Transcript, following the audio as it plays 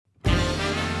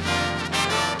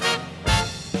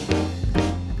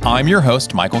I'm your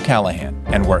host, Michael Callahan,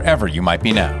 and wherever you might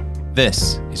be now,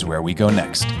 this is where we go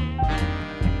next.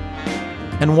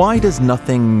 And why does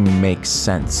nothing make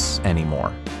sense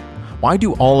anymore? Why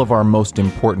do all of our most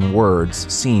important words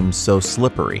seem so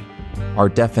slippery? Are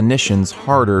definitions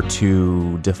harder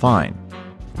to define?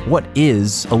 What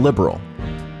is a liberal?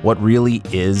 What really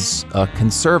is a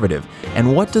conservative?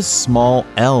 And what does small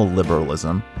L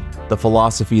liberalism, the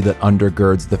philosophy that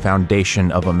undergirds the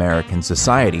foundation of American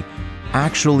society,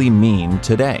 actually mean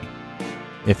today?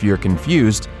 If you're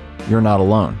confused, you're not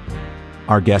alone.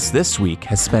 Our guest this week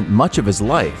has spent much of his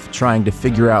life trying to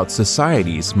figure out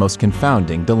society's most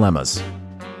confounding dilemmas.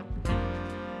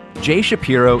 Jay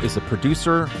Shapiro is a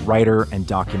producer, writer, and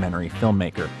documentary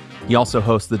filmmaker. He also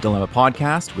hosts the Dilemma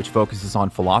podcast, which focuses on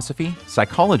philosophy,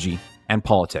 psychology, and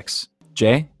politics.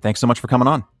 Jay, thanks so much for coming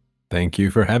on. Thank you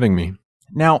for having me.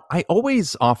 Now, I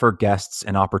always offer guests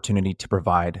an opportunity to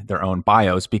provide their own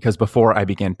bios because before I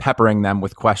begin peppering them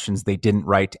with questions they didn't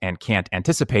write and can't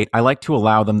anticipate, I like to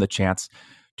allow them the chance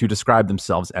to describe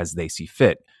themselves as they see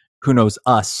fit. Who knows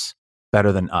us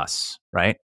better than us,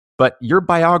 right? But your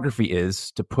biography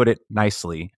is, to put it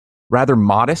nicely, rather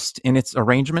modest in its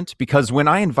arrangement, because when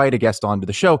I invite a guest onto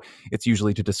the show, it's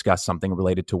usually to discuss something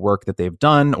related to work that they've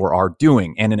done or are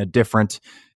doing. And in a different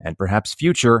and perhaps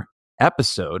future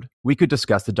episode, we could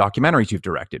discuss the documentaries you've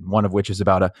directed, one of which is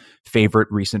about a favorite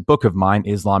recent book of mine,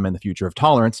 Islam and the Future of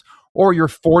Tolerance, or your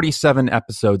 47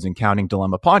 episodes in Counting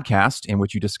Dilemma podcast, in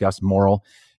which you discuss moral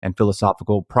and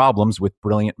philosophical problems with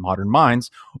brilliant modern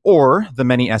minds, or the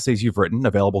many essays you've written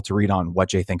available to read on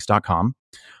whatjthinks.com.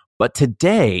 But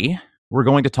today, we're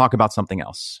going to talk about something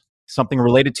else, something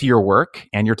related to your work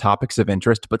and your topics of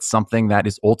interest, but something that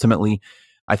is ultimately,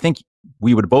 I think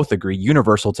we would both agree,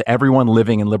 universal to everyone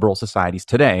living in liberal societies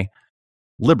today: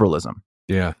 liberalism.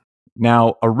 Yeah.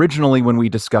 Now, originally, when we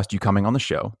discussed you coming on the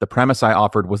show, the premise I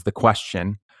offered was the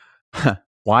question,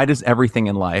 why does everything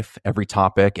in life, every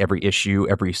topic, every issue,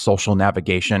 every social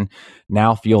navigation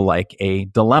now feel like a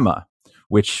dilemma?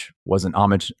 Which was an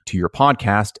homage to your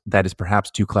podcast that is perhaps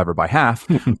too clever by half.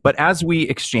 But as we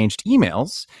exchanged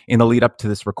emails in the lead up to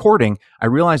this recording, I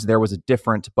realized there was a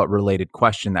different but related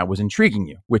question that was intriguing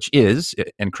you, which is,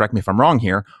 and correct me if I'm wrong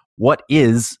here, what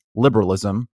is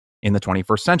liberalism in the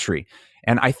 21st century?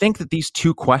 And I think that these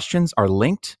two questions are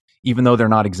linked, even though they're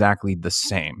not exactly the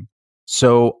same.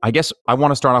 So I guess I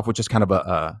want to start off with just kind of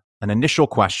an initial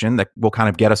question that will kind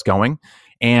of get us going.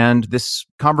 And this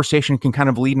conversation can kind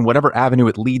of lead in whatever avenue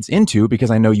it leads into,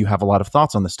 because I know you have a lot of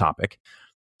thoughts on this topic.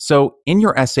 So in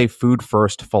your essay, Food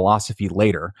First, Philosophy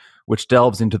Later, which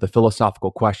delves into the philosophical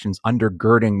questions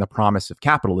undergirding the promise of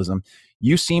capitalism,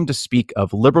 you seem to speak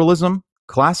of liberalism,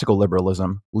 classical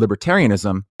liberalism,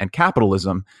 libertarianism, and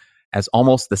capitalism as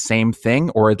almost the same thing,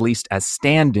 or at least as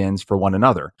stand-ins for one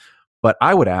another. But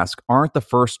I would ask, aren't the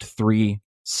first three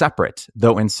separate,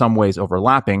 though in some ways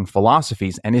overlapping,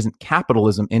 philosophies, and isn't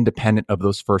capitalism independent of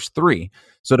those first three?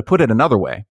 So to put it another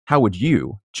way, how would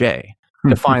you, Jay,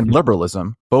 define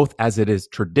liberalism, both as it is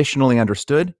traditionally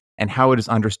understood and how it is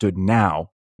understood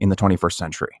now in the 21st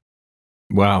century?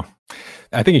 Wow.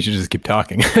 I think you should just keep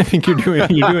talking. I think you're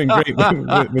doing great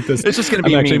with this. It's just going to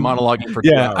be me monologuing for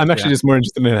 2 hours. I'm actually just more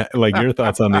interested in like your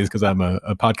thoughts on these, because I'm a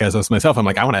podcast host myself. I'm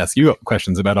like, I want to ask you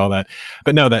questions about all that.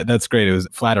 But no, that's great. It was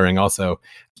flattering also.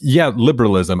 Yeah,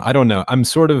 liberalism. I don't know. I'm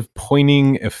sort of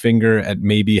pointing a finger at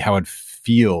maybe how it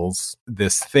feels,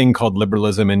 this thing called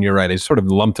liberalism. And you're right. I sort of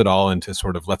lumped it all into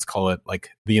sort of, let's call it like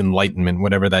the Enlightenment,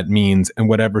 whatever that means, and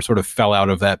whatever sort of fell out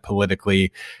of that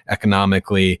politically,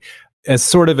 economically, as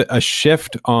sort of a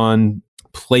shift on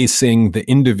placing the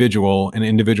individual and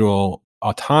individual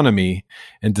autonomy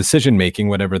and decision-making,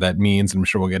 whatever that means, I'm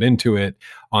sure we'll get into it,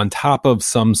 on top of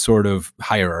some sort of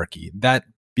hierarchy. That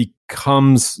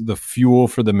becomes the fuel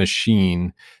for the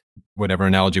machine, whatever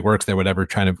analogy works there, whatever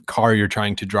kind of car you're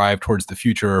trying to drive towards the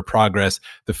future or progress.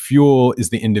 The fuel is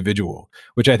the individual,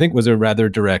 which I think was a rather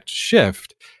direct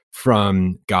shift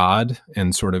from God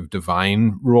and sort of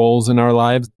divine roles in our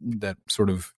lives that sort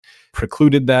of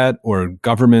precluded that, or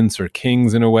governments or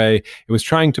kings in a way. It was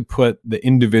trying to put the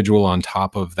individual on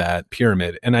top of that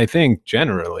pyramid. And I think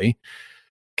generally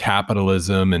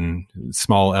capitalism and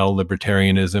small L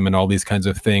libertarianism and all these kinds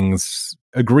of things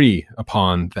agree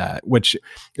upon that, which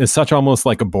is such almost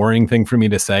like a boring thing for me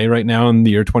to say right now in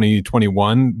the year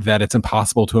 2021, that it's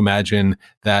impossible to imagine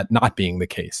that not being the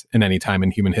case in any time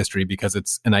in human history, because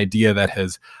it's an idea that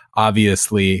has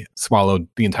obviously swallowed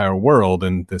the entire world,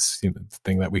 and this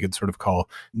thing that we could sort of call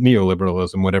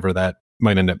neoliberalism, whatever that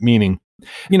might end up meaning.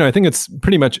 I think it's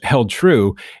pretty much held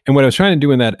true. And what I was trying to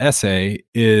do in that essay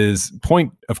is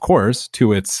point, of course,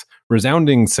 to its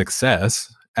resounding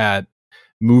success at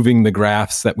moving the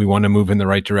graphs that we want to move in the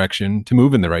right direction to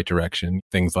move in the right direction.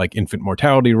 Things like infant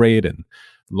mortality rate and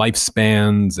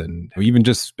lifespans and even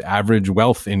just average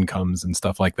wealth incomes and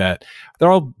stuff like that.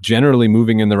 They're all generally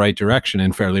moving in the right direction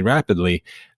and fairly rapidly.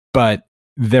 But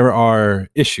there are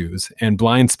issues and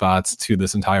blind spots to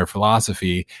this entire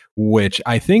philosophy, which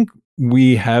I think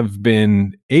we have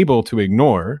been able to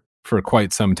ignore for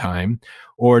quite some time,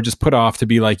 or just put off to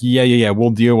be like, yeah,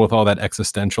 we'll deal with all that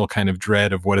existential kind of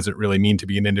dread of what does it really mean to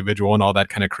be an individual and all that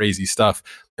kind of crazy stuff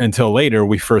until later.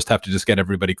 We first have to just get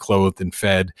everybody clothed and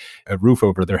fed, a roof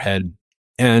over their head.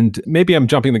 And maybe I'm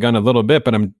jumping the gun a little bit,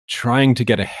 but I'm trying to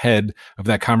get ahead of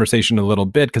that conversation a little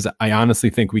bit because I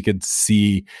honestly think we could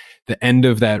see the end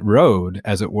of that road,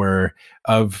 as it were,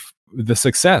 of the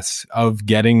success of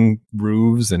getting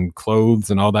roofs and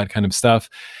clothes and all that kind of stuff.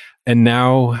 And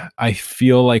now I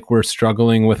feel like we're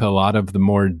struggling with a lot of the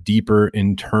more deeper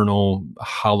internal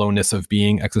hollowness of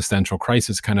being, existential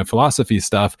crisis kind of philosophy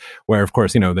stuff, where, of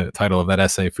course, the title of that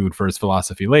essay, Food First,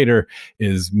 Philosophy Later,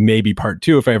 is maybe part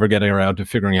two, if I ever get around to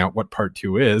figuring out what part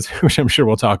two is, which I'm sure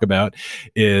we'll talk about,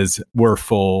 is we're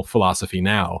full philosophy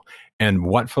now. And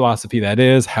what philosophy that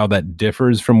is, how that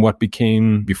differs from what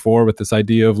became before with this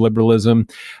idea of liberalism,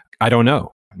 I don't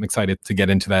know. I'm excited to get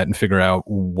into that and figure out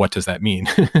what does that mean.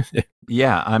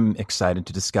 Yeah, I'm excited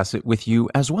to discuss it with you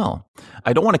as well.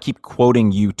 I don't want to keep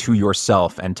quoting you to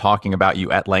yourself and talking about you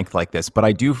at length like this, but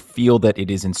I do feel that it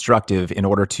is instructive in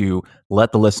order to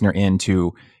let the listener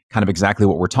into kind of exactly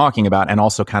what we're talking about, and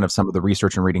also kind of some of the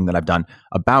research and reading that I've done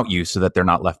about you so that they're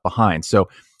not left behind. So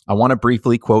I want to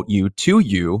briefly quote you to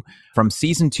you from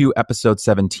season 2, episode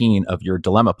 17 of your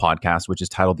Dilemma podcast, which is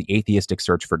titled The Atheistic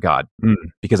Search for God,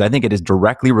 because I think it is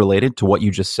directly related to what you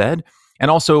just said,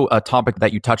 and also a topic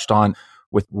that you touched on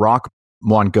with Rock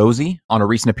Mwangozi on a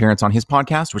recent appearance on his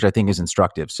podcast, which I think is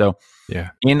instructive. So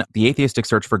in The Atheistic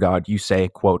Search for God, you say,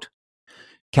 quote,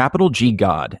 "Capital G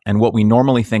God and what we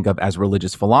normally think of as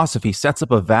religious philosophy sets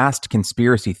up a vast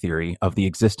conspiracy theory of the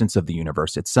existence of the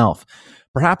universe itself.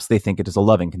 Perhaps they think it is a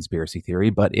loving conspiracy theory,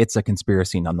 but it's a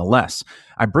conspiracy nonetheless.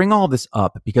 I bring all this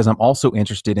up because I'm also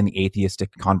interested in the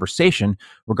atheistic conversation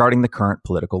regarding the current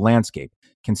political landscape.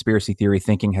 Conspiracy theory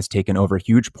thinking has taken over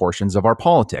huge portions of our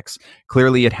politics.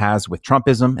 Clearly it has with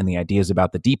Trumpism and the ideas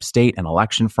about the deep state and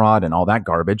election fraud and all that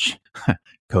garbage."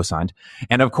 Co-signed.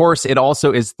 And of course, it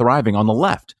also is thriving on the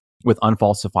left with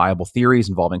unfalsifiable theories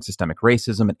involving systemic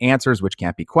racism and answers which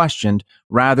can't be questioned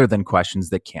rather than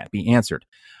questions that can't be answered.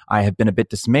 I have been a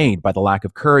bit dismayed by the lack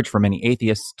of courage for many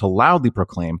atheists to loudly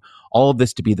proclaim all of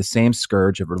this to be the same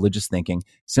scourge of religious thinking,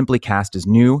 simply cast as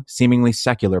new, seemingly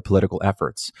secular political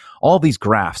efforts. All these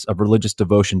graphs of religious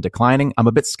devotion declining, I'm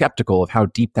a bit skeptical of how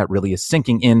deep that really is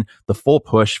sinking in the full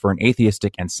push for an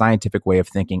atheistic and scientific way of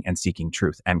thinking and seeking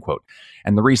truth, end quote.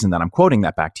 And the reason that I'm quoting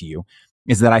that back to you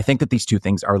is that I think that these two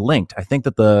things are linked. I think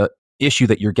that the issue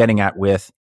that you're getting at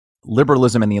with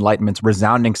liberalism and the Enlightenment's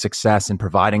resounding success in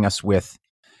providing us with,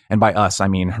 and by us, I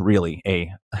mean really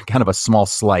a kind of a small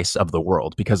slice of the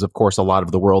world, because of course a lot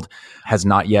of the world has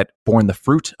not yet borne the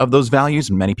fruit of those values,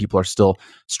 and many people are still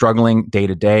struggling day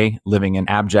to day, living in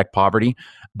abject poverty.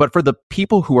 But for the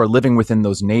people who are living within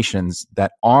those nations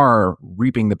that are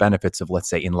reaping the benefits of,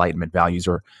 let's say, Enlightenment values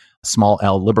or small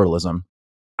L liberalism,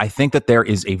 I think that there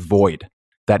is a void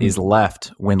that is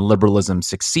left when liberalism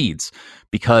succeeds.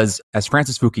 Because as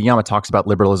Francis Fukuyama talks about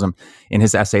liberalism in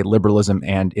his essay, Liberalism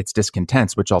and Its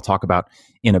Discontents, which I'll talk about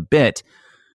in a bit,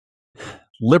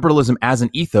 liberalism as an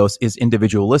ethos is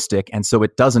individualistic, and so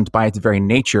it doesn't, by its very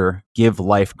nature, give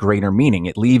life greater meaning.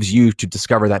 It leaves you to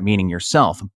discover that meaning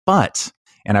yourself. But,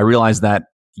 and I realize that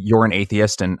you're an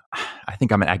atheist, and I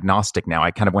think I'm an agnostic now.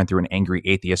 I kind of went through an angry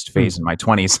atheist phase in my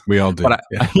 20s. We all did. But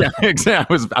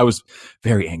exactly. I was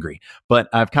very angry, but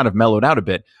I've kind of mellowed out a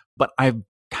bit. But I've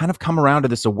kind of come around to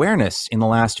this awareness in the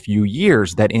last few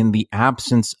years that in the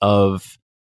absence of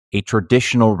a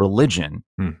traditional religion,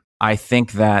 I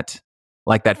think that,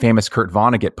 like that famous Kurt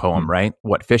Vonnegut poem, right?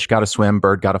 What fish gotta swim,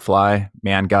 bird gotta fly,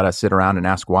 man gotta sit around and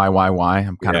ask why?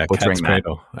 I'm kind of butchering Cat's that.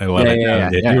 Cradle. I love it.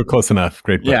 Yeah. You were close enough.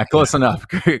 Great book. Yeah, close enough.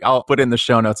 I'll put it in the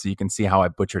show notes so you can see how I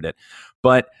butchered it.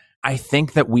 But I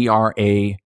think that we are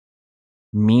a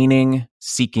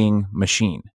meaning-seeking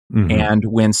machine. And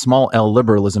when small L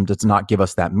liberalism does not give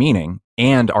us that meaning,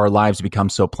 and our lives become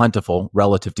so plentiful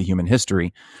relative to human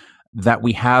history, that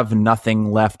we have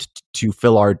nothing left to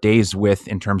fill our days with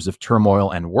in terms of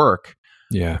turmoil and work.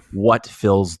 Yeah. What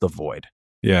fills the void?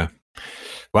 Yeah.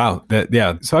 Wow.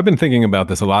 So I've been thinking about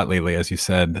this a lot lately, as you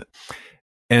said.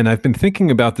 And I've been thinking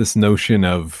about this notion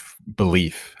of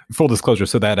belief. Full disclosure.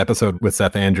 So that episode with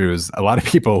Seth Andrews, a lot of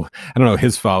people, I don't know,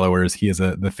 his followers, he has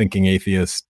the Thinking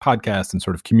Atheist podcast and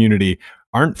sort of community,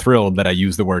 aren't thrilled that I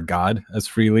use the word God as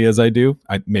freely as I do.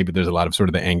 Maybe there's a lot of sort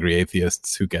of the angry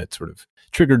atheists who get sort of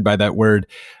triggered by that word.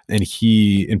 And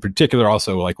he in particular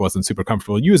also like wasn't super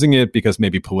comfortable using it because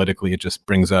maybe politically it just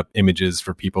brings up images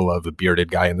for people of a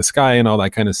bearded guy in the sky and all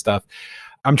that kind of stuff.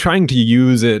 I'm trying to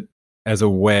use it as a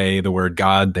way, the word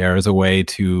God there, as a way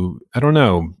to, I don't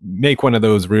know, make one of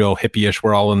those real hippie-ish,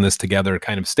 we're all in this together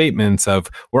kind of statements of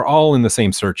we're all in the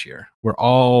same search here. We're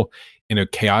all in a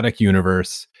chaotic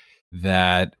universe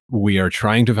that we are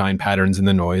trying to find patterns in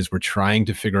the noise. We're trying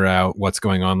to figure out what's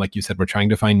going on. Like you said, we're trying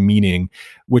to find meaning,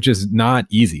 which is not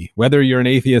easy. Whether you're an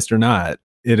atheist or not,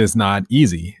 it is not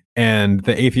easy. And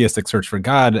the atheistic search for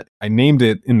God, I named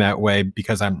it in that way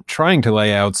because I'm trying to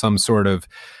lay out some sort of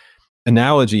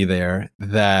analogy there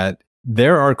that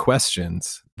there are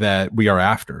questions that we are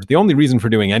after. The only reason for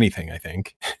doing anything, I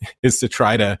think, is to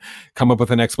try to come up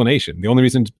with an explanation. The only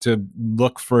reason to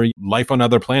look for life on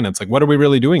other planets, like what are we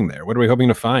really doing there? What are we hoping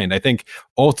to find? I think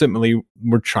ultimately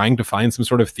we're trying to find some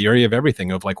sort of theory of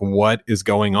everything, of like what is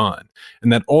going on.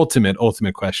 And that ultimate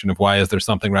question of why is there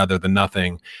something rather than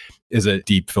nothing is a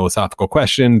deep philosophical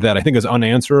question that I think is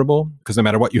unanswerable, because no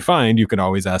matter what you find, you can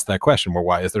always ask that question, well,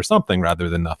 why is there something rather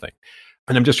than nothing?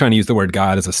 And I'm just trying to use the word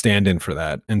God as a stand-in for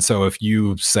that. And so if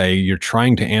you say you're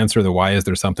trying to answer the why is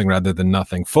there something rather than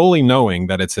nothing, fully knowing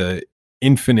that it's an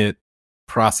infinite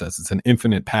process, it's an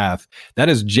infinite path, that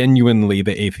is genuinely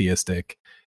the atheistic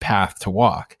path to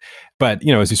walk. But,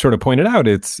 you know, as you sort of pointed out,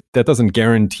 that doesn't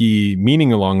guarantee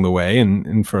meaning along the way.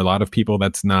 And for a lot of people,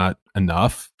 that's not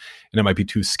enough. And it might be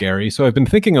too scary. So I've been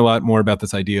thinking a lot more about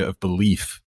this idea of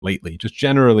belief lately, just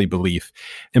generally belief.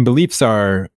 And beliefs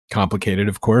are complicated,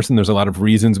 of course, and there's a lot of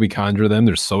reasons we conjure them.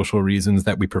 There's social reasons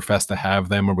that we profess to have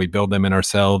them or we build them in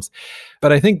ourselves.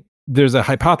 But I think there's a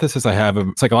hypothesis I have,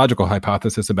 a psychological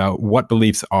hypothesis about what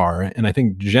beliefs are. And I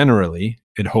think generally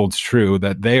it holds true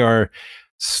that they are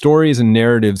stories and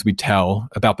narratives we tell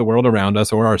about the world around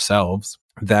us or ourselves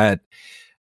that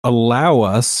allow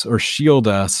us or shield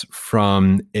us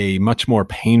from a much more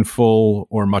painful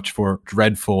or much more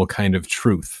dreadful kind of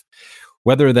truth.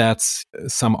 Whether that's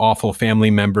some awful family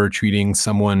member treating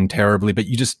someone terribly, but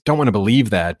you just don't want to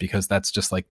believe that because that's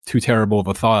just like too terrible of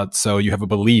a thought. So you have a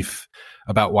belief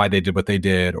about why they did what they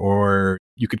did, or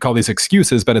you could call these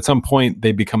excuses, but at some point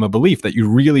they become a belief that you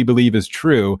really believe is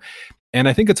true. And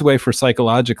I think it's a way for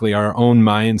psychologically our own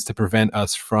minds to prevent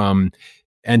us from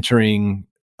entering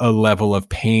a level of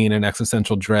pain and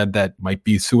existential dread that might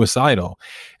be suicidal.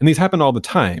 And these happen all the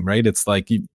time, right? It's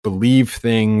like you believe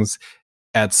things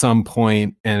at some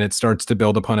point and it starts to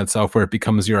build upon itself where it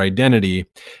becomes your identity.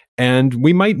 And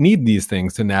we might need these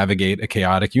things to navigate a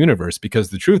chaotic universe, because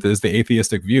the truth is the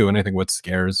atheistic view, and I think what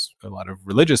scares a lot of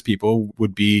religious people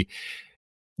would be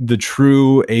the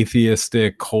true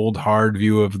atheistic, cold, hard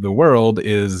view of the world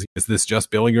is this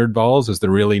just billiard balls? Is there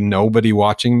really nobody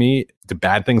watching me? Do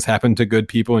bad things happen to good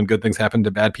people and good things happen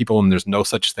to bad people, and there's no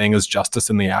such thing as justice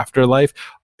in the afterlife?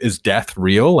 Is death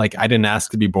real? Like, I didn't ask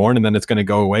to be born and then it's going to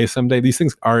go away someday. These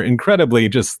things are incredibly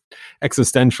just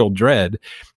existential dread.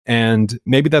 And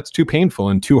maybe that's too painful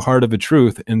and too hard of a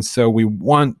truth. And so we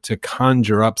want to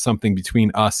conjure up something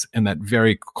between us and that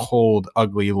very cold,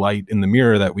 ugly light in the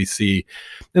mirror that we see.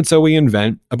 And so we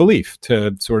invent a belief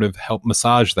to sort of help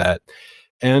massage that.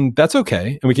 And that's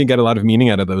okay. And we can get a lot of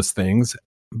meaning out of those things.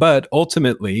 But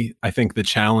ultimately, I think the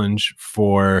challenge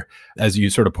for, as you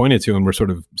sort of pointed to, and we're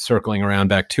sort of circling around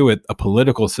back to it, a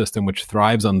political system which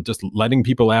thrives on just letting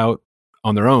people out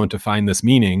on their own to find this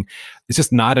meaning, it's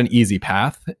just not an easy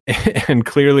path. And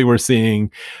clearly we're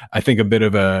seeing, I think, a bit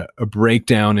of a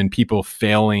breakdown in people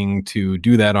failing to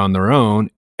do that on their own.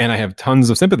 And I have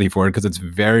tons of sympathy for it because it's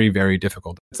very, very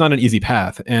difficult. It's not an easy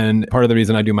path. And part of the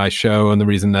reason I do my show and the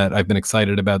reason that I've been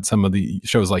excited about some of the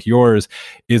shows like yours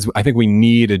is I think we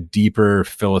need a deeper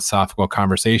philosophical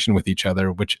conversation with each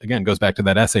other, which again goes back to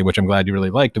that essay, which I'm glad you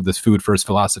really liked, of this food first,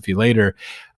 philosophy later.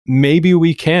 Maybe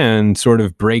we can sort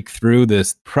of break through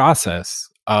this process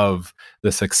of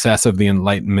the success of the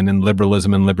Enlightenment and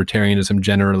liberalism and libertarianism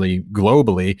generally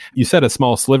globally. You said a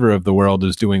small sliver of the world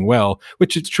is doing well,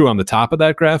 which is true on the top of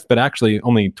that graph, but actually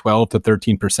only 12 to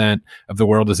 13% of the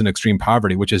world is in extreme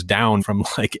poverty, which is down from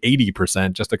like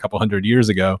 80% just a couple hundred years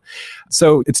ago.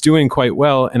 So it's doing quite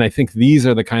well. And I think these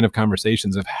are the kind of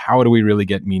conversations of how do we really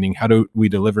get meaning? How do we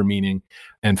deliver meaning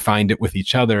and find it with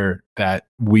each other that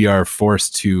we are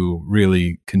forced to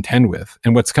really contend with?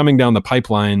 And what's coming down the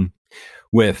pipeline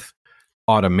with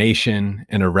automation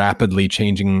and a rapidly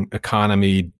changing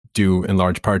economy due in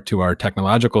large part to our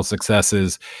technological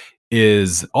successes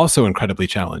is also incredibly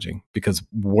challenging, because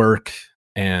work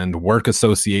and work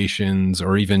associations,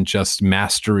 or even just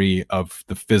mastery of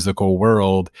the physical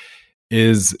world,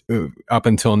 is up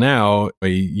until now a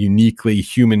uniquely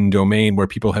human domain where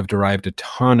people have derived a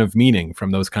ton of meaning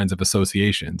from those kinds of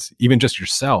associations. Even just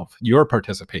yourself, your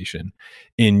participation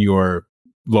in your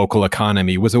local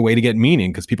economy was a way to get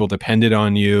meaning because people depended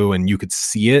on you and you could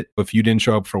see it. If you didn't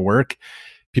show up for work,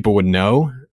 people would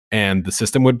know and the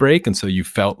system would break. And so you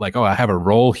felt like, oh, I have a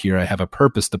role here. I have a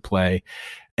purpose to play.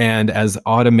 And as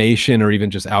automation or even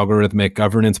just algorithmic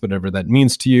governance, whatever that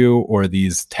means to you, or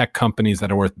these tech companies that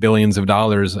are worth billions of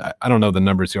dollars, I don't know the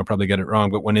numbers, so you'll probably get it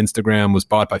wrong, but when Instagram was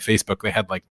bought by Facebook, they had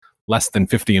like less than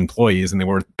 50 employees and they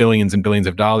were worth billions and billions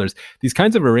of dollars. These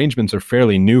kinds of arrangements are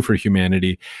fairly new for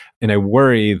humanity. And I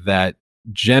worry that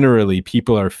generally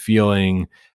people are feeling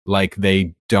like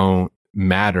they don't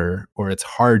matter, or it's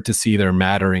hard to see their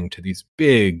mattering to these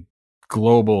big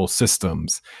global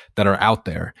systems that are out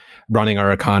there running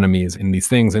our economies in these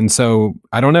things. And so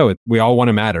I don't know, we all want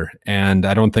to matter. And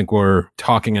I don't think we're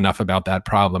talking enough about that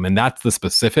problem. And that's the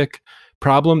specific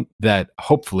problem that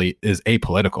hopefully is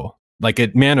apolitical. Like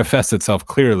it manifests itself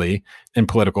clearly in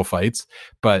political fights.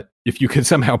 But if you could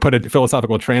somehow put a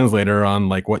philosophical translator on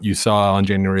like what you saw on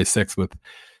January 6th with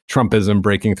Trumpism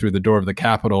breaking through the door of the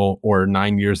Capitol, or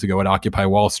 9 years ago at Occupy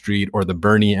Wall Street, or the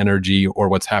Bernie energy, or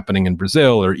what's happening in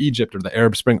Brazil or Egypt or the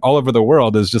Arab Spring, all over the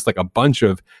world is just like a bunch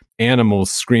of animals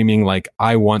screaming like,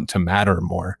 I want to matter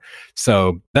more.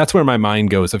 So that's where my mind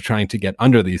goes of trying to get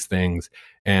under these things.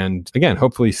 And again,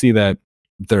 hopefully see that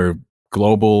they're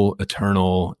global,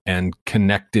 eternal, and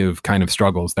connective kind of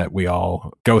struggles that we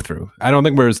all go through. I don't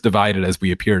think we're as divided as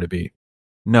we appear to be.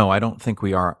 No, I don't think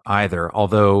we are either,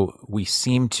 although we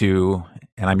seem to,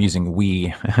 and I'm using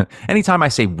we, anytime I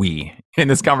say we in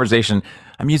this conversation,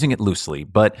 I'm using it loosely,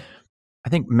 but I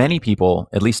think many people,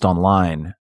 at least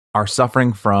online, are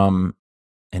suffering from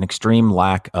an extreme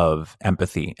lack of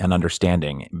empathy and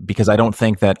understanding, because I don't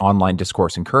think that online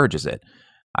discourse encourages it.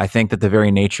 I think that the very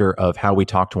nature of how we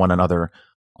talk to one another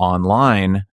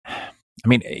online, I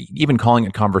mean, even calling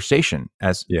it conversation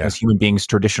as human beings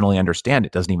traditionally understand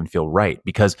it doesn't even feel right.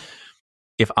 Because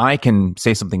if I can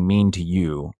say something mean to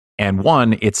you, and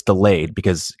one, it's delayed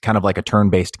because kind of like a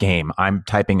turn-based game, I'm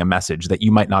typing a message that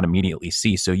you might not immediately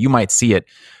see. So you might see it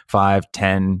 5,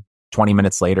 10, 20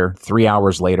 minutes later, 3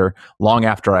 hours later, long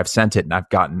after I've sent it, and I've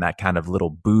gotten that kind of little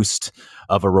boost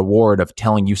of a reward of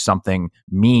telling you something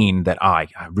mean that I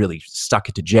really stuck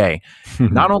it to Jay.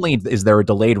 Not only is there a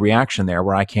delayed reaction there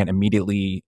where I can't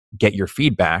immediately get your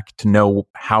feedback to know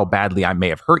how badly I may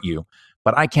have hurt you,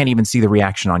 but I can't even see the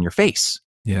reaction on your face.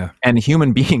 Yeah. And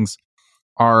human beings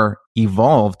are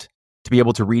evolved to be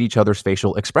able to read each other's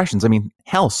facial expressions. I mean,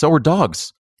 hell, so are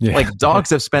dogs. Yeah. Like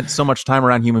dogs have spent so much time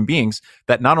around human beings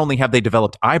that not only have they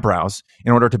developed eyebrows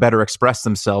in order to better express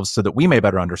themselves so that we may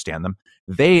better understand them,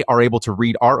 they are able to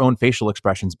read our own facial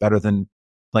expressions better than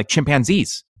like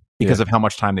chimpanzees because of how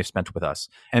much time they've spent with us.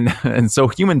 And so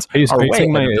humans are way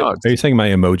ahead of dogs. Are you saying my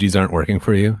emojis aren't working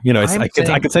for you? You know,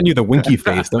 I could send you the winky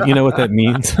face. Don't you know what that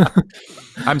means?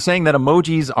 I'm saying that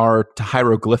emojis are to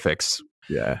hieroglyphics.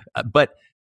 Yeah. But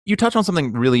you touch on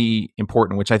something really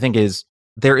important, which I think is,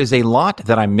 there is a lot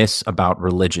that I miss about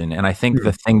religion. And I think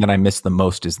the thing that I miss the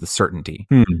most is the certainty.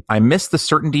 I miss the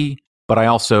certainty, but I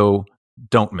also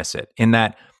don't miss it, in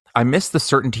that I miss the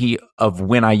certainty of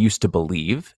when I used to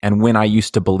believe, and when I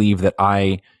used to believe that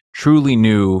I truly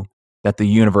knew that the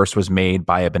universe was made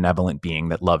by a benevolent being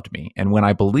that loved me. And when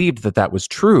I believed that that was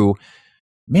true,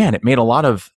 man, it made a lot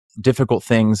of difficult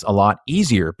things a lot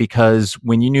easier, because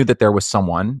when you knew that there was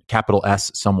someone, capital S,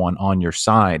 someone on your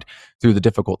side through the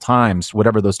difficult times,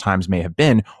 whatever those times may have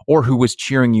been, or who was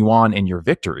cheering you on in your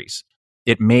victories,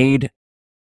 it made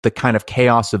the kind of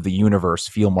chaos of the universe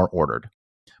feel more ordered.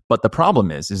 But the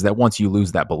problem is that once you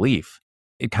lose that belief,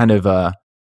 it kind of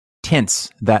tints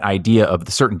that idea of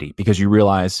the certainty, because you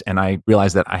realize, and I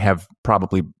realize that I have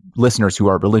probably listeners who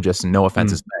are religious, and no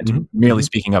offense is meant, merely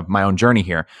speaking of my own journey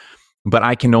here. But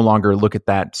I can no longer look at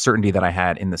that certainty that I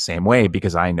had in the same way,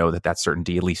 because I know that that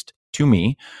certainty, at least to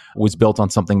me, was built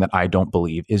on something that I don't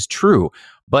believe is true.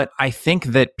 But I think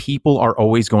that people are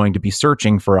always going to be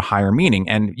searching for a higher meaning.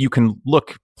 And you can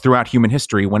look throughout human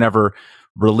history whenever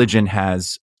religion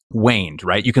has waned,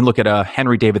 right? You can look at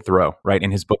Henry David Thoreau, right, in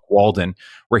his book Walden,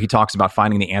 where he talks about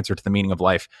finding the answer to the meaning of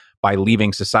life by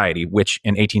leaving society, which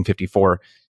in 1854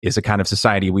 is a kind of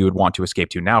society we would want to escape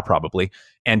to now, probably,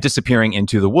 and disappearing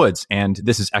into the woods. And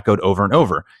this is echoed over and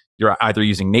over. You're either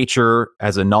using nature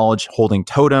as a knowledge-holding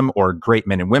totem, or great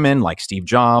men and women like Steve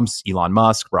Jobs, Elon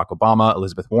Musk, Barack Obama,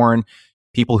 Elizabeth Warren.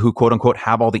 people who quote unquote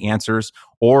have all the answers,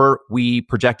 or we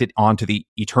project it onto the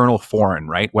eternal foreign,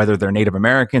 right? Whether they're Native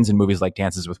Americans in movies like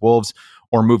Dances with Wolves,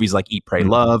 or movies like Eat, Pray,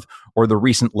 Love, or the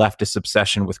recent leftist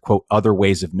obsession with quote other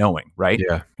ways of knowing, right?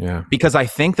 Yeah. Because I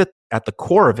think that at the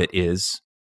core of it is,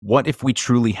 what if we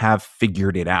truly have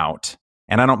figured it out?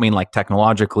 And I don't mean like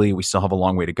technologically, we still have a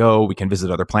long way to go, we can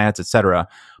visit other planets, etc.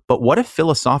 But what if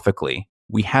philosophically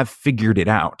we have figured it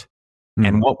out?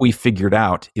 And what we figured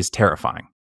out is terrifying.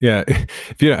 Yeah.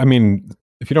 If you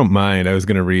don't mind, I was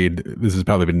going to read, this has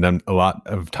probably been done a lot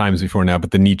of times before now, but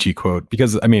the Nietzsche quote,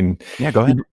 because yeah, go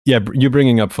ahead. You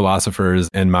bringing up philosophers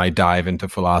and my dive into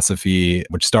philosophy,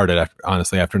 which started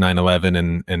after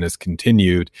 9/11 and has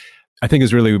continued, I think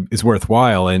is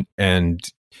worthwhile. And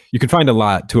you can find a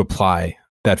lot to apply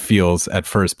that feels at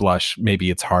first blush,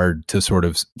 maybe it's hard to sort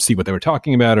of see what they were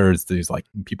talking about, or it's these like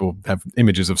people have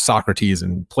images of Socrates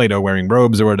and Plato wearing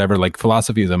robes or whatever. Like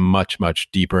philosophy is a much,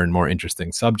 much deeper and more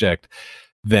interesting subject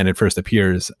than it first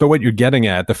appears. But what you're getting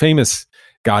at, the famous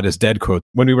God is dead quote,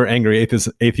 when we were angry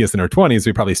atheists in our 20s,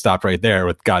 we probably stopped right there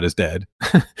with God is dead.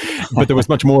 But there was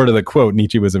much more to the quote.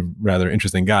 Nietzsche was a rather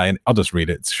interesting guy, and I'll just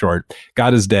read it. It's short.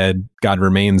 God is dead, God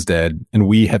remains dead, and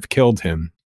we have killed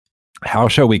him. How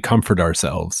shall we comfort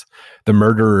ourselves, the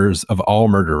murderers of all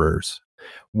murderers?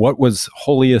 What was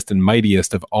holiest and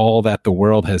mightiest of all that the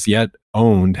world has yet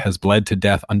owned has bled to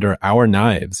death under our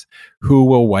knives. Who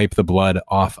will wipe the blood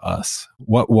off us?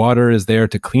 What water is there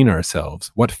to clean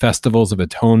ourselves? What festivals of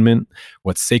atonement?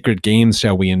 What sacred games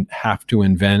shall we have to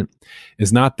invent?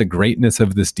 Is not the greatness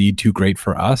of this deed too great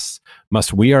for us?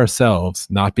 Must we ourselves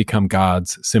not become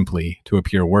gods simply to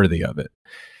appear worthy of it?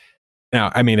 Now,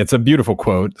 it's a beautiful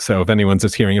quote. So if anyone's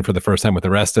just hearing it for the first time with the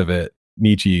rest of it,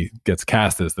 Nietzsche gets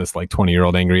cast as this like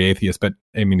 20-year-old angry atheist. But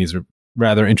he's a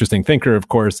rather interesting thinker, of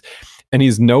course. And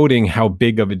he's noting how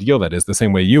big of a deal that is, the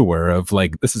same way you were, of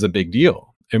like, this is a big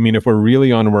deal. If we're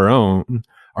really on our own,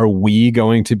 are we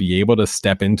going to be able to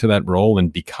step into that role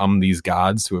and become these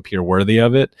gods to appear worthy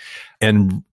of it?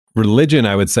 And religion,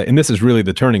 I would say, and this is really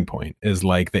the turning point, is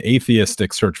like the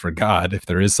atheistic search for God, if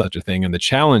there is such a thing. And the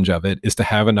challenge of it is to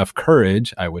have enough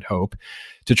courage, I would hope,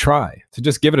 to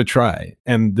just give it a try.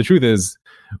 And the truth is,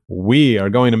 we are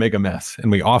going to make a mess, and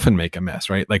we often make a mess,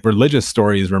 right? Like religious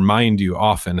stories remind you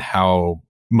often how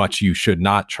much you should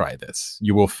not try this.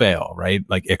 You will fail, right?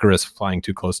 Like Icarus flying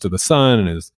too close to the sun and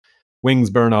his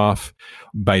wings burn off,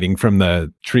 biting from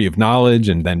the tree of knowledge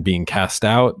and then being cast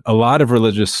out. A lot of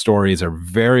religious stories are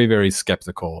very, very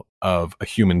skeptical of a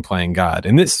human playing God.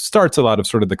 And this starts a lot of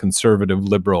sort of the conservative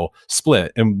liberal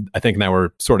split. And I think now we're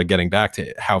sort of getting back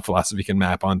to how philosophy can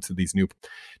map onto these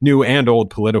new and old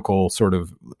political sort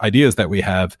of ideas that we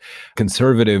have.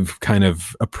 Conservative kind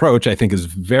of approach, I think, is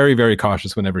very, very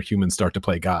cautious whenever humans start to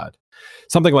play God.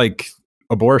 Something like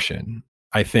abortion,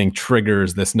 I think,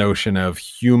 triggers this notion of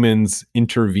humans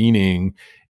intervening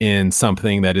in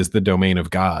something that is the domain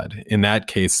of God. In that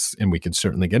case, and we could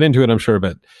certainly get into it, I'm sure,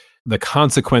 but the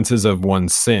consequences of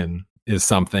one's sin is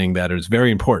something that is very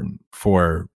important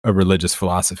for a religious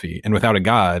philosophy. And without a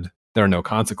God, there are no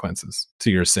consequences to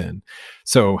your sin.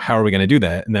 So how are we going to do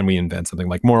that? And then we invent something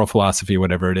like moral philosophy,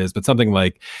 whatever it is. But something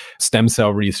like stem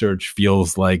cell research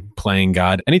feels like playing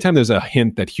God. Anytime there's a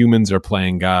hint that humans are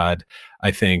playing God, I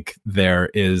think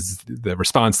there is the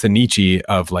response to Nietzsche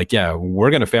of like, yeah, we're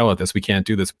going to fail at this. We can't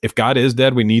do this. If God is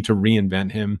dead, we need to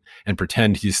reinvent him and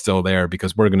pretend he's still there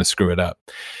because we're going to screw it up.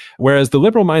 Whereas the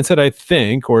liberal mindset, I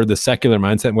think, or the secular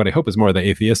mindset, and what I hope is more the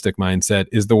atheistic mindset,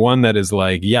 is the one that is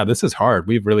like, yeah, this is hard.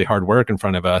 We have really hard work in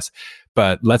front of us,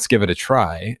 but let's give it a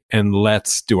try and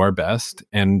let's do our best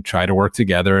and try to work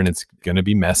together. And it's going to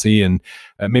be messy. And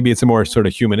maybe it's a more sort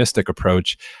of humanistic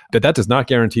approach, but that does not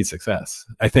guarantee success.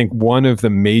 I think one of the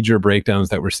major breakdowns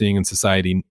that we're seeing in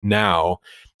society now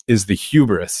is the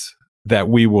hubris that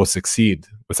we will succeed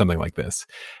with something like this.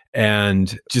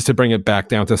 And just to bring it back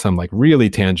down to some like really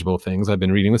tangible things, I've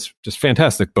been reading this just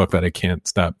fantastic book that I can't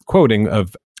stop quoting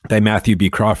by Matthew B.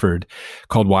 Crawford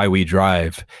called Why We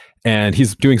Drive. And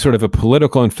he's doing sort of a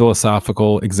political and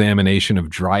philosophical examination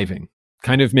of driving.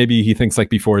 Kind of maybe he thinks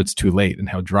like before it's too late, and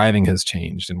how driving has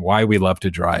changed and why we love to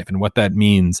drive and what that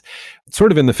means,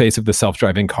 sort of in the face of the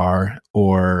self-driving car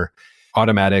or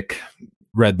automatic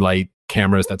red light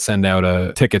cameras that send out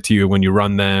a ticket to you when you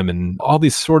run them, and all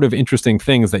these sort of interesting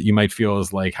things that you might feel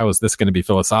is like, how is this going to be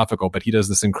philosophical? But he does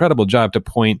this incredible job to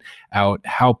point out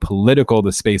how political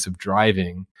the space of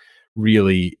driving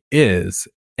really is.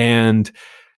 And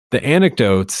the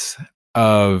anecdotes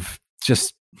of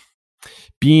just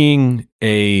being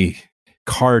a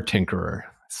car tinkerer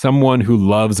someone who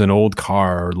loves an old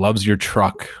car or loves your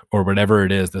truck or whatever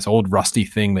it is, this old rusty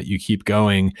thing that you keep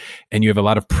going and you have a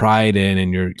lot of pride in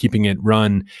and you're keeping it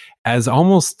run, as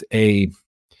almost a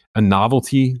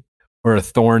novelty or a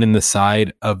thorn in the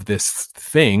side of this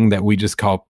thing that we just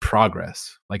call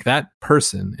progress. Like that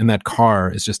person in that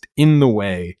car is just in the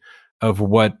way of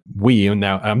what we, and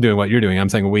now I'm doing what you're doing, I'm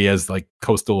saying we as like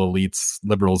coastal elites,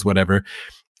 liberals, whatever,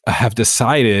 have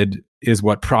decided is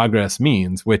what progress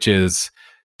means, which is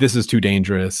this is too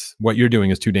dangerous. What you're doing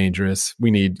is too dangerous.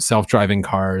 We need self-driving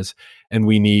cars and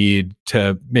we need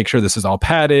to make sure this is all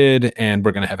padded and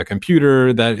we're going to have a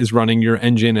computer that is running your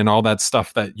engine and all that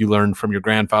stuff that you learned from your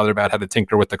grandfather about how to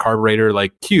tinker with the carburetor,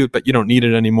 like cute, but you don't need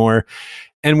it anymore.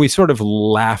 And we sort of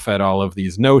laugh at all of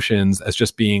these notions as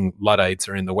just being Luddites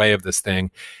or in the way of this thing.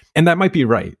 And that might be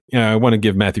right. I want to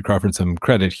give Matthew Crawford some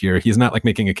credit here. He's not like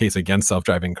making a case against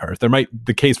self-driving cars.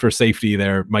 The case for safety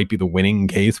there might be the winning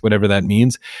case, whatever that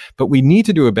means. But we need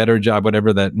to do a better job,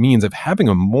 whatever that means, of having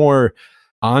a more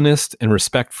honest and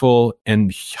respectful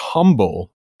and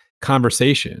humble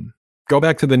conversation. Go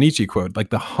back to the Nietzsche quote, like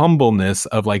the humbleness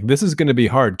of like, this is going to be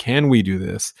hard. Can we do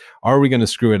this? Are we going to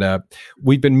screw it up?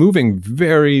 We've been moving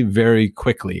very, very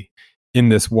quickly in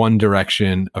this one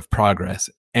direction of progress.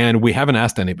 And we haven't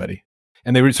asked anybody.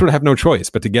 And they sort of have no choice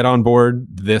but to get on board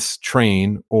this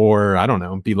train or, I don't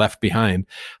know, be left behind.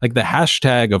 Like the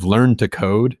hashtag of learn to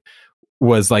code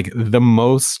was like the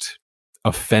most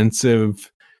offensive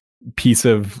piece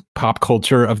of pop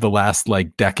culture of the last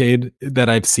like decade that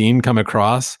I've seen come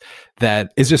across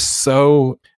that is just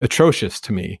so atrocious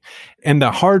to me. And the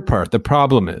hard part, the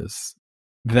problem is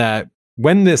that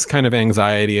when this kind of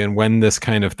anxiety and when this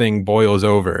kind of thing boils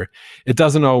over, it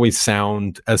doesn't always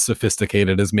sound as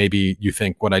sophisticated as maybe you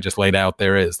think what I just laid out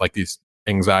there is, like these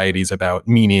anxieties about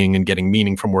meaning and getting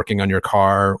meaning from working on your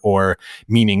car or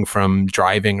meaning from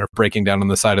driving or breaking down on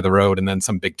the side of the road and then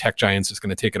some big tech giant's just going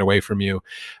to take it away from you.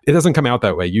 It doesn't come out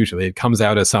that way usually. It comes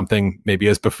out as something maybe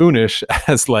as buffoonish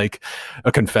as like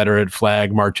a Confederate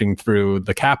flag marching through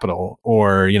the Capitol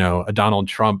or, you know, a Donald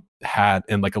Trump hat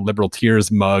and like a liberal tears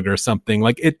mug or something.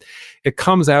 Like it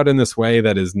comes out in this way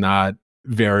that is not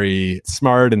very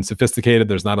smart and sophisticated.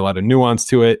 There's not a lot of nuance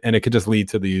to it. And it could just lead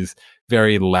to these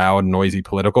very loud, noisy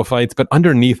political fights. But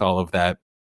underneath all of that,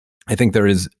 I think there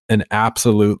is an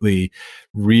absolutely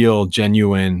real,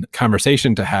 genuine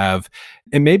conversation to have.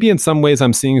 And maybe in some ways,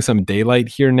 I'm seeing some daylight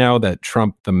here now that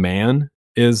Trump, the man,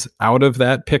 is out of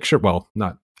that picture. Well,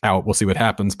 not out, we'll see what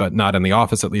happens, but not in the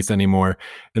office at least anymore.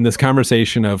 And this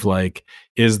conversation of like,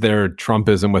 is there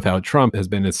Trumpism without Trump has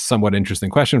been a somewhat interesting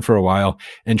question for a while.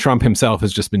 And Trump himself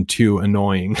has just been too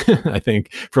annoying, I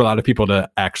think, for a lot of people to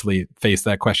actually face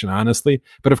that question honestly.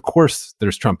 But of course,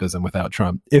 there's Trumpism without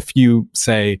Trump. If you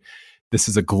say this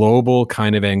is a global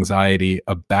kind of anxiety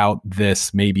about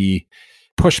this maybe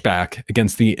pushback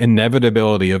against the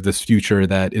inevitability of this future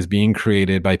that is being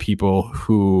created by people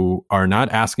who are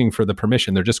not asking for the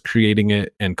permission. They're just creating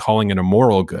it and calling it a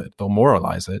moral good. They'll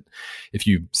moralize it if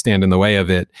you stand in the way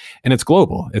of it. And it's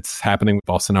global. It's happening with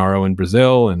Bolsonaro in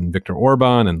Brazil and Viktor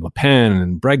Orban and Le Pen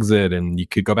and Brexit. And you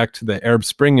could go back to the Arab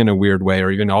Spring in a weird way,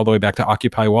 or even all the way back to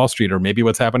Occupy Wall Street, or maybe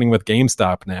what's happening with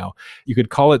GameStop now. You could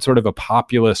call it sort of a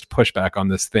populist pushback on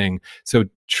this thing. So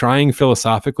trying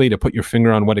philosophically to put your finger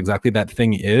on what exactly that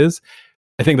thing is,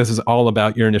 I think this is all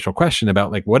about your initial question about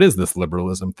like, what is this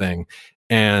liberalism thing?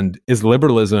 And is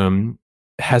liberalism,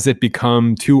 has it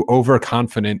become too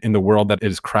overconfident in the world that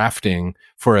it is crafting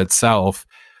for itself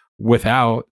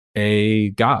without a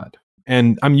God?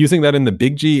 And I'm using that in the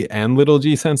big G and little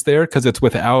g sense there, because it's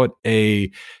without a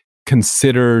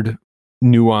considered,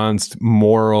 nuanced,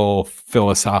 moral,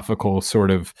 philosophical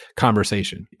sort of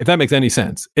conversation. If that makes any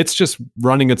sense, it's just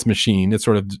running its machine. It's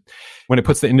sort of when it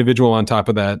puts the individual on top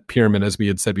of that pyramid, as we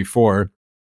had said before.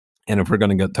 And if we're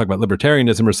going to talk about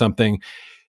libertarianism or something,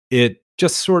 it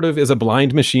just sort of is a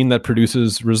blind machine that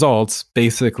produces results,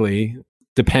 basically,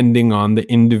 depending on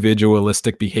the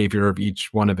individualistic behavior of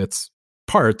each one of its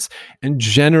parts. And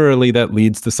generally that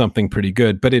leads to something pretty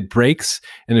good, but it breaks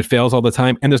and it fails all the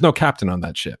time. And there's no captain on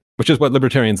that ship, which is what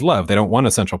libertarians love. They don't want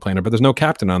a central planner, but there's no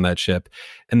captain on that ship.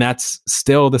 And that's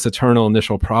still this eternal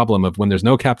initial problem of when there's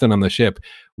no captain on the ship,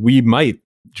 we might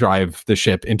drive the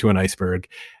ship into an iceberg.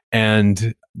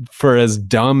 And for as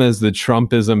dumb as the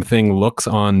Trumpism thing looks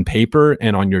on paper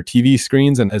and on your TV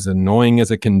screens, and as annoying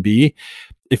as it can be,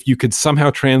 if you could somehow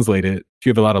translate it, if you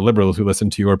have a lot of liberals who listen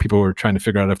to you or people who are trying to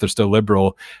figure out if they're still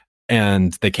liberal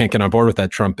and they can't get on board with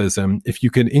that Trumpism, if you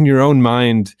could, in your own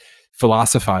mind,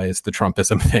 philosophize the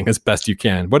Trumpism thing as best you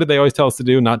can. What did they always tell us to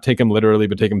do? Not take them literally,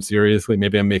 but take them seriously.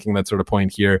 Maybe I'm making that sort of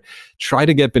point here. Try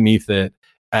to get beneath it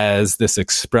as this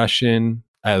expression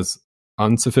as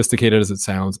unsophisticated as it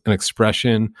sounds, an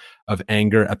expression of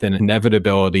anger at the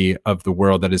inevitability of the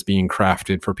world that is being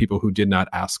crafted for people who did not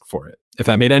ask for it. If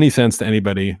that made any sense to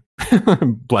anybody,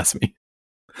 bless me.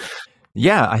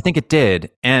 Yeah, I think it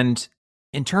did. And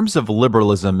in terms of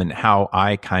liberalism and how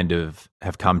I kind of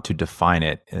have come to define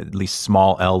it, at least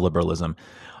small L liberalism,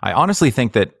 I honestly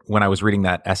think that when I was reading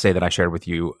that essay that I shared with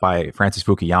you by Francis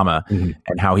Fukuyama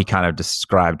and how he kind of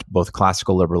described both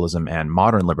classical liberalism and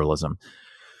modern liberalism,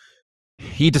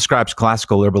 he describes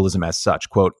classical liberalism as such,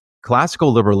 quote,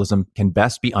 classical liberalism can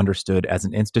best be understood as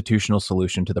an institutional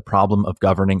solution to the problem of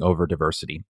governing over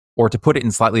diversity. Or to put it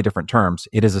in slightly different terms,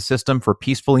 it is a system for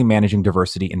peacefully managing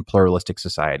diversity in pluralistic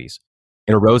societies.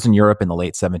 It arose in Europe in the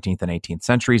late 17th and 18th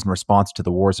centuries in response to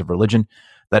the wars of religion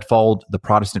that followed the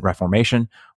Protestant Reformation,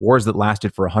 wars that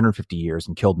lasted for 150 years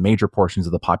and killed major portions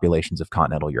of the populations of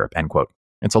continental Europe, end quote.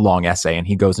 It's a long essay, and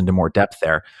he goes into more depth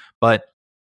there. But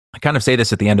I kind of say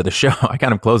this at the end of the show. I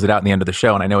kind of close it out at the end of the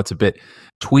show, and I know it's a bit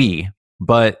twee,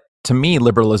 but to me,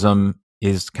 liberalism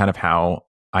is kind of how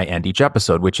I end each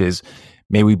episode, which is,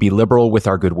 may we be liberal with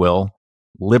our goodwill,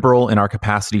 liberal in our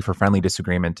capacity for friendly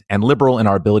disagreement, and liberal in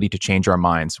our ability to change our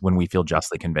minds when we feel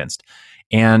justly convinced.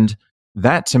 And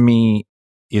that, to me,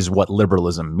 is what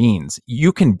liberalism means.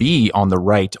 You can be on the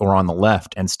right or on the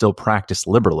left and still practice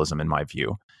liberalism, in my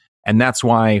view. And that's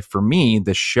why, for me,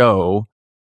 the show,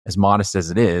 as modest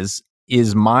as it is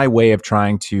my way of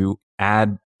trying to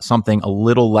add something a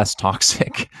little less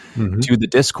toxic to the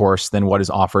discourse than what is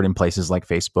offered in places like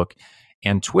Facebook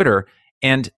and Twitter.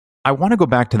 And I want to go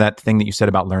back to that thing that you said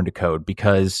about Learn to Code,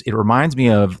 because it reminds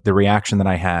me of the reaction that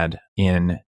I had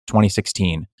in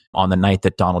 2016 on the night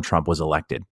that Donald Trump was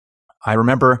elected. I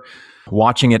remember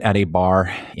watching it at a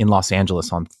bar in Los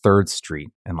Angeles on 3rd Street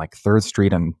and 3rd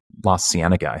Street and La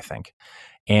Cienega, I think.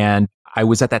 And I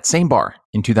was at that same bar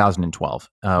in 2012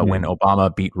 when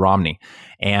Obama beat Romney.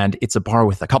 And it's a bar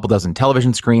with a couple dozen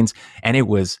television screens, and it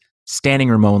was standing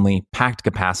room only, packed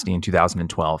capacity in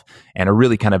 2012, and a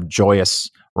really kind of joyous,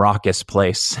 raucous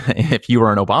place, if you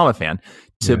were an Obama fan,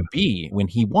 to be when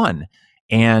he won.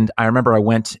 And I remember I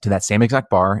went to that same exact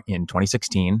bar in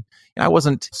 2016. And I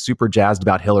wasn't super jazzed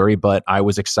about Hillary, but I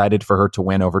was excited for her to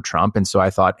win over Trump. And so I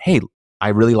thought, hey, I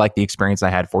really like the experience I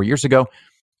had 4 years ago.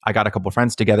 I got a couple of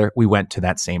friends together. We went to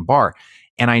that same bar.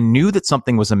 And I knew that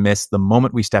something was amiss the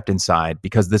moment we stepped inside,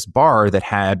 because this bar that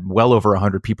had well over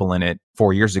 100 people in it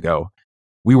 4 years ago,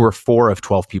 we were 4 of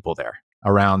 12 people there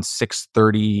around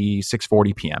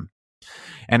 6:40 p.m.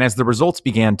 And as the results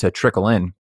began to trickle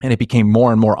in, and it became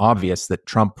more and more obvious that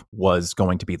Trump was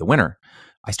going to be the winner,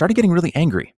 I started getting really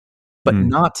angry, but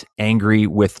not angry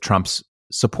with Trump's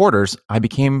supporters. I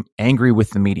became angry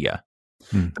with the media.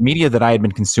 The media that I had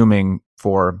been consuming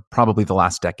for probably the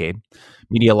last decade,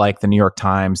 media like the New York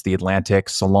Times, the Atlantic,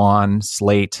 Salon,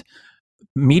 Slate,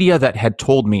 media that had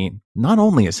told me, not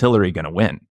only is Hillary going to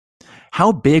win,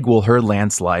 how big will her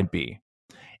landslide be?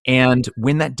 And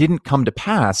when that didn't come to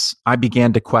pass, I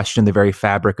began to question the very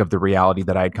fabric of the reality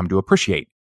that I had come to appreciate,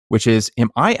 which is,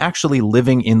 am I actually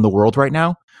living in the world right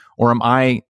now? Or am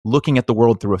I looking at the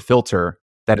world through a filter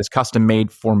that is custom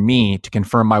made for me to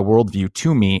confirm my worldview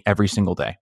to me every single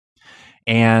day?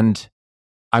 And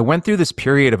I went through this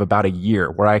period of about a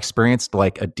year where I experienced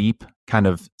a deep kind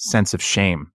of sense of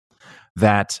shame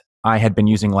that I had been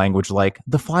using language like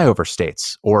the flyover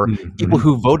states or people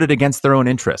who voted against their own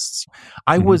interests.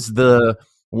 I was the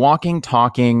walking,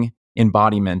 talking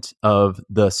embodiment of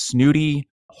the snooty,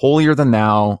 holier than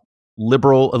thou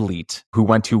liberal elite who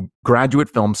went to graduate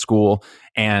film school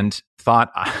and thought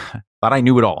I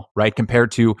knew it all, right?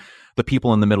 Compared to the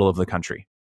people in the middle of the country,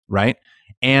 right?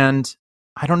 And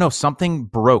I don't know, something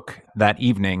broke that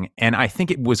evening. And I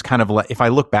think it was kind of like, if I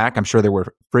look back, I'm sure there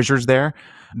were fissures there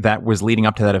that was leading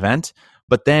up to that event.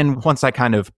 But then once I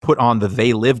kind of put on the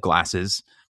they live glasses,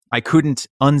 I couldn't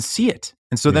unsee it.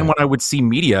 And so then when I would see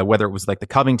media, whether it was like the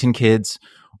Covington kids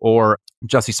or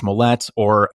Jussie Smollett,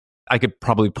 or I could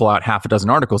probably pull out half a dozen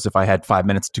articles if I had 5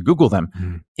 minutes to Google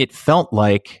them, it felt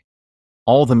like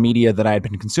all the media that I had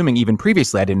been consuming, even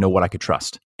previously, I didn't know what I could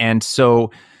trust. And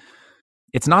so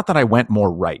it's not that I went more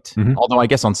right, although I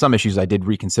guess on some issues I did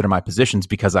reconsider my positions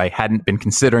because I hadn't been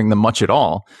considering them much at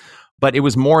all. But it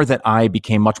was more that I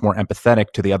became much more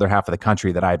empathetic to the other half of the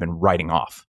country that I had been writing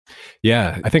off.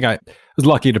 Yeah, I think I was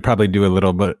lucky to probably do a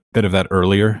little bit of that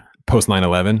earlier, post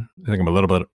 9/11. I think I'm a little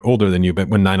bit older than you, but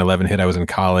when 9/11 hit, I was in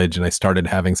college and I started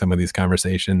having some of these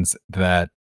conversations that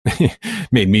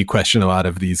made me question a lot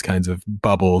of these kinds of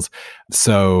bubbles.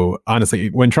 So honestly,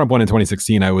 when Trump won in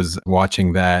 2016, I was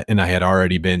watching that and I had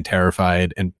already been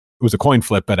terrified, and it was a coin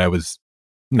flip, but I was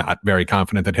not very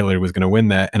confident that Hillary was going to win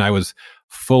that. And I was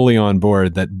fully on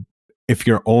board that if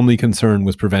your only concern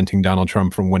was preventing Donald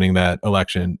Trump from winning that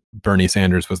election, Bernie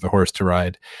Sanders was the horse to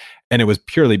ride. And it was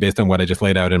purely based on what I just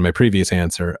laid out in my previous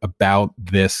answer about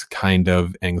this kind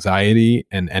of anxiety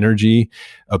and energy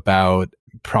about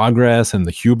progress and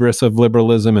the hubris of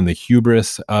liberalism and the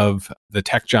hubris of the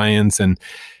tech giants, and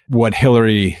what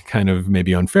Hillary kind of,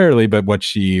 maybe unfairly, but what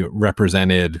she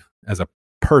represented as a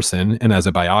person and as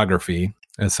a biography,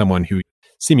 as someone who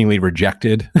seemingly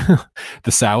rejected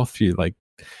the South. She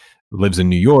lives in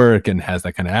New York and has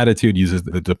that kind of attitude, uses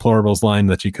the deplorables line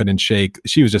that she couldn't shake.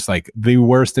 She was just the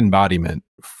worst embodiment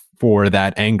for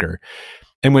that anger.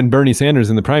 And when Bernie Sanders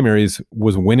in the primaries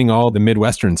was winning all the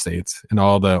Midwestern states and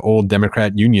all the old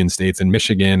Democrat Union states in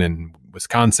Michigan and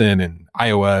Wisconsin and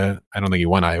Iowa, I don't think he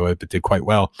won Iowa, but did quite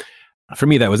well. For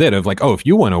me, that was it, of if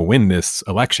you want to win this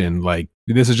election,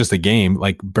 this is just a game.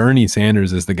 Bernie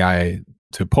Sanders is the guy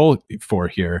to pull for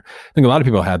here. I think a lot of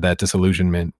people had that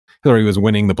disillusionment. Hillary was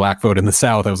winning the black vote in the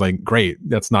South. I was like, great,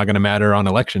 that's not going to matter on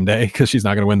election day because she's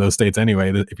not going to win those states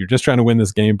anyway. If you're just trying to win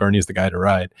this game, Bernie's the guy to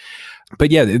ride. But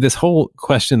yeah, this whole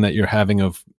question that you're having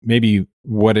of maybe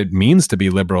what it means to be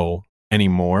liberal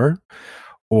anymore,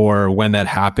 or when that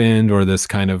happened, or this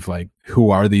kind of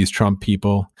who are these Trump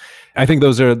people? I think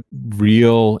those are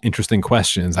real interesting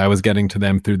questions. I was getting to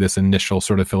them through this initial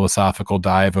sort of philosophical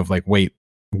dive of wait,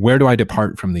 where do I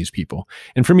depart from these people?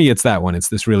 And for me, it's that one. It's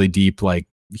this really deep,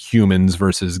 humans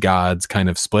versus gods kind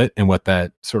of split, and what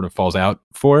that sort of falls out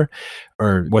for,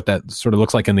 or what that sort of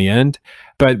looks like in the end.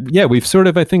 But yeah, we've sort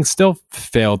of, I think, still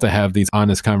failed to have these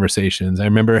honest conversations. I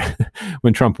remember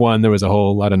when Trump won, there was a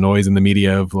whole lot of noise in the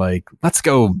media of let's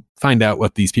go find out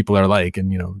what these people are like.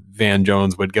 And, Van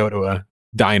Jones would go to a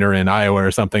diner in Iowa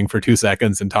or something for 2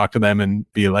 seconds and talk to them and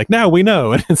be like, now we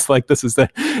know. And it's this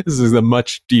is a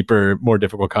much deeper, more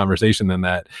difficult conversation than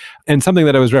that. And something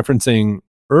that I was referencing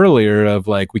earlier of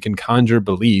we can conjure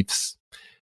beliefs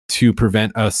to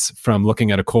prevent us from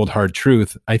looking at a cold hard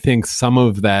truth. I think some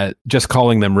of that, just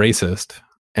calling them racist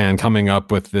and coming up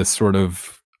with this sort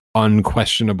of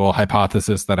unquestionable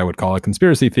hypothesis that I would call a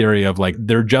conspiracy theory of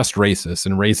they're just racist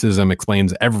and racism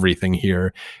explains everything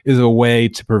here, is a way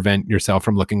to prevent yourself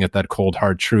from looking at that cold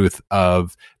hard truth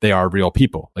of they are real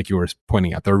people. Like you were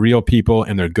pointing out, they're real people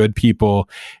and they're good people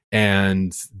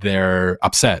and they're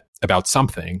upset about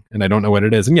something, and I don't know what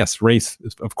it is. And yes, race,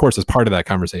 of course, is part of that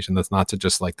conversation. That's not to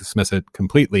just dismiss it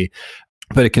completely,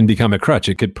 but it can become a crutch.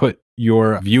 It could put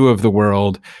your view of the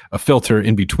world, a filter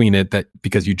in between it, that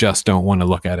because you just don't want to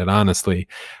look at it honestly.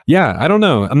 Yeah, I don't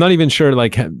know. I'm not even sure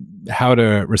how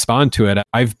to respond to it.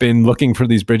 I've been looking for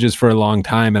these bridges for a long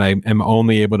time, and I am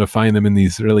only able to find them in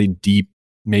these really deep,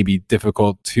 maybe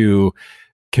difficult to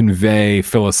convey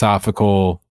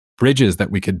philosophical bridges that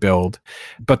we could build,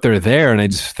 but they're there. And I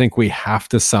just think we have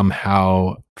to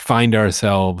somehow find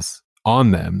ourselves on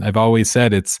them. I've always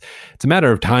said it's a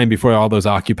matter of time before all those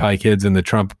Occupy kids and the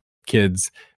Trump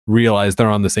kids realize they're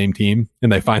on the same team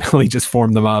and they finally just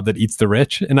form the mob that eats the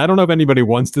rich. And I don't know if anybody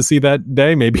wants to see that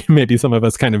day. Maybe some of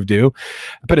us kind of do,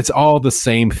 but it's all the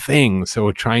same thing.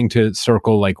 So trying to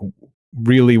circle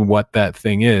really what that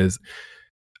thing is,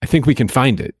 I think we can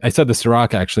find it. I said this to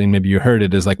Rock, actually, and maybe you heard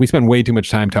it, is we spend way too much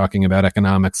time talking about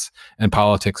economics and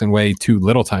politics and way too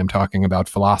little time talking about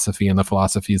philosophy and the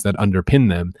philosophies that underpin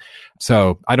them.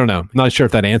 So I don't know. I'm not sure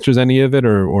if that answers any of it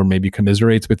or maybe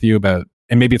commiserates with you about,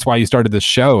 and maybe it's why you started this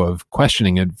show of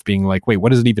questioning it, being wait, what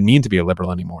does it even mean to be a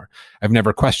liberal anymore? I've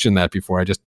never questioned that before. I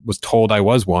just was told I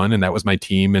was one and that was my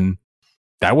team, and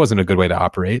that wasn't a good way to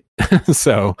operate.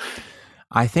 So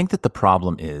I think that the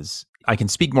problem is, I can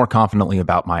speak more confidently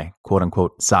about my quote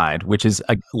unquote side, which is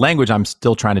a language I'm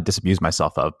still trying to disabuse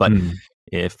myself of. But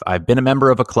if I've been a member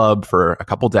of a club for a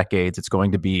couple decades, it's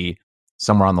going to be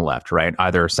somewhere on the left, right?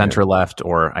 Either center left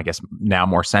or I guess now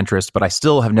more centrist, but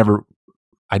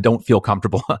I don't feel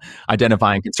comfortable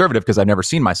identifying conservative because I've never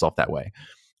seen myself that way.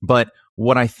 But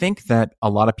what I think that a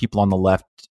lot of people on the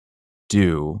left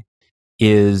do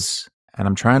is, and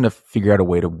I'm trying to figure out a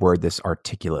way to word this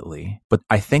articulately, but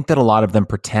I think that a lot of them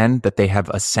pretend that they have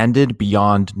ascended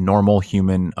beyond normal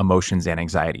human emotions and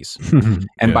anxieties.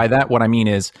 And by that, what I mean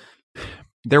is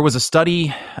there was a study,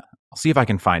 I'll see if I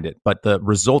can find it, but the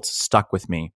results stuck with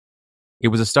me. It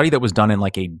was a study that was done in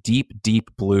a deep,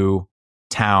 deep blue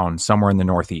town somewhere in the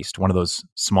Northeast, one of those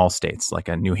small states like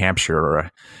a New Hampshire or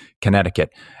a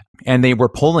Connecticut. And they were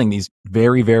polling these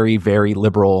very, very, very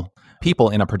liberal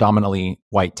people in a predominantly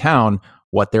white town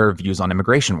what their views on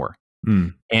immigration were.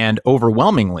 And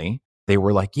overwhelmingly, they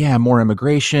were yeah, more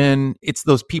immigration. It's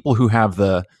those people who have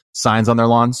the signs on their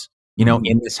lawns,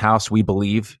 in this house, we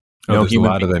believe Oh, there's a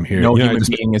lot of them here. No human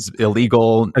being is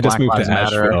illegal. I just Black moved Lives to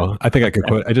Matter. Asheville. I think I could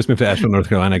quote. I just moved to Asheville, North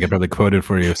Carolina. I could probably quote it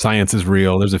for you. Science is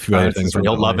real. There's a few other things.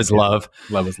 Real. Love is love.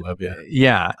 Love is love. Yeah.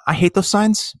 Yeah. I hate those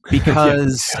signs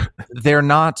because they're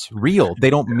not real. They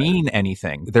don't mean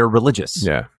anything. They're religious.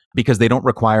 Yeah. Because they don't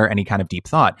require any kind of deep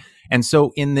thought. And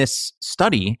so in this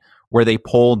study where they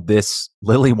polled this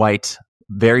lily white,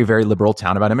 very, very liberal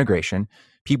town about immigration,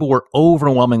 people were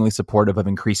overwhelmingly supportive of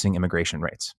increasing immigration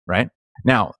rates, right?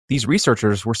 Now, these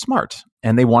researchers were smart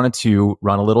and they wanted to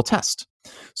run a little test.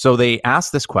 So they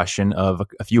asked this question of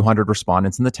a few hundred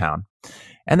respondents in the town,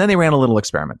 and then they ran a little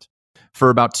experiment. For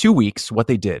about 2 weeks, what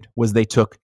they did was they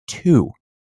took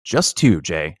just two,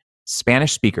 Jay,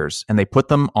 Spanish speakers, and they put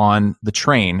them on the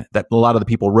train that a lot of the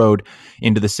people rode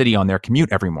into the city on their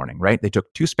commute every morning, right? They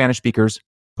took 2 Spanish speakers,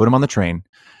 put them on the train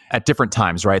at different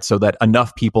times, right? So that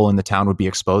enough people in the town would be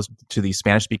exposed to these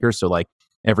Spanish speakers. So like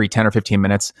every 10 or 15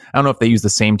 minutes, I don't know if they use the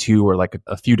same 2 or like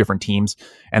a few different teams.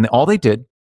 And all they did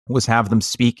was have them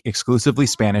speak exclusively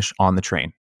Spanish on the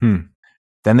train.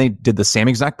 Then they did the same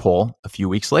exact poll a few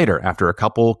weeks later, after a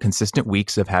couple consistent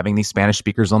weeks of having these Spanish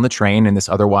speakers on the train in this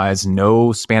otherwise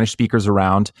no Spanish speakers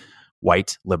around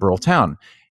white liberal town.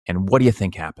 And what do you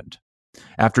think happened?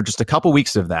 After just a couple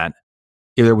weeks of that,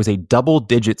 there was a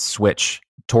double-digit switch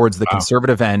towards the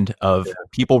conservative end of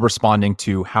people responding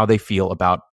to how they feel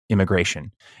about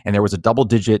immigration. And there was a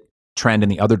double-digit trend in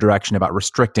the other direction about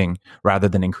restricting rather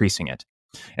than increasing it.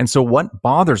 And so what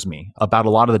bothers me about a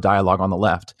lot of the dialogue on the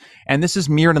left, and this is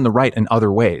mirrored in the right in other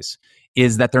ways,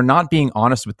 is that they're not being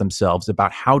honest with themselves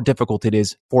about how difficult it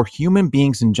is for human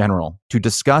beings in general to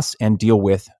discuss and deal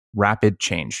with rapid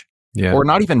change. Or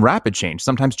not even rapid change,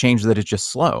 sometimes change that is just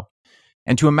slow.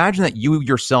 And to imagine that you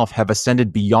yourself have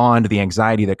ascended beyond the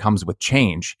anxiety that comes with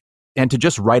change and to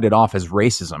just write it off as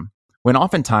racism, when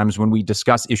oftentimes when we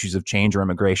discuss issues of change or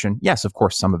immigration, yes, of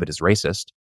course, some of it is racist.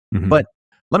 But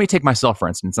let me take myself, for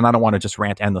instance, and I don't want to just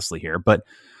rant endlessly here, but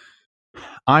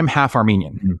I'm half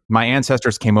Armenian. My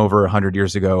ancestors came over 100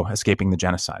 years ago, escaping the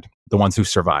genocide, the ones who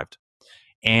survived.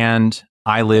 And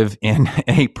I live in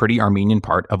a pretty Armenian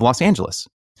part of Los Angeles.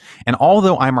 And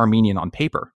although I'm Armenian on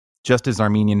paper, just as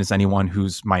Armenian as anyone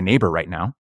who's my neighbor right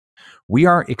now, we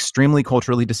are extremely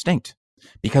culturally distinct.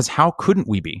 Because how couldn't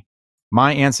we be?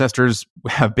 My ancestors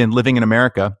have been living in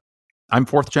America. I'm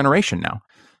 4th generation now.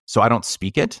 So I don't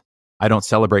speak it. I don't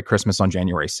celebrate Christmas on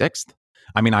January 6th.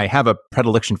 I mean, I have a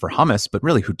predilection for hummus, but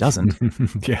really, who doesn't?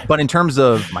 But in terms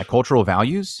of my cultural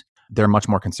values, they're much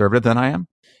more conservative than I am.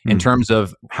 In terms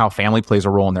of how family plays a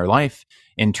role in their life,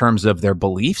 in terms of their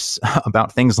beliefs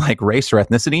about things like race or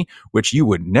ethnicity, which you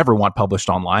would never want published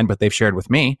online, but they've shared with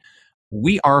me,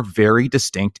 we are very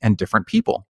distinct and different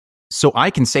people. So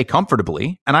I can say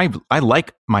comfortably, and I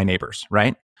like my neighbors,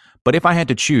 right? But if I had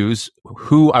to choose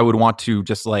who I would want to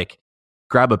just like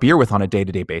grab a beer with on a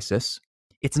day-to-day basis,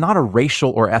 it's not a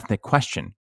racial or ethnic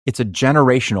question. It's a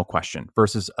generational question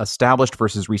versus established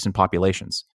versus recent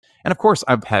populations. And of course,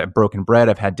 I've had broken bread.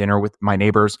 I've had dinner with my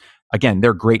neighbors. Again,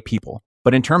 they're great people.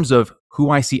 But in terms of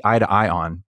who I see eye to eye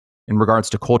on in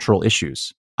regards to cultural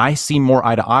issues, I see more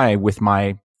eye to eye with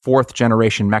my 4th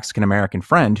generation Mexican-American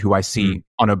friend who I see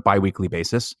on a biweekly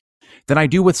basis than I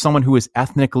do with someone who is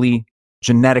ethnically,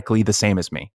 genetically the same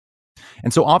as me.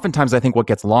 And so oftentimes I think what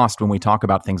gets lost when we talk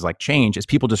about things like change is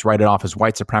people just write it off as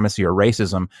white supremacy or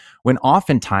racism, when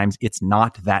oftentimes it's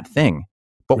not that thing.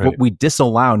 But what we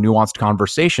disallow nuanced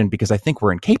conversation because I think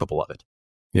we're incapable of it.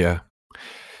 Yeah.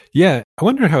 I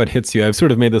wonder how it hits you. I've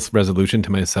sort of made this resolution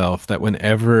to myself that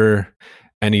whenever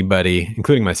anybody,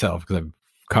 including myself, because I've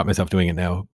caught myself doing it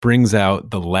now, brings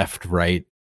out the left, right,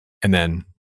 and then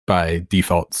by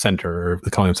default center, or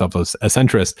calling themselves a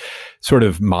centrist sort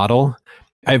of model,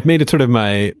 I've made it sort of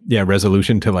my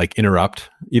resolution to like interrupt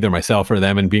either myself or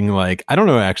them and being like, I don't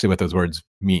know actually what those words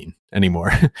mean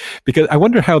anymore because I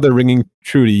wonder how they're ringing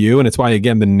true to you. And it's why,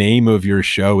 again, the name of your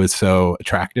show is so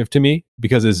attractive to me,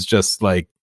 because it's just like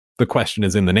the question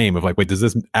is in the name of like, wait, does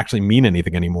this actually mean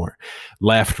anything anymore?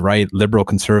 Left, right, liberal,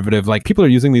 conservative, like people are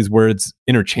using these words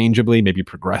interchangeably, maybe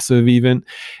progressive even.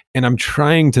 And I'm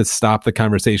trying to stop the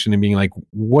conversation and being like,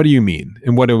 what do you mean?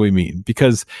 And what do we mean?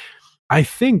 Because I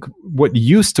think what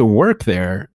used to work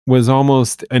there was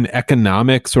almost an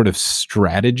economic sort of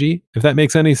strategy, if that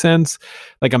makes any sense.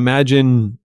 Like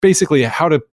imagine basically how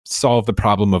to solve the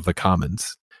problem of the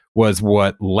commons was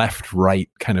what left-right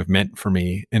kind of meant for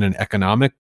me in an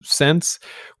economic sense,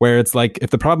 where it's like if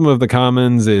the problem of the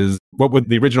commons is, what would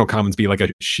the original commons be? Like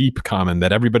a sheep common,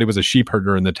 that everybody was a sheep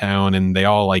herder in the town and they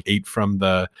all like ate from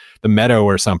the meadow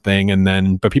or something, and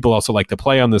then but people also like to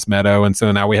play on this meadow, and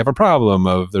so now we have a problem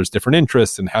of there's different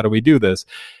interests and how do we do this?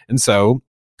 And so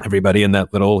everybody in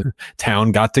that little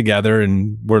town got together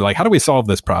and were like, how do we solve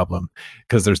this problem?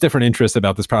 Because there's different interests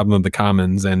about this problem of the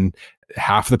commons. And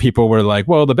half the people were like,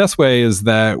 well, the best way is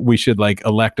that we should like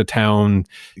elect a town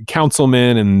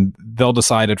councilman and they'll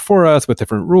decide it for us with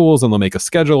different rules, and they'll make a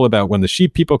schedule about when the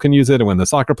sheep people can use it and when the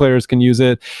soccer players can use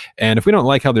it. And if we don't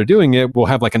like how they're doing it, we'll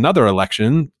have like another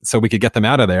election so we could get them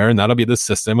out of there, and that'll be the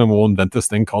system, and we'll invent this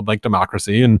thing called like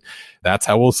democracy, and that's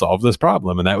how we'll solve this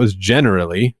problem. And that was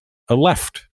generally a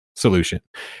left solution.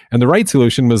 And the right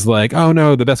solution was like, oh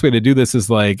no, the best way to do this is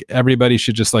like everybody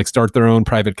should just like start their own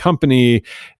private company,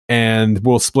 and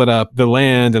we'll split up the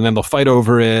land, and then they'll fight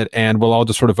over it, and we'll all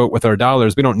just sort of vote with our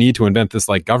dollars. We don't need to invent this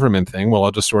like government thing. We'll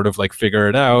all just sort of like figure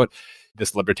it out.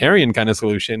 This libertarian kind of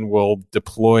solution will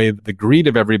deploy the greed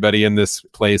of everybody in this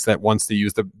place that wants to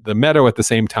use the meadow at the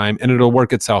same time, and it'll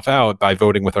work itself out by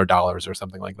voting with our dollars or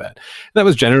something like that. That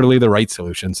was generally the right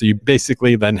solution. So you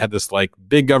basically then had this like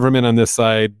big government on this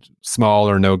side, small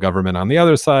or no government on the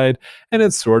other side, and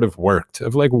it sort of worked.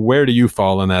 Of like, where do you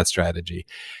fall in that strategy?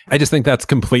 I just think that's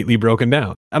completely broken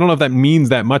down. I don't know if that means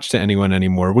that much to anyone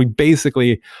anymore. We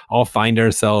basically all find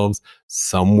ourselves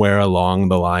somewhere along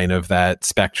the line of that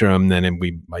spectrum, then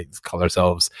we might call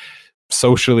ourselves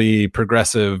socially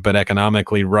progressive but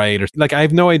economically right, or like, I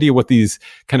have no idea what these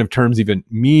kind of terms even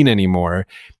mean anymore.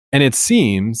 And it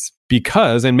seems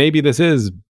because, and maybe this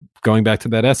is going back to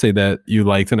that essay that you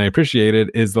liked and I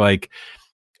appreciated, is like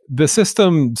the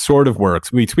system sort of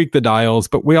works. We tweak the dials,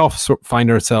 but we all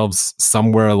find ourselves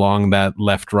somewhere along that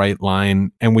left-right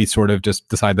line, and we sort of just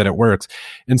decide that it works.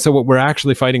 And so what we're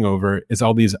actually fighting over is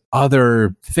all these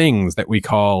other things that we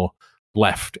call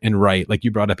left and right. Like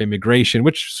you brought up immigration,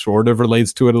 which sort of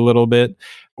relates to it a little bit,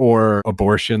 or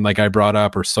abortion, like I brought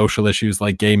up, or social issues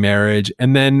like gay marriage.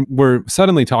 And then we're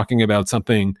suddenly talking about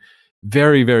something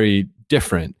very, very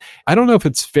different. I don't know if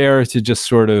it's fair to just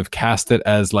sort of cast it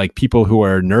as like people who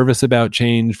are nervous about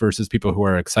change versus people who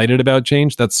are excited about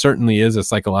change. That certainly is a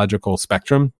psychological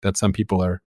spectrum that some people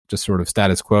are just sort of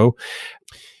status quo.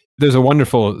 There's a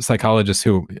wonderful psychologist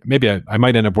who maybe I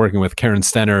might end up working with, Karen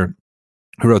Stenner,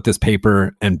 who wrote this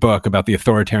paper and book about the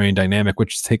authoritarian dynamic,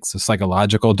 which takes a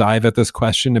psychological dive at this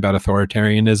question about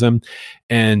authoritarianism.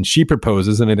 And she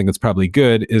proposes, and I think it's probably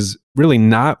good, is really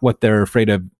not what they're afraid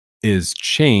of is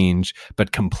change,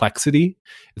 but complexity.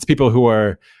 It's people who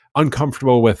are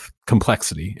uncomfortable with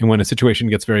complexity. And when a situation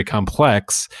gets very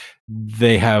complex,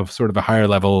 they have sort of a higher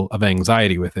level of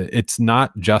anxiety with it. It's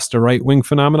not just a right-wing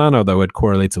phenomenon, although it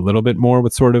correlates a little bit more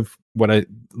with sort of what I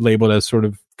labeled as sort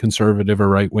of conservative or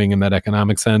right-wing in that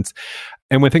economic sense.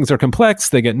 And when things are complex,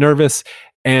 they get nervous.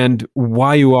 And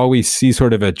why you always see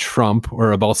sort of a Trump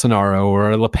or a Bolsonaro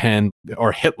or a Le Pen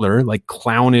or Hitler, like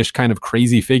clownish kind of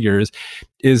crazy figures,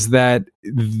 is that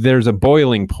there's a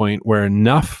boiling point where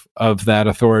enough of that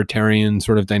authoritarian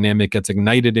sort of dynamic gets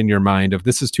ignited in your mind of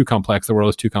this is too complex, the world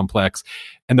is too complex,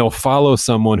 and they'll follow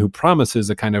someone who promises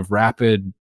a kind of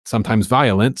rapid, sometimes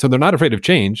violent, so they're not afraid of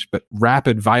change, but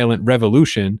rapid, violent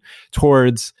revolution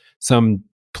towards some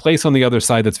place on the other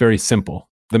side that's very simple.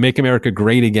 The Make America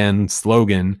Great Again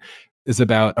slogan is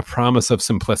about a promise of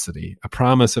simplicity, a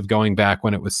promise of going back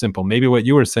when it was simple. Maybe what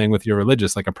you were saying with your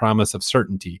religious, like a promise of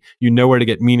certainty. You know where to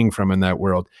get meaning from in that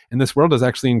world. And this world is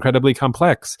actually incredibly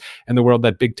complex. And the world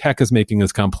that big tech is making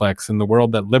is complex. And the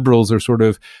world that liberals are sort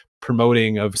of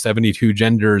promoting of 72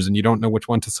 genders, and you don't know which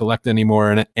one to select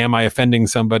anymore. And am I offending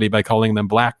somebody by calling them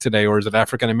black today, or is it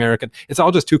African American? It's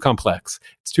all just too complex.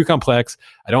 It's too complex.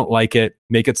 I don't like it.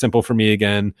 Make it simple for me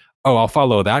again. Oh, I'll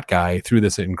follow that guy through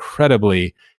this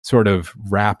incredibly sort of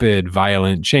rapid,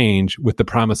 violent change with the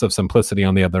promise of simplicity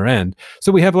on the other end.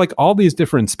 So we have like all these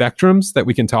different spectrums that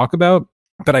we can talk about,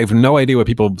 but I have no idea what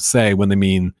people say when they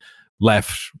mean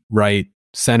left, right,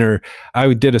 center.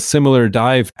 I did a similar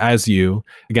dive as you.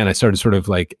 Again, I started sort of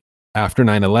like after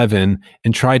 9/11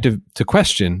 and tried to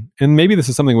question, and maybe this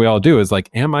is something we all do, is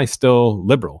like, am I still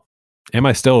liberal? Am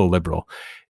I still a liberal?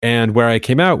 And where I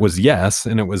came out was yes.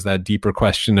 And it was that deeper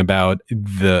question about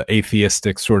the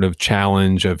atheistic sort of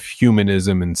challenge of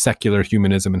humanism and secular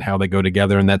humanism and how they go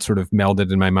together. And that sort of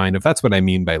melded in my mind of that's what I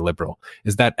mean by liberal,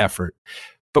 is that effort.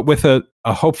 But with a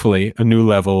hopefully a new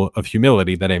level of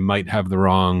humility that I might have the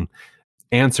wrong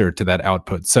answer to that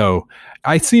output. So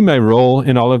I see my role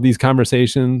in all of these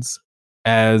conversations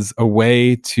as a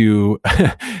way to,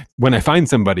 when I find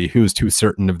somebody who's too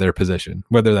certain of their position,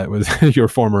 whether that was your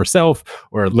former self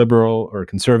or a liberal or a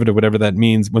conservative, whatever that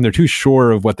means, when they're too sure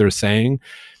of what they're saying,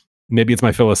 maybe it's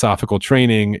my philosophical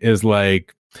training is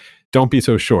like, don't be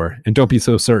so sure and don't be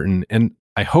so certain. And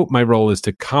I hope my role is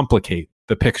to complicate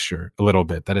the picture a little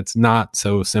bit, that it's not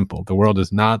so simple. The world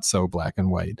is not so black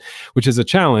and white, which is a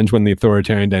challenge when the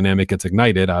authoritarian dynamic gets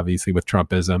ignited, obviously with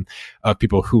Trumpism, of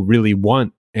people who really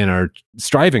want and are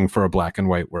striving for a black and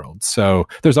white world. So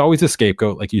there's always a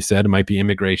scapegoat, like you said. It might be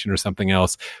immigration or something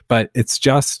else, but it's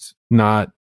just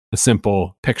not a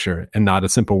simple picture and not a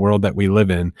simple world that we live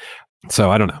in.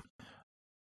 So I don't know.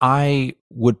 I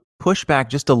would push back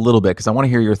just a little bit because I want to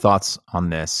hear your thoughts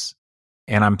on this.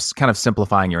 And I'm kind of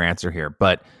simplifying your answer here,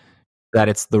 but that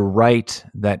it's the right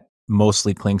that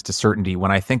mostly clings to certainty,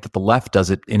 when I think that the left does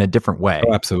it in a different way.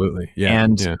 Oh, absolutely. Yeah.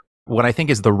 And what I think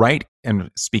is the right, and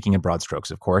speaking in broad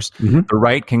strokes, of course, Mm-hmm. the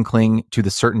right can cling to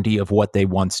the certainty of what they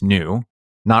once knew,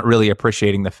 not really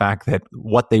appreciating the fact that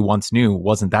what they once knew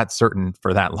wasn't that certain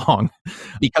for that long,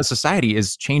 because society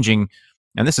is changing.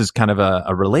 And this is kind of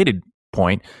a related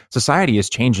point. Society is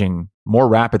changing more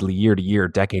rapidly year to year,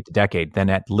 decade to decade, than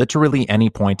at literally any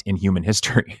point in human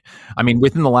history. I mean,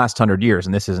 within the last 100 years,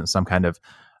 and this isn't some kind of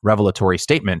revelatory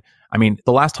statement, I mean,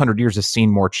 the last 100 years has seen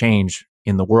more change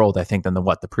in the world, I think, than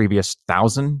the previous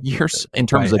 1,000 years in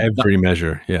terms By of every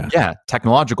measure. Yeah.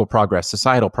 Technological progress,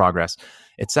 societal progress,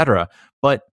 etc.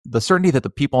 But the certainty that the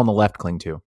people on the left cling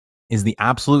to is the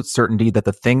absolute certainty that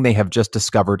the thing they have just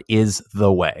discovered is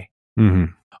the way.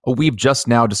 Mm-hmm. We've just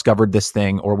now discovered this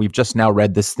thing, or we've just now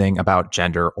read this thing about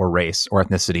gender or race or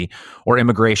ethnicity or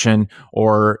immigration,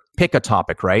 or pick a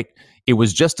topic, right? It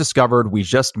was just discovered. We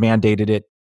just mandated it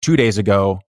 2 days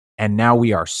ago. And now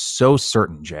we are so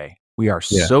certain, Jay. We are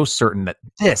so certain that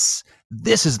this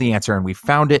is the answer, and we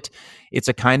found it. It's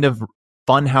a kind of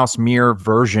funhouse mirror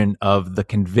version of the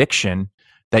conviction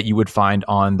that you would find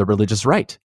on the religious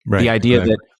right. Right, the idea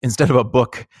that instead of a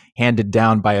book handed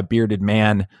down by a bearded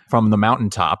man from the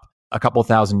mountaintop a couple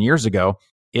thousand years ago,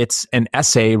 it's an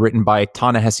essay written by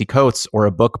Ta-Nehisi Coates, or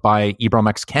a book by Ibram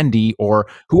X. Kendi, or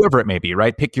whoever it may be,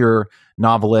 right? Pick your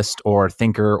novelist or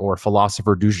thinker or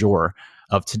philosopher du jour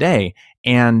of today.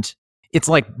 And it's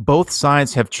like both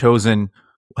sides have chosen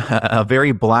a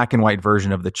very black and white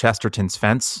version of the Chesterton's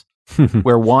fence,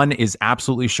 where one is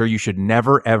absolutely sure you should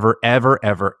never, ever, ever,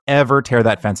 ever, ever tear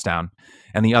that fence down.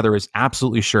 And the other is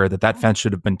absolutely sure that that fence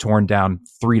should have been torn down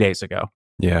 3 days ago.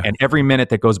 Yeah. And every minute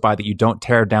that goes by that you don't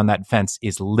tear down that fence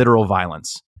is literal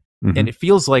violence. Mm-hmm. And it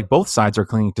feels like both sides are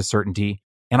clinging to certainty.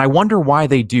 And I wonder why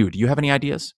they do. Do you have any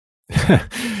ideas?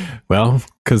 Well,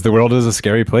 because the world is a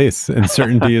scary place and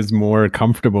certainty is more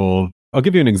comfortable. I'll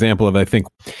give you an example of, I think,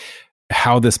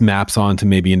 how this maps onto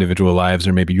maybe individual lives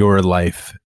or maybe your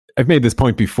life. I've made this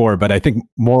point before, but I think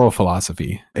moral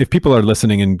philosophy, if people are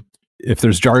listening and if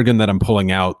there's jargon that I'm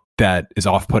pulling out that is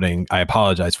off-putting, I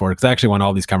apologize for it, because I actually want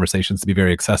all these conversations to be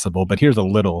very accessible. But here's a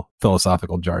little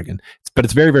philosophical jargon. But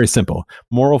it's very, very simple.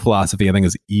 Moral philosophy, I think,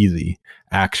 is easy,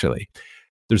 actually.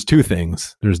 There's two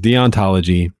things. There's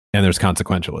deontology and there's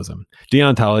consequentialism.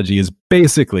 Deontology is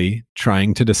basically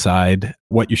trying to decide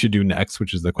what you should do next,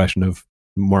 which is the question of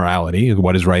morality,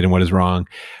 what is right and what is wrong,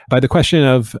 by the question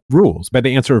of rules, by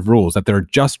the answer of rules, that there are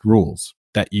just rules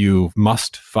that you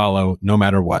must follow no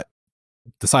matter what.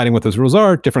 Deciding what those rules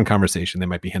are, different conversation. They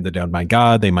might be handed down by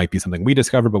God. They might be something we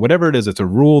discovered, but whatever it is, it's a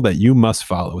rule that you must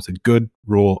follow. It's a good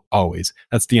rule always.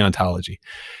 That's deontology.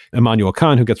 Immanuel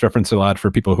Kant, who gets referenced a lot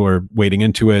for people who are wading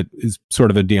into it, is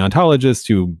sort of a deontologist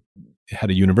who had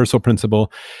a universal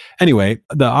principle. Anyway,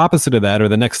 the opposite of that, or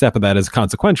the next step of that, is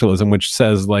consequentialism, which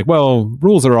says, like, well,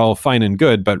 rules are all fine and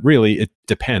good, but really it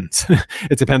depends.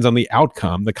 It depends on the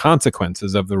outcome, the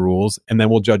consequences of the rules, and then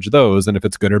we'll judge those. And if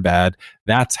it's good or bad,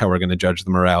 that's how we're going to judge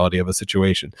the morality of a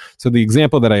situation. So the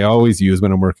example that I always use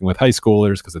when I'm working with high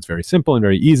schoolers, because it's very simple and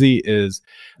very easy, is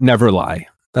never lie.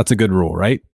 That's a good rule,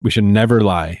 right? We should never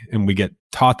lie. And we get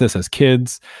taught this as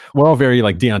kids. We're all very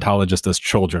like deontologists as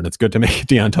children. It's good to make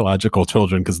deontological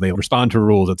children because they respond to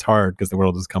rules. It's hard because the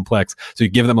world is complex. So you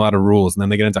give them a lot of rules, and then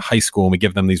they get into high school and we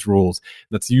give them these rules.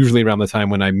 That's usually around the time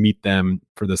when I meet them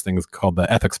for this thing called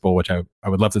the ethics bowl, which I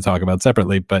would love to talk about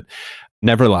separately, but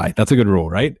never lie. That's a good rule,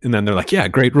 right? And then they're like, yeah,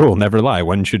 great rule. Never lie.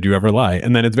 When should you ever lie?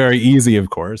 And then it's very easy,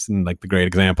 of course. And like the great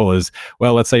example is,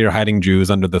 well, let's say you're hiding Jews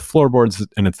under the floorboards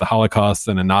and it's the Holocaust,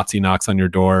 and a Nazi knocks on your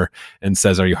door and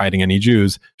says, are you hiding any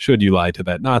Jews? Should you lie to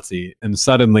that Nazi? And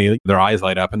suddenly their eyes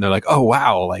light up and they're like, oh,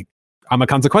 wow, like I'm a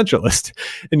consequentialist.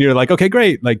 And you're like, okay,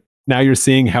 great. Like now you're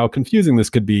seeing how confusing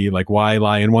this could be. Like, why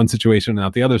lie in one situation and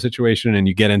not the other situation? And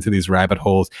you get into these rabbit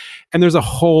holes. And there's a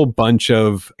whole bunch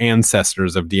of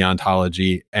ancestors of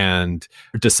deontology and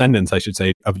descendants, I should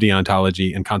say, of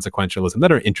deontology and consequentialism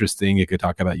that are interesting. You could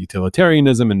talk about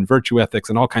utilitarianism and virtue ethics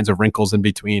and all kinds of wrinkles in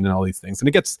between and all these things. And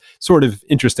it gets sort of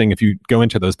interesting if you go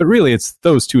into those. But really, it's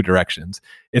those two directions.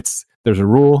 It's there's a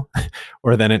rule,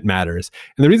 or then it matters.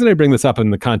 And the reason I bring this up in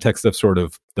the context of sort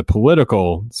of the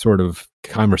political sort of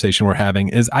conversation we're having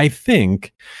is I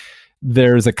think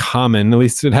there's a common, at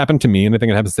least it happened to me, and I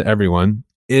think it happens to everyone,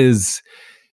 is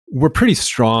we're pretty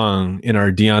strong in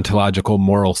our deontological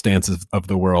moral stances of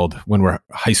the world when we're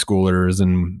high schoolers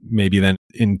and maybe then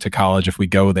into college if we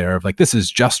go there, of like, this is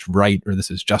just right or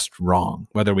this is just wrong.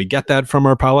 Whether we get that from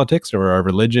our politics or our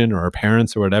religion or our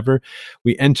parents or whatever,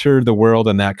 we enter the world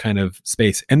in that kind of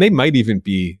space. And they might even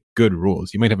be good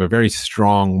rules. You might have a very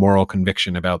strong moral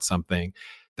conviction about something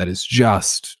that is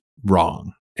just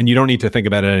wrong. And you don't need to think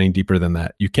about it any deeper than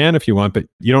that. You can if you want, but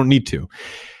you don't need to.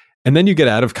 And then you get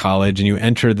out of college and you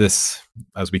enter this,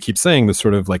 as we keep saying, this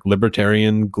sort of like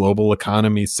libertarian global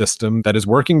economy system that is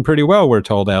working pretty well, we're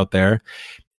told out there.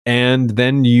 And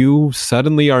then you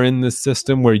suddenly are in this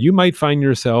system where you might find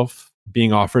yourself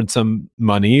being offered some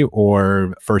money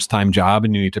or first-time job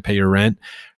and you need to pay your rent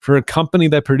for a company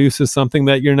that produces something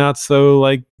that you're not so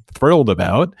like thrilled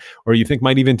about, or you think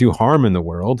might even do harm in the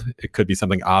world. It could be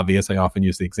something obvious. I often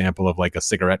use the example of like a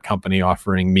cigarette company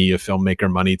offering me, a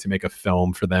filmmaker, money to make a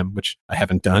film for them, which I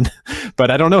haven't done, but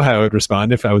I don't know how I would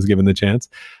respond if I was given the chance.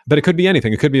 But it could be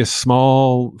anything. It could be a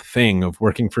small thing of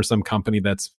working for some company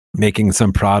that's making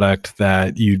some product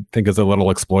that you think is a little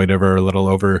exploitive or a little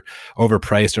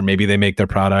overpriced, or maybe they make their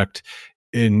product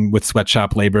with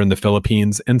sweatshop labor in the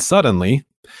Philippines. And suddenly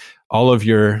all of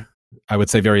your, I would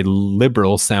say, very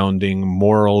liberal sounding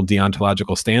moral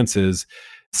deontological stances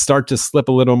start to slip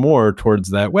a little more towards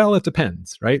that, well, it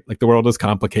depends, right? Like the world is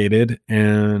complicated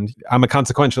and I'm a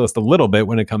consequentialist a little bit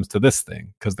when it comes to this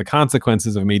thing, because the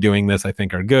consequences of me doing this I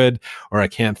think are good, or I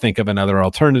can't think of another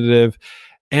alternative.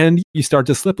 And you start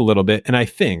to slip a little bit. And I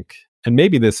think, and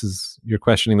maybe you're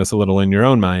questioning this a little in your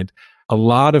own mind, a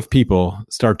lot of people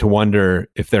start to wonder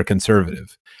if they're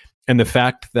conservative. And the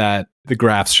fact that the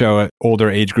graphs show older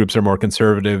age groups are more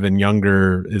conservative and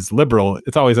younger is liberal,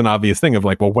 it's always an obvious thing of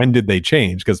like, well, when did they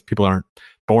change? Because people aren't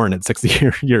born at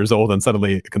 60 years old and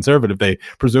suddenly conservative. They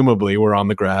presumably were on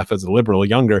the graph as a liberal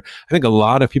younger. I think a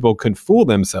lot of people can fool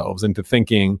themselves into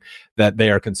thinking that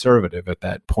they are conservative at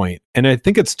that point. And I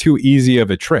think it's too easy of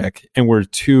a trick, and we're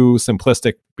too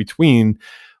simplistic between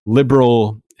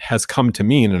liberal has come to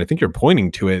mean, and I think you're pointing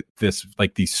to it, this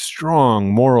like these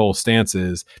strong moral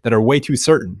stances that are way too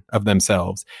certain of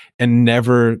themselves and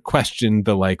never question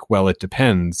the like, well, it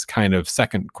depends kind of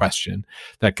second question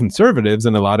that conservatives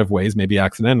in a lot of ways, maybe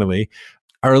accidentally,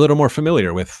 are a little more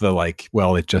familiar with the like,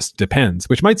 well, it just depends,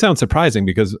 which might sound surprising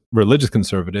because religious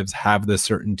conservatives have this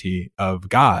certainty of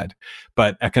God,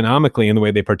 but economically in the way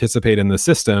they participate in the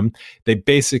system, they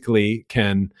basically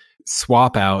can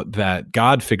swap out that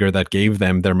God figure that gave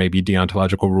them their maybe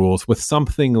deontological rules with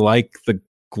something like the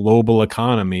global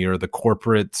economy or the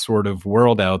corporate sort of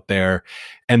world out there.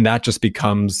 And that just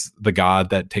becomes the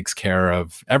God that takes care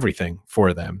of everything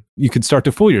for them. You can start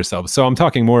to fool yourself. So I'm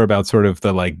talking more about sort of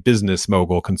the like business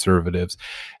mogul conservatives.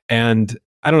 And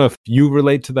I don't know if you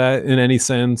relate to that in any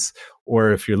sense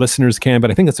or if your listeners can,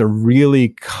 but I think it's a really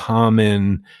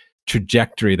common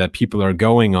trajectory that people are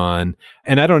going on.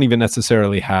 And I don't even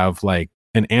necessarily have like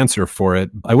an answer for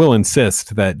it. I will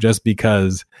insist that just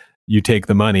because you take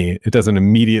the money, it doesn't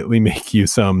immediately make you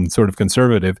some sort of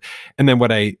conservative. And then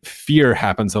what I fear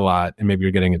happens a lot, and maybe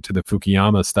you're getting into the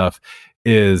Fukuyama stuff,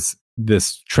 is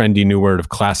this trendy new word of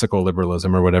classical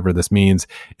liberalism or whatever this means,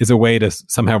 is a way to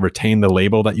somehow retain the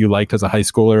label that you liked as a high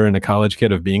schooler and a college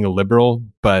kid of being a liberal,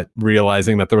 but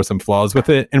realizing that there were some flaws with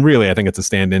it. And really, I think it's a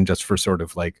stand-in just for sort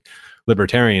of like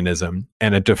libertarianism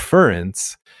and a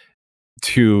deference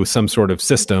to some sort of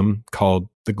system called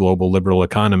the global liberal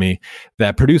economy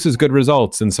that produces good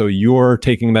results. And so you're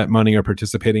taking that money or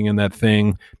participating in that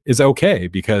thing is okay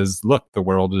because look, the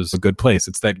world is a good place.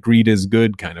 It's that greed is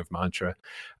good kind of mantra.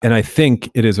 And I think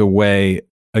it is a way,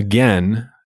 again,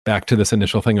 back to this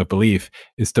initial thing of belief,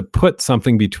 is to put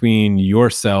something between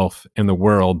yourself and the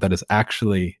world that is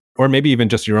actually, or maybe even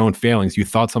just your own failings. You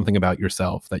thought something about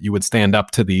yourself, that you would stand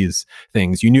up to these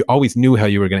things. You always knew how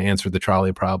you were going to answer the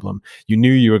trolley problem. You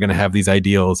knew you were going to have these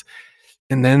ideals,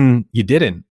 and then you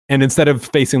didn't. And instead of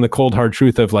facing the cold, hard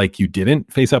truth of like, you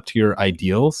didn't face up to your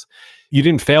ideals, you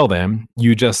didn't fail them.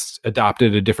 You just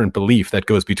adopted a different belief that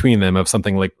goes between them of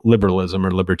something like liberalism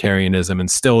or libertarianism,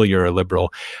 and still you're a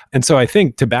liberal. And so I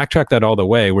think to backtrack that all the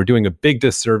way, we're doing a big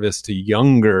disservice to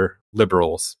younger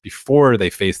liberals before they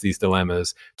face these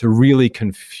dilemmas to really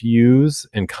confuse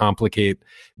and complicate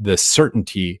the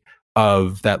certainty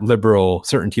of that liberal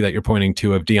certainty that you're pointing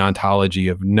to, of deontology,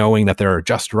 of knowing that there are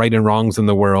just right and wrongs in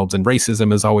the world, and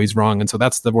racism is always wrong. And so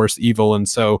that's the worst evil. And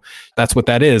so that's what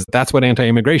that is. That's what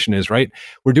anti-immigration is, right?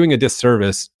 We're doing a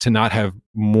disservice to not have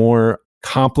more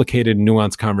complicated,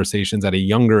 nuanced conversations at a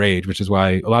younger age, which is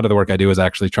why a lot of the work I do is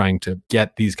actually trying to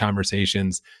get these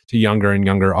conversations to younger and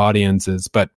younger audiences.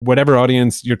 But whatever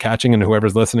audience you're catching and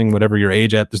whoever's listening, whatever your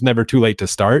age at, there's never too late to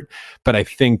start. But I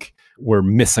think we're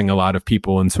missing a lot of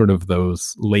people in sort of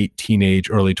those late teenage,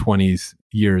 early 20s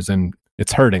years, and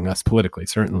it's hurting us politically,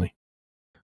 certainly.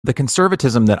 The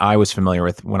conservatism that I was familiar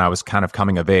with when I was kind of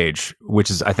coming of age,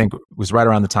 which is, I think, was right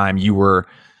around the time you were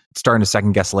starting to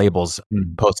second guess labels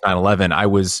post 9/11. I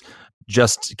was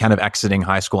just kind of exiting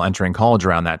high school, entering college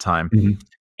around that time.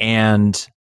 And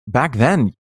back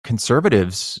then,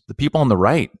 conservatives, the people on the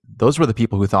right, those were the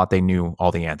people who thought they knew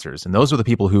all the answers. And those were the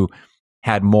people who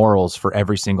had morals for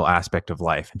every single aspect of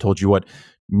life and told you what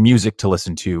music to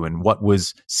listen to and what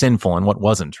was sinful and what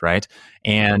wasn't, right?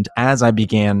 And as I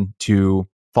began to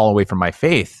fall away from my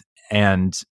faith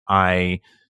and I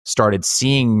started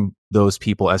seeing those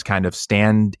people as kind of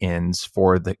stand-ins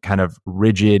for the kind of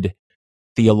rigid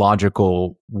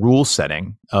theological rule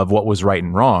setting of what was right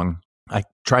and wrong, I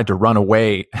tried to run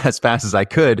away as fast as I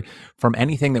could from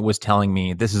anything that was telling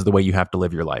me this is the way you have to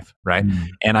live your life, right?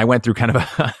 And I went through kind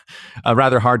of a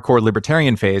rather hardcore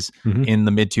libertarian phase in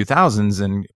the mid 2000s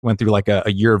and went through like a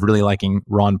year of really liking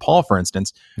Ron Paul, for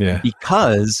instance,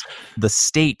 because the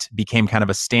state became kind of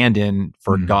a stand-in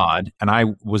for God. And I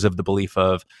was of the belief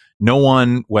of no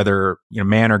one, whether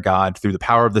man or God, through the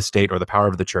power of the state or the power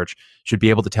of the church, should be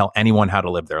able to tell anyone how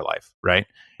to live their life, right?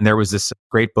 And there was this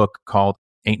great book called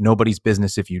Ain't Nobody's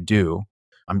Business If You Do.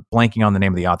 I'm blanking on the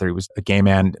name of the author. He was a gay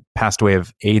man, passed away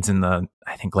of AIDS in the,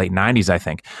 I think, late 90s, I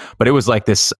think. But it was like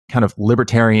this kind of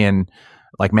libertarian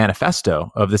like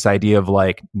manifesto of this idea of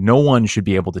like, no one should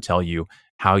be able to tell you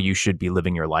how you should be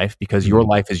living your life because your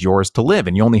life is yours to live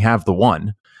and you only have the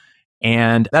one.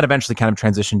 And that eventually kind of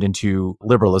transitioned into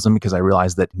liberalism because I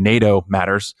realized that NATO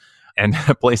matters and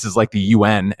places like the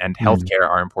UN and healthcare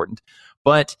are important.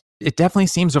 But it definitely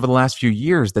seems over the last few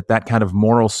years that that kind of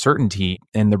moral certainty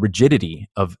and the rigidity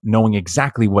of knowing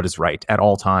exactly what is right at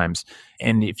all times,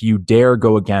 and if you dare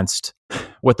go against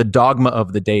what the dogma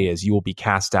of the day is, you will be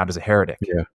cast out as a heretic,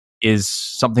 is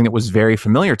something that was very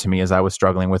familiar to me as I was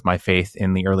struggling with my faith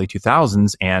in the early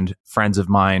 2000s. And friends of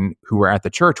mine who were at the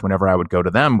church, whenever I would go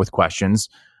to them with questions,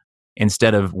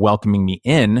 instead of welcoming me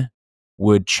in,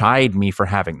 would chide me for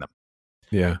having them.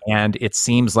 And it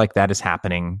seems like that is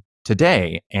happening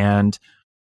today. And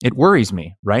it worries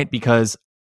me, right? Because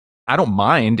I don't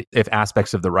mind if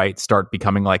aspects of the right start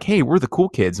becoming like, hey, we're the cool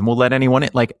kids and we'll let anyone in.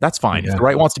 Like, that's fine. If the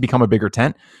right wants to become a bigger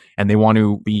tent and they want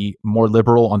to be more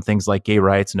liberal on things like gay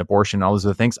rights and abortion and all those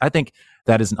other things, I think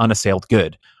that is an unassailed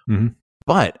good.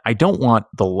 But I don't want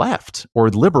the left or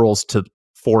liberals to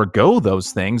forego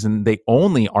those things and they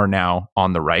only are now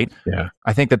on the right.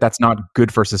 I think that that's not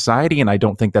good for society, and I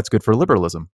don't think that's good for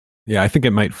liberalism. I think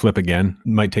it might flip again.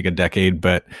 It might take a decade,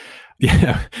 but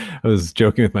I was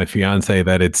joking with my fiance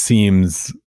that it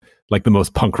seems like the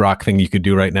most punk rock thing you could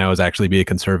do right now is actually be a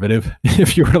conservative.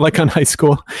 If you were like on high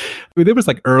school, there was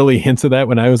like early hints of that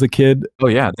when I was a kid. Oh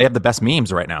yeah, they have the best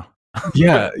memes right now.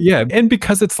 And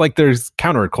because it's like there's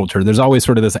counterculture, there's always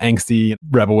sort of this angsty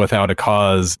rebel without a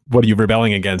cause. What are you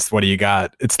rebelling against? What do you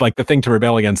got? It's like the thing to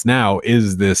rebel against now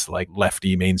is this like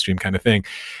lefty mainstream kind of thing.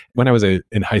 When I was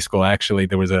in high school, actually,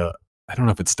 there was I don't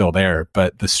know if it's still there,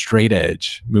 but the straight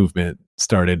edge movement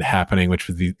started happening, which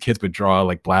was the kids would draw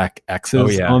like black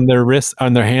X's on their wrists,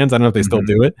 on their hands. I don't know if they still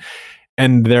do it.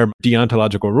 And their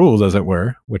deontological rules, as it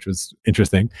were, which was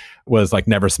interesting, was like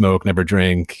never smoke, never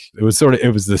drink. It was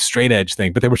the straight edge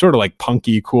thing, but they were sort of like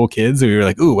punky, cool kids who were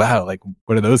like, ooh, wow, like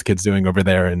what are those kids doing over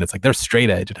there? And it's like, they're straight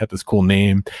edge. It had this cool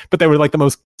name, but they were like the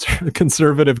most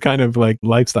conservative kind of like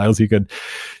lifestyles you could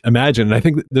imagine. And I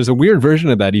think there's a weird version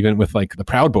of that even with like the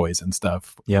Proud Boys and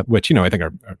stuff, which, I think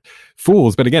are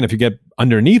fools. But again, if you get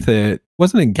underneath it,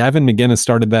 wasn't it Gavin McGinnis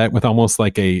started that with almost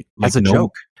like as a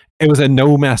joke? It was a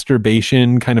no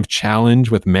masturbation kind of challenge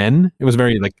with men. It was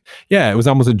very like, it was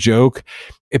almost a joke.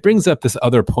 It brings up this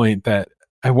other point that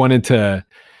I wanted to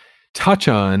touch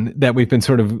on that we've been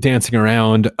sort of dancing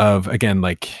around of, again,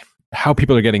 like how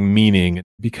people are getting meaning,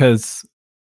 because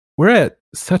we're at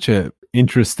such a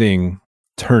interesting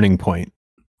turning point.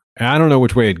 And I don't know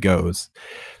which way it goes,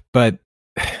 but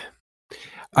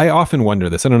I often wonder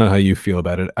this. I don't know how you feel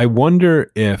about it. I wonder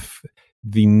if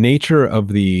the nature of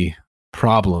the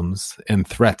problems and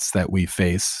threats that we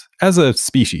face as a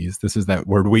species, this is that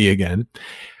word we again,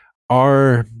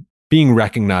 are being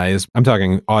recognized. I'm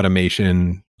talking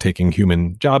automation, taking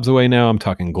human jobs away now. I'm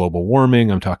talking global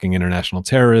warming. I'm talking international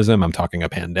terrorism. I'm talking a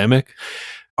pandemic,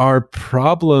 are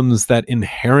problems that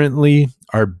inherently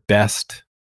are best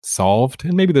solved.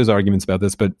 And maybe there's arguments about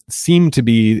this, but seem to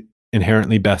be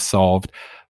inherently best solved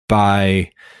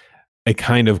by a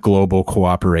kind of global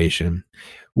cooperation,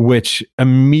 which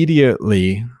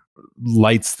immediately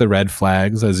lights the red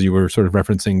flags, as you were sort of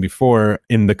referencing before,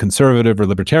 in the conservative or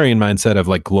libertarian mindset of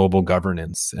like global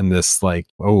governance and this like,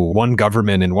 oh, one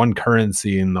government and one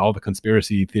currency, and all the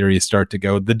conspiracy theories start to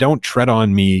go, the don't tread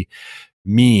on me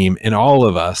meme in all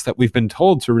of us that we've been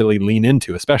told to really lean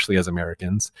into, especially as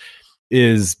Americans,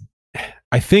 is,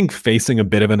 I think, facing a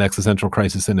bit of an existential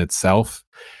crisis in itself.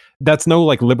 That's no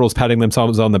like liberals patting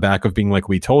themselves on the back of being like,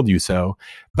 we told you so,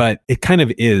 but it kind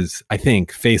of is, I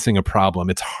think, facing a problem.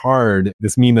 It's hard.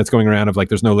 This meme that's going around of like,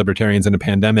 there's no libertarians in a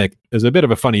pandemic is a bit of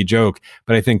a funny joke,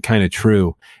 but I think kind of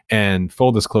true. And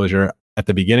full disclosure, at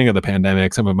the beginning of the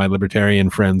pandemic, some of my libertarian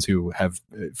friends who have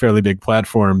fairly big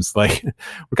platforms, like,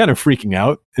 were kind of freaking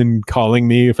out and calling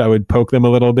me if I would poke them a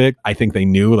little bit. I think they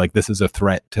knew like this is a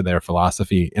threat to their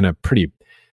philosophy in a pretty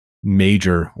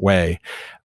major way.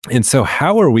 And so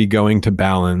how are we going to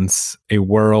balance a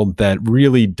world that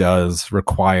really does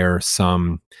require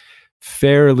some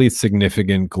fairly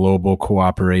significant global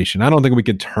cooperation? I don't think we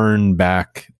could turn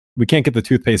back. We can't get the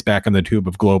toothpaste back in the tube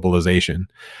of globalization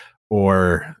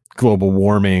or global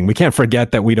warming. We can't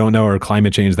forget that we don't know, or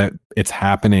climate change, that it's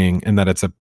happening and that it's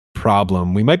a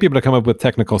problem. We might be able to come up with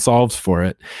technical solves for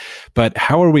it, but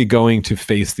how are we going to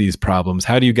face these problems?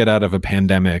 How do you get out of a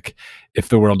pandemic if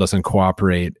the world doesn't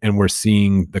cooperate? And we're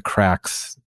seeing the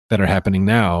cracks that are happening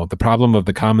now. The problem of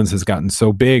the commons has gotten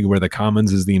so big, where the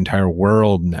commons is the entire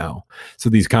world now. So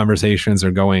these conversations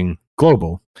are going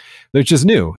global. They're just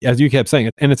new, as you kept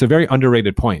saying. And it's a very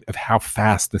underrated point of how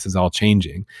fast this is all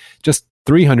changing. Just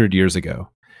 300 years ago,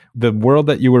 the world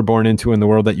that you were born into and the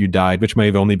world that you died, which may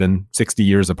have only been 60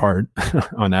 years apart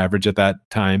on average at that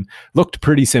time, looked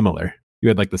pretty similar. You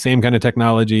had like the same kind of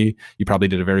technology. You probably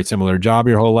did a very similar job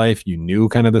your whole life. You knew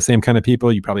kind of the same kind of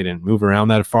people. You probably didn't move around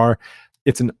that far.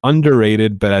 It's an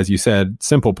underrated, but as you said,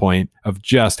 simple point of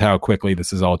just how quickly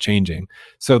this is all changing.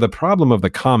 So the problem of the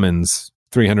commons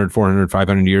 300, 400,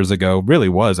 500 years ago really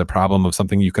was a problem of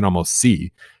something you can almost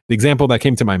see. The example that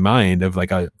came to my mind of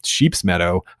like a sheep's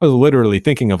meadow, I was literally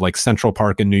thinking of like Central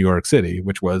Park in New York City,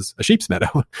 which was a sheep's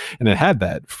meadow. And it had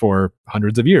that for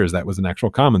hundreds of years. That was an actual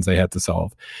commons they had to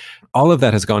solve. All of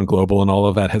that has gone global, and all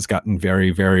of that has gotten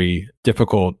very, very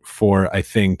difficult for, I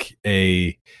think,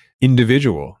 a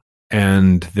individual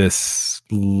and this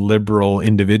liberal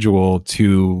individual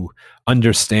to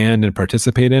understand and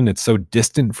participate in. It's so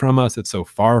distant from us. It's so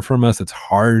far from us. It's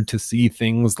hard to see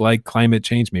things like climate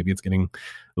change. Maybe it's getting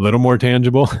a little more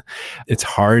tangible. It's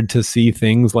hard to see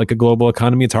things like a global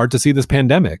economy. It's hard to see this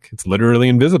pandemic. It's literally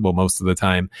invisible most of the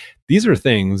time. These are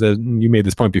things, as you made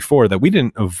this point before, that we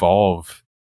didn't evolve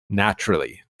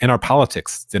naturally, and our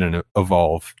politics didn't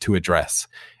evolve to address.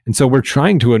 And so we're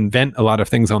trying to invent a lot of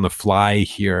things on the fly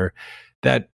here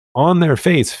that on their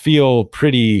face feel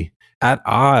pretty at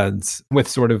odds with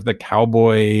sort of the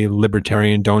cowboy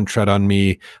libertarian don't tread on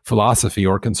me philosophy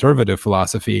or conservative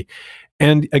philosophy.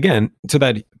 And again, to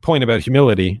that point about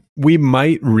humility, we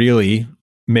might really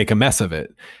make a mess of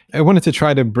it. I wanted to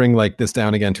try to bring like this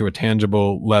down again to a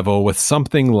tangible level with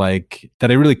something like that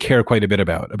I really care quite a bit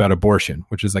about abortion,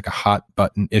 which is like a hot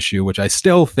button issue, which I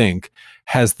still think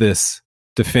has this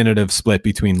definitive split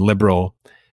between liberal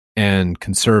and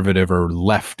conservative or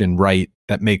left and right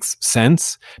that makes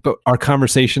sense. But our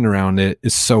conversation around it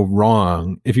is so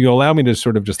wrong. If you allow me to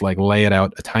sort of just like lay it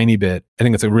out a tiny bit, I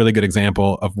think it's a really good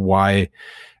example of why,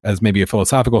 as maybe a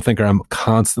philosophical thinker, I'm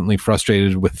constantly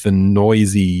frustrated with the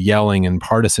noisy yelling and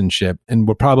partisanship. And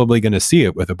we're probably going to see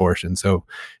it with abortion. So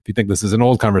if you think this is an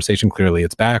old conversation, clearly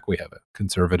it's back. We have a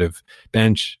conservative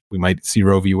bench. We might see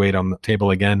Roe v. Wade on the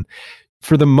table again.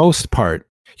 For the most part,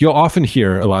 you'll often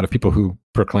hear a lot of people who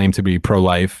proclaim to be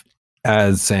pro-life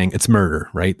as saying it's murder,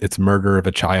 right? It's murder of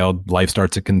a child. Life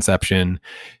starts at conception.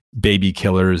 Baby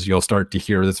killers. You'll start to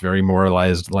hear this very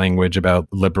moralized language about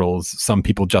liberals. Some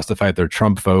people justify their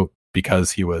Trump vote because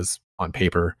he was on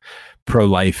paper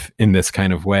pro-life in this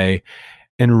kind of way.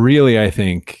 And really, I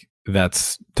think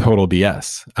that's total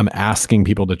BS. I'm asking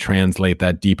people to translate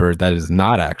that deeper. That is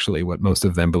not actually what most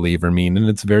of them believe or mean. And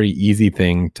it's a very easy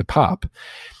thing to pop,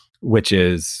 which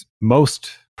is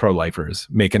most pro-lifers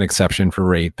make an exception for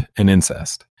rape and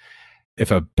incest. If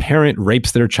a parent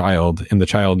rapes their child and the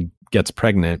child gets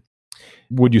pregnant,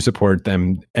 would you support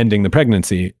them ending the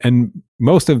pregnancy? And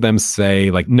most of them say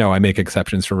like, no, I make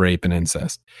exceptions for rape and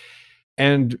incest.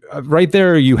 And right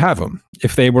there, you have them.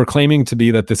 If they were claiming to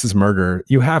be that this is murder,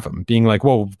 you have them being like,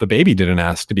 well, the baby didn't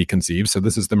ask to be conceived, so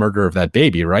this is the murder of that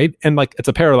baby, right? And like, it's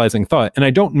a paralyzing thought. And I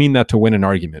don't mean that to win an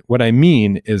argument. What I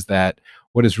mean is that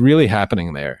what is really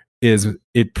happening there is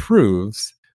it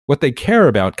proves what they care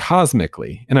about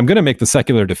cosmically. And I'm going to make the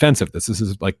secular defense of this. This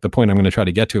is like the point I'm going to try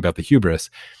to get to about the hubris.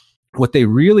 What they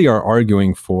really are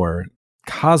arguing for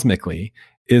cosmically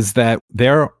is that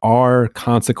there are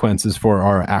consequences for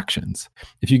our actions.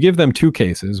 If you give them two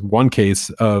cases, one case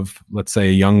of, let's say,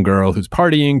 a young girl who's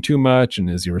partying too much and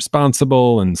is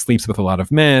irresponsible and sleeps with a lot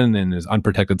of men and is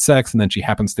unprotected sex, and then she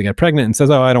happens to get pregnant and says,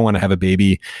 oh, I don't want to have a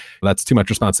baby. That's too much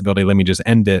responsibility. Let me just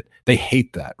end it. They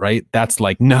hate that, right? That's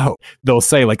like, no. They'll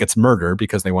say like it's murder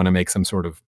because they want to make some sort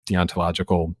of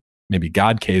deontological maybe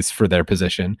God case for their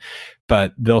position,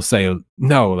 but they'll say,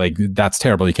 no, like that's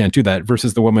terrible. You can't do that.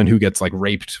 Versus the woman who gets like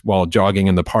raped while jogging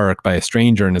in the park by a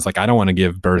stranger and is like, I don't want to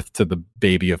give birth to the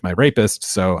baby of my rapist,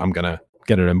 so I'm going to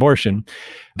get an abortion.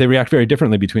 They react very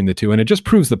differently between the two. And it just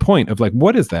proves the point of like,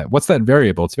 what is that? What's that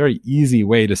variable? It's a very easy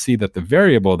way to see that the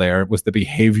variable there was the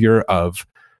behavior of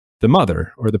the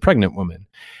mother or the pregnant woman.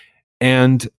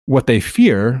 And what they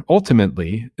fear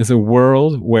ultimately is a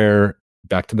world where,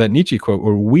 back to that Nietzsche quote,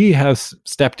 where we have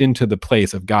stepped into the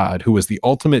place of God, who is the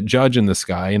ultimate judge in the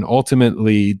sky and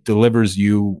ultimately delivers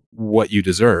you what you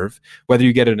deserve. Whether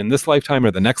you get it in this lifetime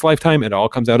or the next lifetime, it all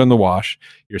comes out in the wash.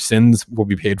 Your sins will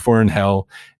be paid for in hell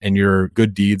and your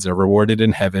good deeds are rewarded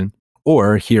in heaven.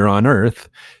 Or here on earth,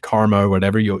 karma,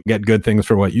 whatever, you'll get good things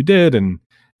for what you did and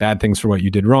bad things for what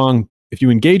you did wrong. If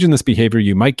you engage in this behavior,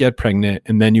 you might get pregnant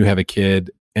and then you have a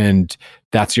kid, and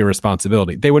that's your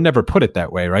responsibility. They would never put it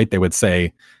that way, right? They would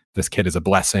say this kid is a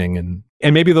blessing, and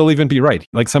maybe they'll even be right.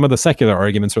 Like some of the secular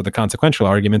arguments or the consequential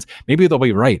arguments, maybe they'll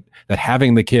be right that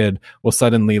having the kid will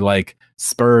suddenly like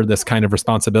spur this kind of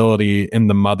responsibility in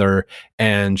the mother,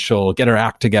 and she'll get her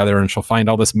act together and she'll find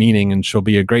all this meaning and she'll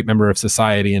be a great member of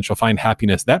society and she'll find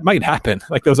happiness. That might happen.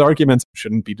 Like those arguments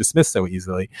shouldn't be dismissed so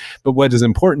easily. But what is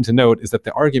important to note is that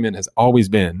the argument has always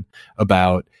been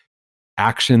about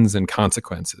actions and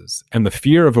consequences, and the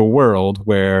fear of a world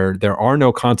where there are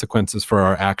no consequences for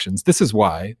our actions. This is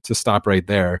why, to stop right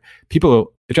there,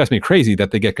 people, it drives me crazy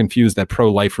that they get confused that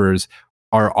pro-lifers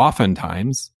are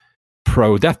oftentimes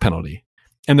pro-death penalty.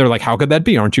 And they're like, how could that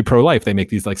be? Aren't you pro-life? They make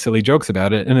these like silly jokes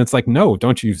about it. And it's like, no,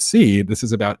 don't you see? This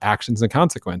is about actions and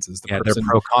consequences. They're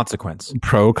pro-consequence.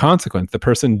 Pro-consequence. The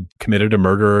person committed a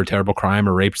murder or a terrible crime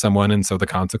or raped someone. And so the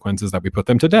consequence is that we put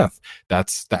them to death.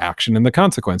 That's the action and the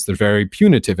consequence. They're very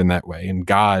punitive in that way. And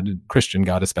God, Christian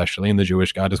God especially, and the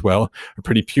Jewish God as well, are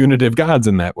pretty punitive gods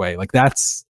in that way. Like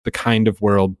that's the kind of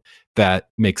world that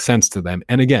makes sense to them.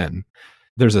 And again,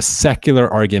 there's a secular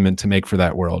argument to make for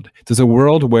that world. There's a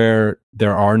world where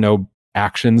there are no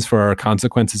actions for our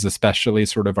consequences, especially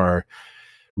sort of our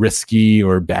risky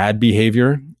or bad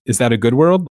behavior. Is that a good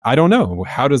world? I don't know.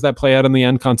 How does that play out in the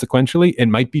end consequentially? It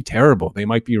might be terrible. They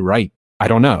might be right. I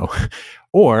don't know.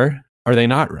 Or are they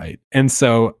not right? And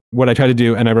so what I try to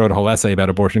do, and I wrote a whole essay about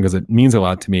abortion because it means a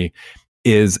lot to me,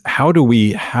 is how do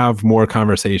we have more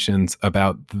conversations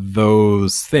about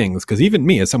those things? Because even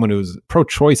me, as someone who's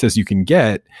pro-choice as you can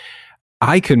get,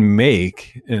 I can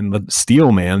make, in the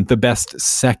steel man, the best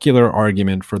secular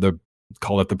argument for the,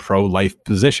 call it the pro-life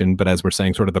position, but as we're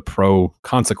saying, sort of the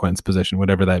pro-consequence position,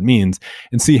 whatever that means,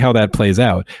 and see how that plays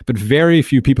out. But very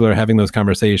few people are having those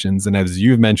conversations. And as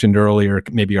you've mentioned earlier,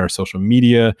 maybe our social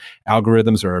media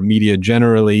algorithms or our media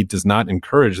generally does not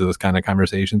encourage those kind of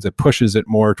conversations. It pushes it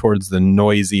more towards the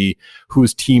noisy,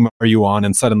 whose team are you on?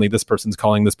 And suddenly this person's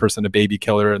calling this person a baby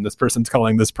killer and this person's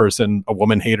calling this person a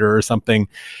woman hater or something.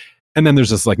 And then there's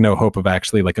just like no hope of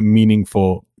actually like a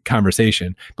meaningful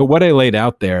conversation. But what I laid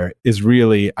out there is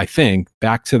really, I think,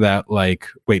 back to that, like,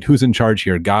 wait, who's in charge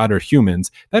here, God or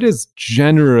humans? That is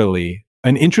generally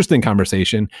an interesting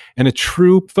conversation and a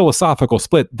true philosophical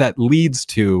split that leads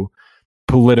to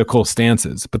political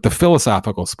stances. But the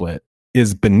philosophical split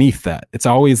is beneath that. It's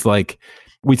always like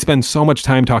we spend so much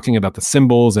time talking about the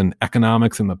symbols and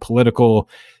economics and the political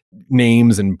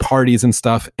names and parties and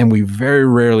stuff, and we very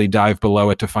rarely dive below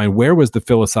it to find where was the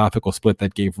philosophical split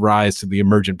that gave rise to the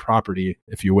emergent property,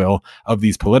 if you will, of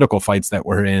these political fights that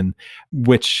we're in,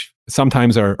 which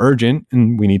sometimes are urgent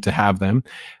and we need to have them,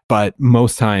 but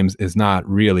most times is not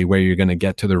really where you're going to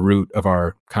get to the root of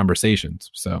our conversations.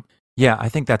 So yeah, I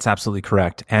think that's absolutely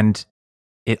correct. And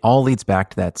it all leads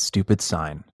back to that stupid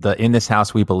sign, the "in this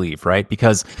house we believe," right?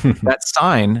 Because that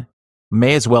sign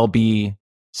may as well be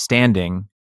standing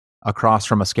across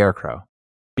from a scarecrow,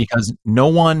 because no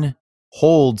one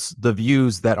holds the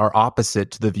views that are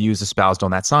opposite to the views espoused on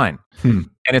that sign. And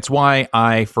it's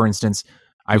why for instance,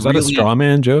 Was that a straw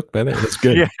man joke? That's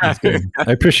good. Yeah. That's good.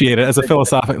 I appreciate it as a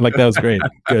philosophic. Like that was great.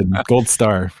 Good. Gold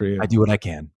star for you. I do what I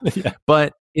can. Yeah.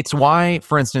 But it's why,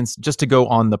 for instance, just to go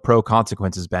on the pro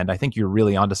consequences bend, I think you're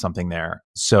really onto something there.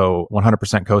 So 100%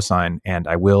 cosign, and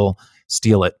I will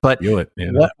steal it. But Steal it.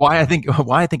 Yeah. why I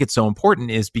think it's so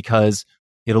important is because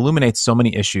it illuminates so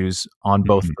many issues on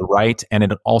both the right, and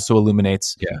it also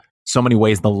illuminates so many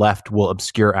ways the left will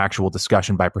obscure actual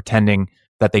discussion by pretending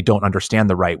that they don't understand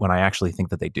the right when I actually think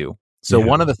that they do. So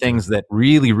one of the things that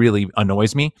really, really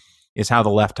annoys me is how the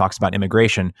left talks about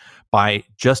immigration by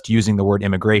just using the word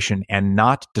immigration and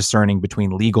not discerning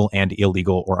between legal and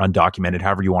illegal or undocumented,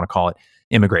 however you want to call it,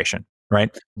 immigration,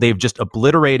 right? They've just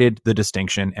obliterated the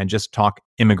distinction and just talk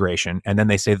immigration. And then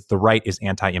they say that the right is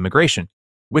anti-immigration,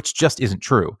 which just isn't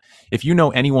true. If you know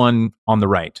anyone on the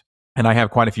right, and I have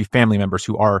quite a few family members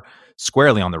who are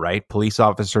squarely on the right, police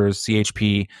officers,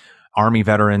 CHP, Army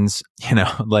veterans,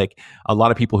 like a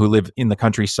lot of people who live in the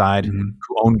countryside who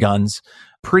own guns,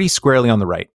 pretty squarely on the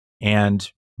right, and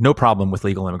no problem with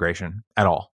legal immigration at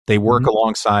all. They work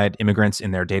alongside immigrants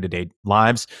in their day-to-day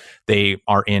lives. They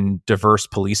are in diverse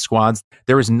police squads.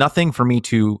 There is nothing for me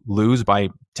to lose by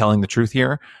telling the truth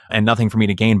here, and nothing for me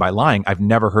to gain by lying. I've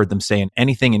never heard them say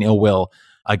anything in ill will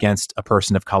against a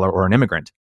person of color or an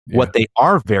immigrant. Yeah. What they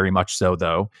are very much so,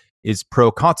 though, is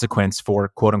pro-consequence for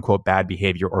quote-unquote bad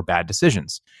behavior or bad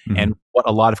decisions. And what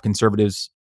a lot of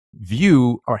conservatives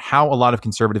view, or how a lot of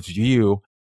conservatives view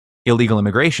illegal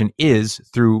immigration, is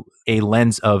through a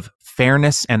lens of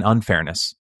fairness and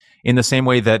unfairness. In the same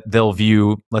way that they'll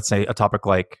view, let's say, a topic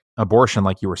like abortion,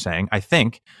 like you were saying, I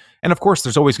think. And of course,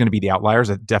 there's always going to be the outliers.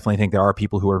 I definitely think there are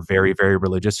people who are very, very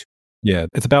religious. Yeah,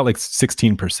 it's about like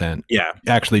 16%. Yeah.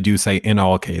 Actually do say in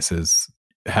all cases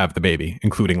have the baby,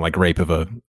 including like rape of a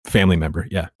family member.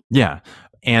 Yeah. Yeah.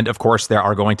 And of course, there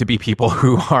are going to be people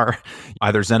who are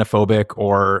either xenophobic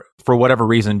or for whatever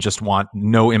reason just want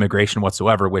no immigration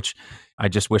whatsoever, which I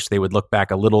just wish they would look back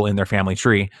a little in their family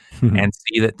tree and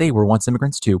see that they were once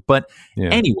immigrants too. But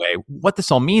anyway, what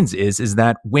this all means is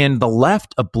that when the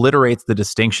left obliterates the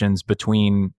distinctions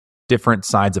between different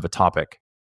sides of a topic,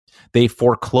 they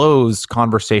foreclose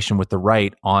conversation with the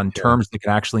right on terms that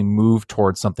can actually move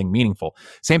towards something meaningful.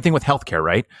 Same thing with healthcare,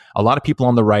 right? A lot of people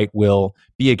on the right will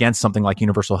be against something like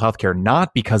universal healthcare,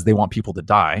 not because they want people to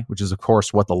die, which is, of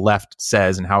course, what the left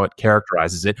says and how it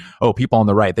characterizes it. Oh, people on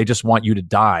the right, they just want you to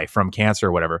die from cancer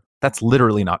or whatever. That's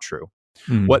literally not true.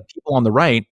 What people on the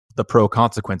right, the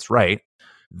pro-consequence right,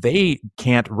 they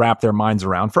can't wrap their minds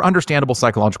around, for understandable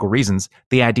psychological reasons,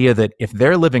 the idea that if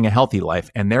they're living a healthy life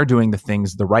and they're doing the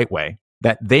things the right way,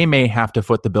 that they may have to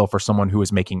foot the bill for someone who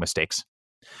is making mistakes.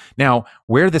 Now,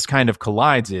 where this kind of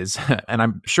collides is, and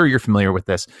I'm sure you're familiar with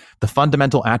this, the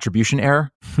fundamental attribution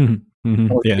error.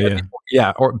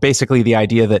 Or basically the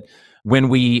idea that when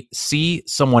we see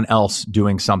someone else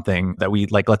doing something that we,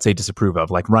 like, let's say, disapprove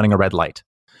of, like running a red light,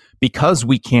 because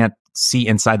we can't see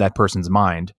inside that person's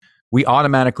mind, we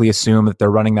automatically assume that they're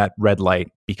running that red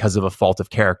light because of a fault of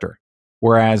character.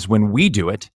 Whereas when we do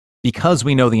it, because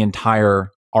we know the entire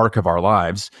arc of our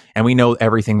lives and we know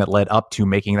everything that led up to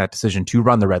making that decision to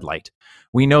run the red light,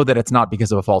 we know that it's not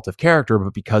because of a fault of character,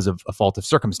 but because of a fault of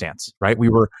circumstance, right? We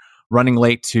were running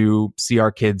late to see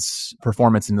our kids'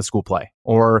 performance in the school play,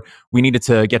 or we needed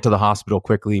to get to the hospital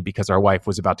quickly because our wife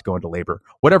was about to go into labor.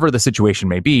 Whatever the situation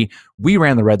may be, we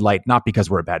ran the red light not because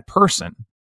we're a bad person,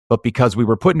 but because we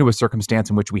were put into a circumstance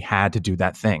in which we had to do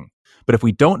that thing. But if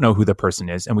we don't know who the person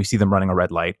is and we see them running a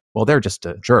red light, well, they're just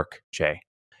a jerk, Jay.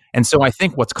 And so I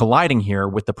think what's colliding here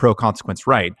with the pro-consequence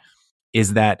right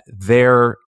is that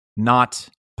they're not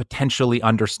potentially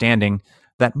understanding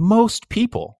that most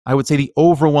people, I would say the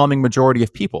overwhelming majority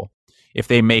of people, if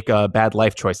they make a bad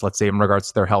life choice, let's say in regards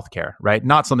to their healthcare, right?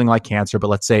 Not something like cancer, but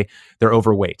let's say they're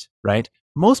overweight, right?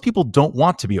 Most people don't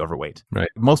want to be overweight. Right.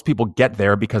 Most people get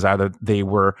there because either they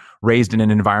were raised in an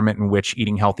environment in which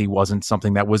eating healthy wasn't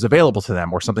something that was available to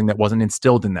them, or something that wasn't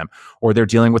instilled in them, or they're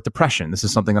dealing with depression. This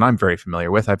is something that I'm very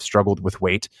familiar with. I've struggled with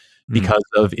weight because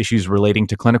of issues relating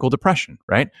to clinical depression,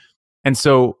 right? And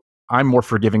so I'm more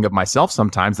forgiving of myself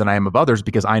sometimes than I am of others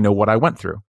because I know what I went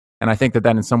through. And I think that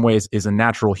in some ways is a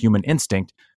natural human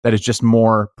instinct that is just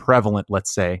more prevalent,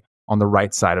 let's say, on the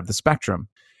right side of the spectrum.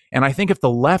 And I think if the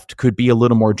left could be a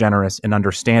little more generous in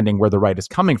understanding where the right is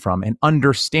coming from and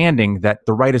understanding that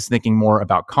the right is thinking more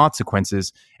about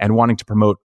consequences and wanting to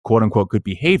promote quote unquote good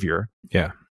behavior,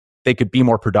 they could be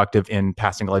more productive in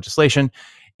passing legislation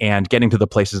and getting to the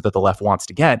places that the left wants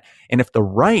to get. And if the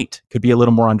right could be a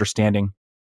little more understanding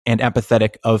and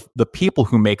empathetic of the people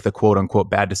who make the quote unquote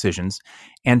bad decisions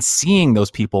and seeing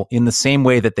those people in the same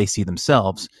way that they see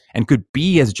themselves, and could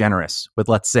be as generous with,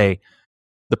 let's say,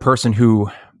 the person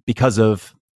who, because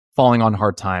of falling on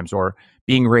hard times or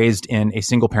being raised in a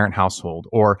single parent household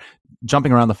or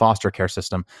jumping around the foster care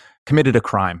system, committed a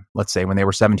crime, let's say when they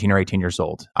were 17 or 18 years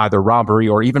old, either robbery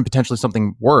or even potentially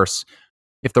something worse,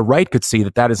 if the right could see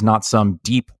that that is not some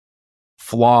deep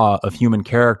flaw of human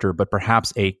character, but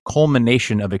perhaps a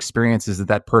culmination of experiences that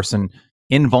that person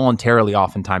involuntarily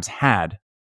oftentimes had,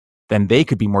 then they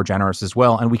could be more generous as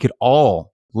well. And we could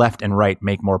all, left and right,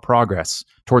 make more progress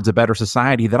towards a better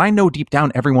society that I know deep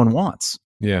down everyone wants.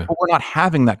 Yeah. But we're not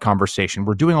having that conversation.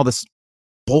 We're doing all this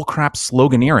bullcrap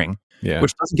sloganeering,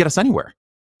 which doesn't get us anywhere.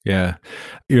 Yeah.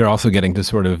 You're also getting to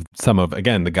sort of some of,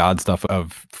 again, the God stuff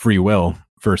of free will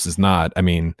versus not. I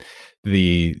mean,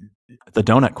 the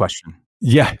donut question.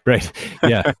 Yeah, right.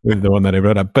 Yeah, the one that I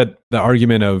wrote up. But the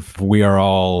argument of we are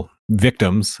all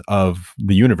victims of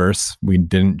the universe. We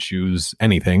didn't choose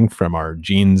anything, from our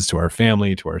genes to our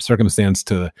family to our circumstance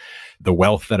to the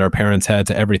wealth that our parents had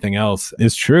to everything else,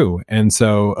 is true. And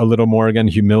so a little more, again,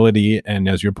 humility, and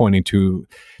as you're pointing to,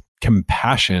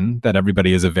 compassion that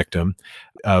everybody is a victim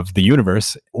of the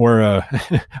universe, or a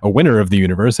winner of the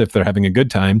universe if they're having a good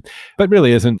time, but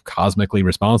really isn't cosmically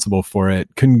responsible for it,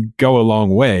 can go a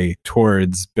long way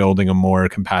towards building a more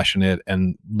compassionate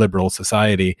and liberal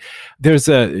society. There's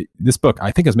this book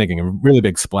I think is making a really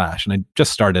big splash, and I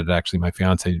just started it, actually. My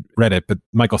fiance read it, but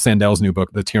Michael Sandel's new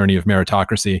book, The Tyranny of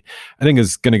Meritocracy, I think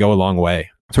is going to go a long way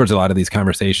towards a lot of these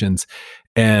conversations.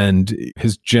 And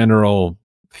his general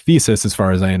thesis, as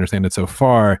far as I understand it so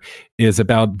far, is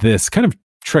about this kind of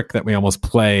trick that we almost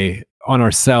play on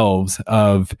ourselves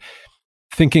of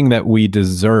thinking that we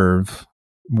deserve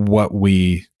what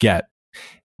we get,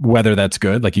 whether that's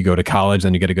good, like you go to college,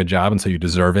 then you get a good job, and so you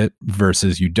deserve it,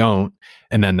 versus you don't,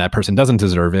 and then that person doesn't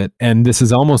deserve it. And this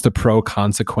is almost a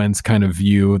pro-consequence kind of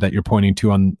view that you're pointing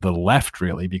to on the left,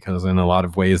 really, because in a lot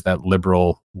of ways that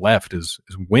liberal left is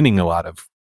winning a lot of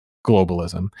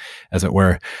globalism, as it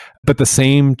were. But the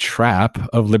same trap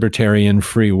of libertarian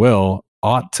free will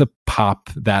ought to pop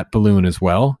that balloon as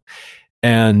well.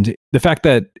 And the fact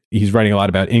that he's writing a lot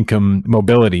about income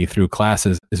mobility through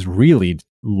classes is really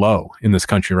low in this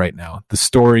country right now. The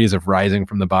stories of rising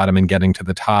from the bottom and getting to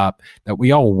the top that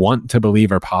we all want to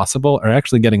believe are possible are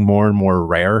actually getting more and more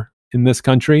rare in this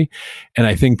country. And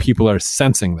I think people are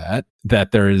sensing that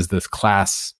there is this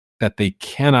class that they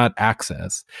cannot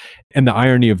access. And the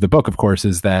irony of the book, of course,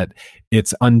 is that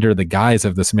it's under the guise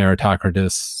of this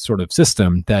meritocratic sort of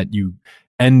system that you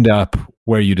end up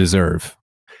where you deserve.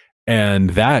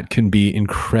 And that can be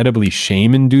incredibly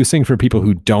shame-inducing for people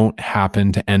who don't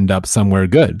happen to end up somewhere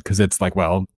good, because it's like,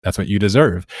 well, that's what you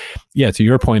deserve. Yeah, to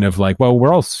your point of like, well,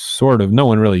 we're all sort of, no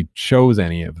one really chose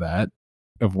any of that,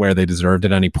 of where they deserved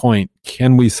at any point.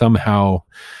 Can we somehow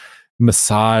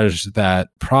massage that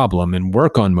problem and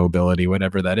work on mobility,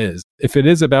 whatever that is? If it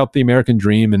is about the American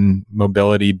dream and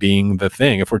mobility being the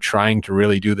thing, if we're trying to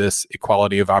really do this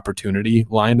equality of opportunity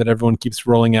line that everyone keeps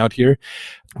rolling out here,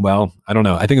 well, I don't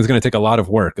know. I think it's going to take a lot of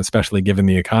work, especially given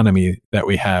the economy that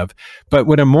we have. But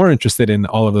what I'm more interested in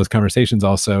all of those conversations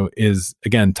also is,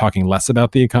 again, talking less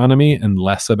about the economy and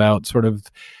less about sort of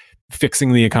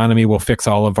fixing the economy will fix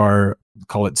all of our,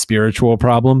 call it, spiritual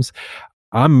problems.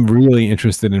 I'm really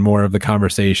interested in more of the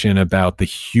conversation about the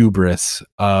hubris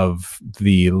of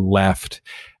the left,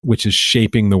 which is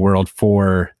shaping the world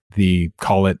for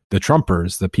call it the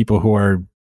Trumpers, the people who are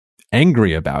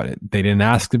angry about it. They didn't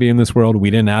ask to be in this world. We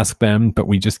didn't ask them, but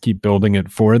we just keep building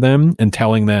it for them and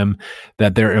telling them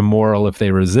that they're immoral if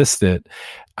they resist it.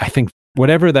 I think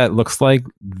whatever that looks like,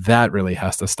 that really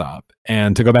has to stop.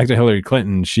 And to go back to Hillary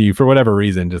Clinton, she, for whatever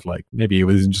reason, just like, maybe it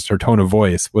was just her tone of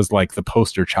voice, was like the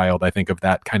poster child, I think, of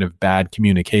that kind of bad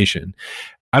communication.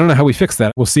 I don't know how we fix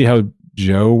that. We'll see how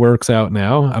Joe works out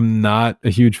now. I'm not a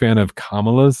huge fan of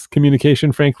Kamala's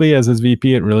communication, frankly, as his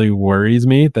VP. It really worries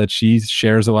me that she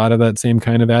shares a lot of that same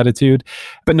kind of attitude.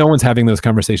 But no one's having those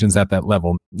conversations at that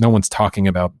level. No one's talking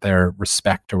about their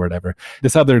respect or whatever.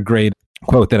 This other great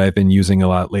quote that I've been using a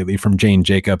lot lately from Jane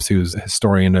Jacobs, who's a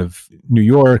historian of New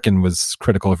York and was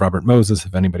critical of Robert Moses,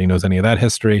 if anybody knows any of that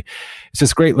history. It's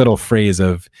this great little phrase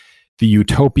of the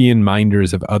utopian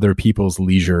minders of other people's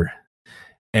leisure.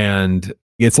 And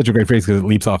it's such a great phrase because it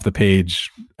leaps off the page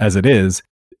as it is.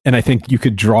 And I think you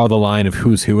could draw the line of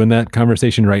who's who in that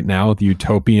conversation right now, the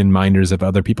utopian minders of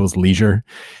other people's leisure.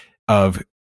 Of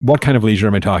what kind of leisure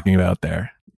am I talking about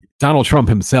there? Donald Trump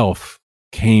himself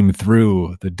came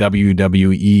through the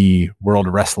WWE World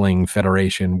Wrestling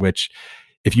Federation, which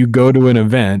if you go to an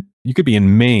event You could be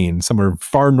in Maine, somewhere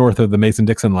far north of the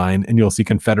Mason-Dixon line, and you'll see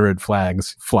Confederate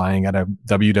flags flying at a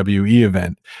WWE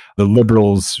event. The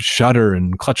liberals shudder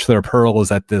and clutch their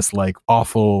pearls at this like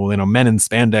awful, men in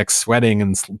spandex sweating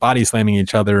and body slamming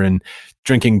each other and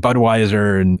drinking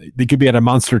Budweiser, and they could be at a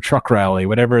monster truck rally,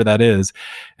 whatever that is.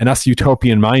 And us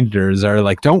utopian minders are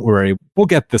like, don't worry, we'll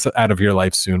get this out of your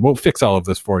life soon. We'll fix all of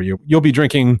this for you. You'll be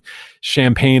drinking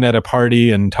champagne at a party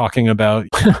and talking about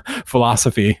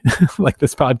philosophy like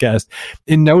this podcast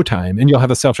in no time. And you'll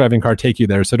have a self-driving car take you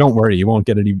there. So don't worry, you won't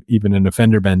get it even an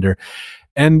offender bender.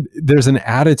 And there's an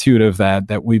attitude of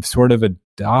that we've sort of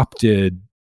adopted,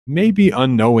 maybe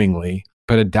unknowingly,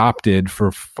 but adopted for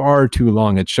far too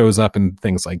long. It shows up in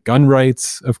things like gun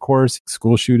rights, of course,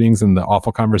 school shootings, and the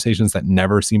awful conversations that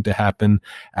never seem to happen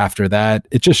after that.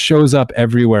 It just shows up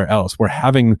everywhere else. We're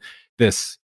having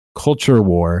this culture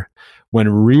war when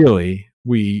really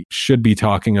we should be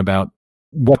talking about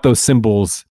what those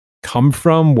symbols come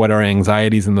from, what our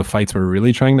anxieties and the fights we're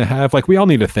really trying to have. Like, we all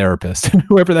need a therapist,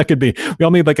 whoever that could be. We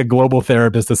all need like a global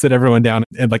therapist to sit everyone down,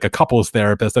 and like a couples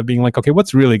therapist of being like, okay,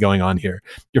 what's really going on here?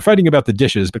 You're fighting about the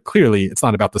dishes, but clearly it's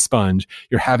not about the sponge.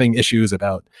 You're having issues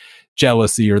about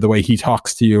jealousy or the way he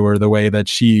talks to you or the way that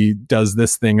she does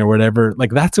this thing or whatever.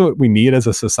 Like, that's what we need as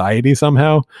a society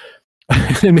somehow.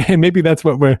 And maybe that's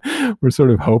what we're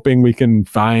sort of hoping we can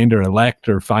find or elect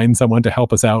or find someone to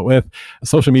help us out with.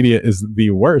 Social media is the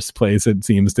worst place, it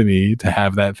seems to me, to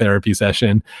have that therapy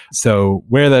session. So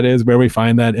where that is, where we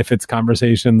find that, if it's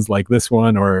conversations like this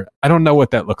one, or I don't know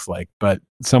what that looks like, but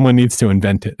someone needs to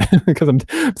invent it because I'm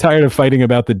tired of fighting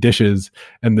about the dishes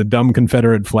and the dumb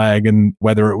Confederate flag and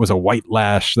whether it was a white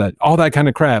lash, that all that kind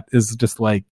of crap is just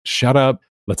like, shut up.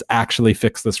 Let's actually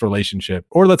fix this relationship,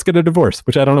 or let's get a divorce,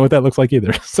 which I don't know what that looks like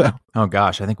either. So, oh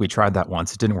gosh, I think we tried that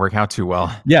once. It didn't work out too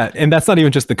well. Yeah. And that's not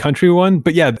even just the country one,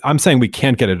 but yeah, I'm saying we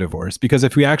can't get a divorce, because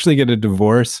if we actually get a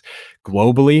divorce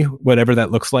globally, whatever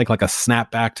that looks like a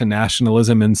snapback to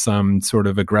nationalism in some sort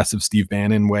of aggressive Steve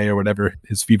Bannon way or whatever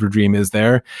his fever dream is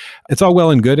there, it's all well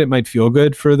and good. It might feel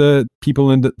good for the people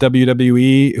in the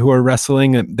WWE who are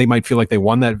wrestling, and they might feel like they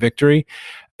won that victory.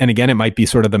 And again, it might be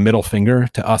sort of the middle finger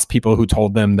to us people who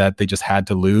told them that they just had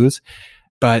to lose.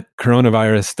 But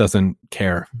coronavirus doesn't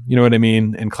care. You know what I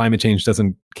mean? And climate change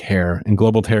doesn't care. And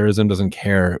global terrorism doesn't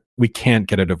care. We can't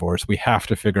get a divorce. We have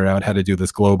to figure out how to do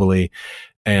this globally.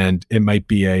 And it might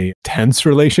be a tense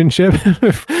relationship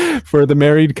for the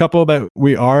married couple that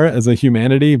we are as a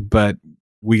humanity, but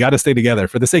we got to stay together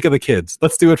for the sake of the kids.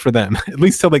 Let's do it for them, at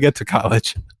least till they get to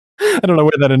college. I don't know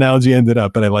where that analogy ended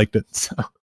up, but I liked it. So.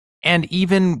 And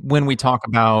even when we talk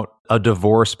about a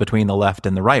divorce between the left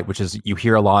and the right, which is you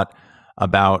hear a lot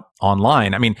about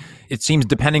online, I mean, it seems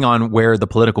depending on where the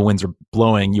political winds are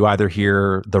blowing, you either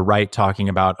hear the right talking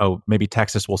about, oh, maybe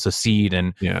Texas will secede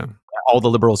and all the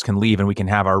liberals can leave and we can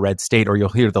have our red state, or you'll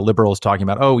hear the liberals talking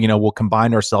about, oh, we'll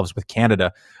combine ourselves with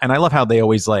Canada. And I love how they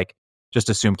always just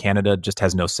assume Canada just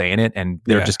has no say in it, and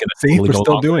they're just going to see. We're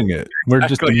still doing it. We're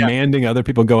just demanding other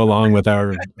people go along with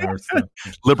our stuff.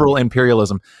 Liberal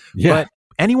imperialism. Yeah. But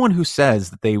anyone who says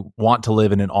that they want to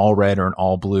live in an all red or an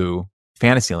all blue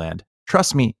fantasy land,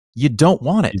 trust me, you don't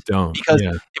want it. You don't. Because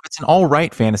if it's an all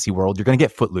right fantasy world, you're going to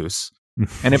get Footloose.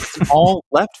 And if it's an all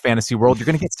left fantasy world, you're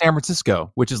going to get San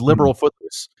Francisco, which is liberal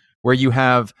Footloose, where you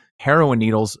have heroin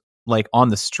needles on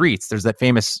the streets. There's that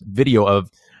famous video of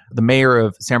the mayor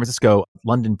of San Francisco,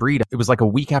 London Breed. It was a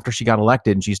week after she got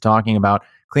elected, and she's talking about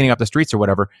cleaning up the streets or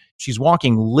whatever. She's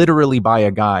walking literally by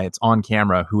a guy, it's on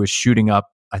camera, who is shooting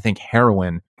up, I think,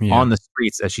 heroin on the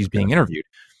streets as she's being interviewed.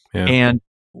 Yeah. And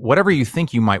whatever you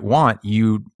think you might want,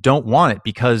 you don't want it,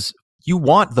 because you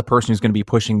want the person who's going to be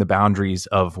pushing the boundaries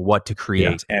of what to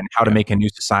create and how to make a new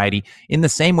society, in the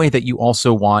same way that you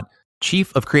also want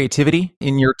chief of creativity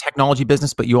in your technology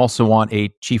business, but you also want a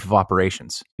chief of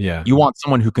operations. Yeah. You want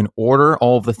someone who can order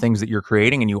all of the things that you're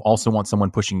creating, and you also want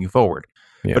someone pushing you forward.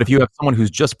 Yeah. But if you have someone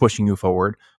who's just pushing you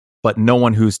forward, but no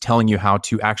one who's telling you how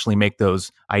to actually make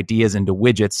those ideas into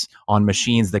widgets on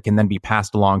machines that can then be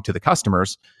passed along to the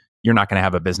customers, you're not going to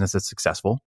have a business that's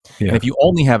successful. Yeah. And if you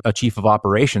only have a chief of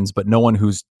operations, but no one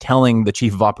who's telling the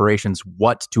chief of operations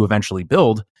what to eventually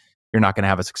build, you're not going to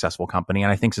have a successful company.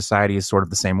 And I think society is sort of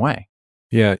the same way.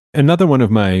 Yeah. Another one of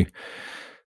my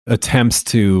attempts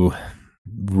to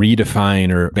redefine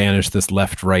or banish this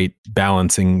left-right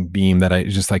balancing beam that I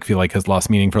just feel like has lost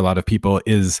meaning for a lot of people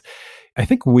is, I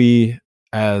think we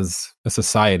as a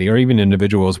society, or even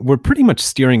individuals, we're pretty much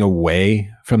steering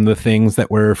away from the things that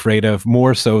we're afraid of,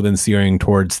 more so than steering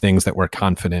towards things that we're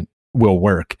confident will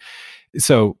work.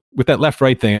 So with that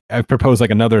left-right thing, I've proposed like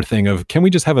another thing of, can we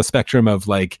just have a spectrum of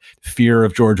like fear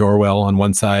of George Orwell on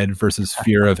one side versus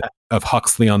fear of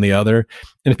Huxley on the other?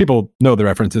 And if people know the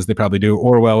references, they probably do.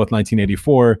 Orwell with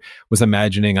 1984 was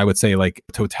imagining, I would say, like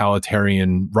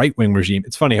totalitarian right-wing regime.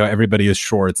 It's funny how everybody is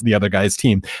sure it's the other guy's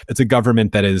team. It's a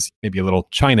government that is maybe a little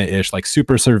China-ish, like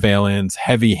super surveillance,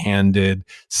 heavy-handed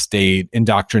state,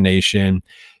 indoctrination.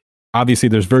 Obviously,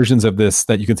 there's versions of this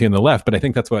that you can see on the left, but I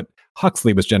think that's what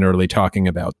Huxley was generally talking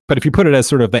about. But if you put it as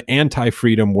sort of the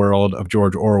anti-freedom world of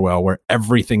George Orwell, where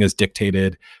everything is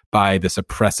dictated by this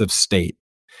oppressive state,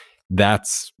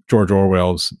 that's George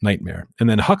Orwell's nightmare. And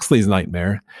then Huxley's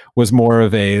nightmare was more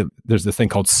of there's this thing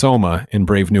called Soma in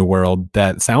Brave New World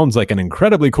that sounds like an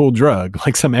incredibly cool drug,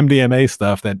 like some MDMA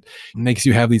stuff that makes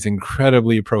you have these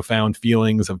incredibly profound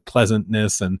feelings of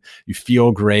pleasantness and you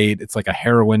feel great. It's like a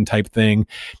heroin type thing.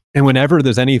 And whenever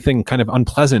there's anything kind of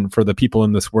unpleasant for the people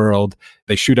in this world,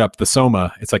 they shoot up the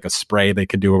Soma. It's like a spray they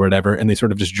could do or whatever. And they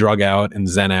sort of just drug out and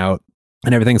zen out.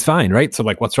 And everything's fine, right? So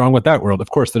like, what's wrong with that world? Of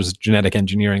course, there's genetic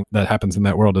engineering that happens in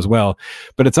that world as well.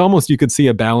 But it's almost, you could see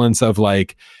a balance of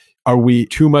like, are we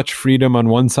too much freedom on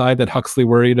one side that Huxley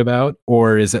worried about?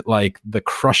 Or is it like the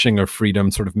crushing of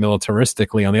freedom sort of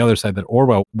militaristically on the other side that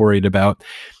Orwell worried about?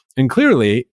 And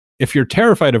clearly, if you're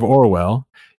terrified of Orwell,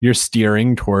 you're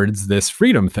steering towards this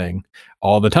freedom thing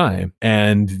all the time.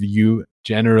 And you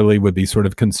generally would be sort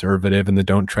of conservative, and the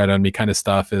don't tread on me kind of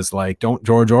stuff is like, don't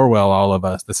George Orwell all of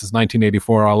us. This is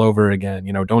 1984 all over again.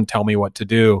 Don't tell me what to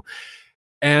do.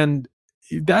 And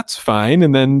that's fine.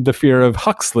 And then the fear of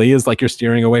Huxley is like, you're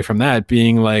steering away from that,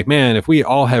 being like, man, if we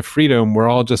all have freedom, we're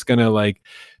all just going to like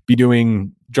be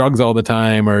doing drugs all the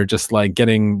time, or just like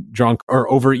getting drunk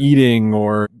or overeating,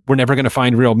 or we're never going to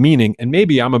find real meaning. And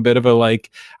maybe I'm a bit of a like,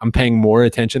 I'm paying more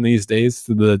attention these days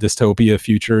to the dystopia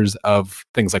futures of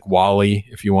things like WALL-E,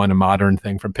 if you want a modern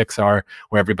thing from Pixar,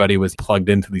 where everybody was plugged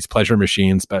into these pleasure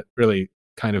machines, but really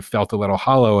kind of felt a little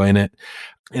hollow in it.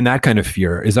 And that kind of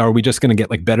fear is, are we just going to get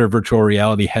like better virtual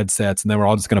reality headsets, and then we're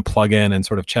all just going to plug in and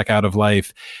sort of check out of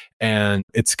life, and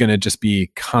it's going to just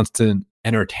be constant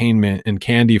entertainment and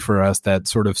candy for us that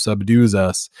sort of subdues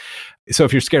us? So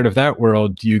if you're scared of that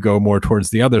world, do you go more towards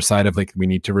the other side of like, we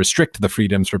need to restrict the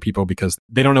freedoms for people because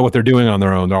they don't know what they're doing on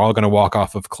their own. They're all going to walk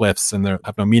off of cliffs and they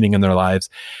have no meaning in their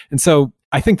lives. And so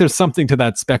I think there's something to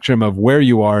that spectrum of where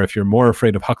you are, if you're more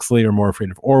afraid of Huxley or more afraid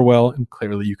of Orwell. And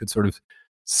clearly you could sort of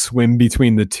swim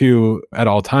between the two at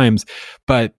all times.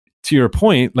 But to your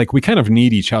point, like, we kind of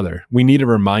need each other. We need a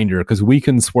reminder, because we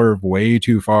can swerve way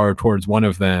too far towards one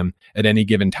of them at any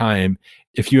given time.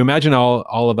 If you imagine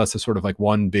all of us as sort of like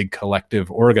one big collective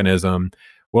organism,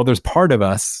 well, there's part of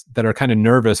us that are kind of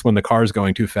nervous when the car's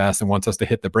going too fast and wants us to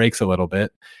hit the brakes a little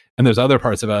bit. And there's other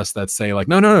parts of us that say like,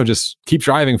 no, just keep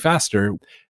driving faster.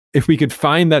 If we could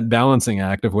find that balancing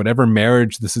act of whatever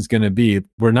marriage this is going to be,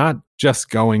 we're not just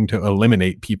going to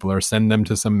eliminate people or send them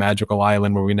to some magical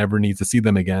island where we never need to see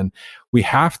them again. We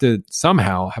have to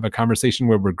somehow have a conversation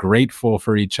where we're grateful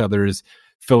for each other's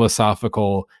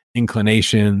philosophical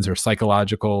inclinations or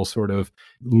psychological sort of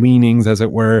leanings, as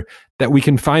it were, that we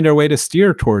can find our way to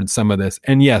steer towards some of this.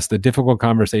 And yes, the difficult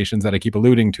conversations that I keep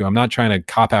alluding to, I'm not trying to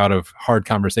cop out of hard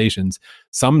conversations.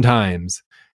 Sometimes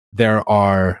there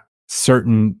are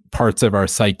certain parts of our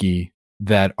psyche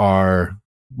that are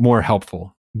more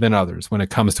helpful than others when it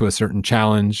comes to a certain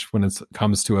challenge, when it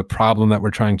comes to a problem that we're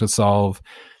trying to solve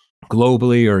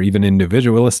globally or even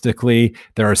individualistically.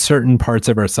 There are certain parts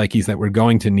of our psyches that we're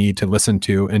going to need to listen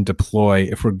to and deploy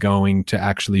if we're going to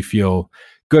actually feel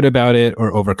good about it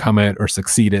or overcome it or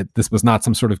succeed it. This was not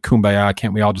some sort of kumbaya,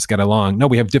 can't we all just get along? No,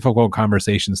 we have difficult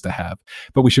conversations to have,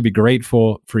 but we should be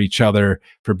grateful for each other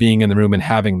for being in the room and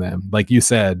having them. Like you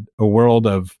said, a world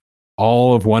of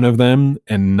all of one of them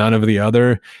and none of the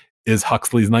other is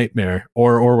Huxley's nightmare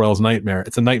or Orwell's nightmare.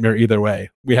 It's a nightmare either way.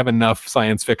 We have enough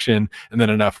science fiction and then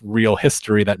enough real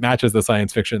history that matches the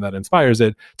science fiction that inspires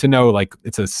it to know like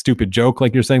it's a stupid joke,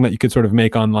 like you're saying, that you could sort of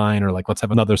make online, or like, let's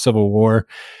have another civil war.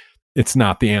 It's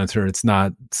not the answer. It's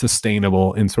not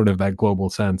sustainable in sort of that global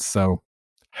sense. So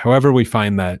however we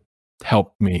find that,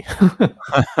 help me.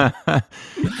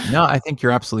 No, I think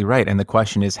you're absolutely right. And the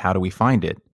question is, how do we find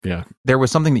it? Yeah. There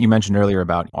was something that you mentioned earlier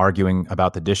about arguing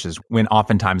about the dishes, when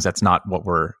oftentimes that's not what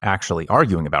we're actually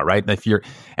arguing about, right? If you're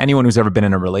anyone who's ever been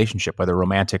in a relationship, whether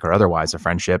romantic or otherwise, a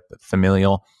friendship,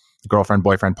 familial, girlfriend,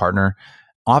 boyfriend, partner,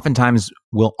 oftentimes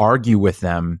we'll argue with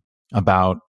them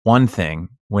about one thing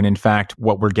when in fact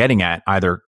what we're getting at,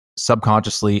 either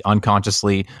subconsciously,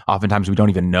 unconsciously, oftentimes we don't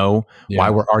even know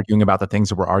why we're arguing about the things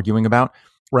that we're arguing about.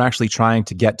 We're actually trying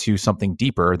to get to something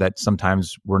deeper that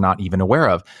sometimes we're not even aware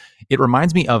of. It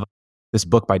reminds me of this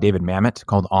book by David Mamet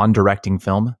called On Directing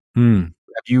Film. Hmm.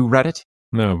 Have you read it?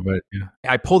 No, but yeah.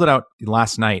 I pulled it out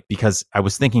last night because I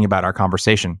was thinking about our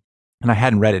conversation, and I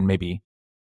hadn't read it in maybe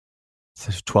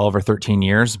 12 or 13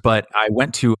 years, but I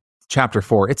went to chapter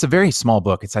 4. It's a very small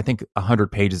book. It's, I think,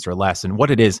 100 pages or less. And what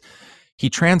it is, he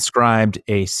transcribed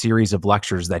a series of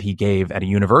lectures that he gave at a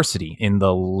university in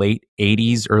the late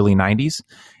 80s, early 90s.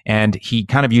 And he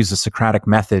kind of used a Socratic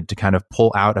method to kind of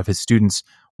pull out of his students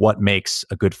what makes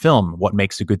a good film, what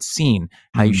makes a good scene,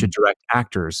 how you should direct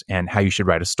actors, and how you should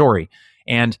write a story.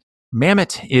 And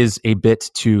Mamet is a bit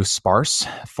too sparse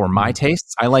for my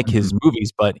tastes. I like his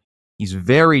movies, but he's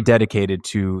very dedicated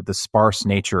to the sparse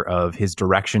nature of his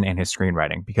direction and his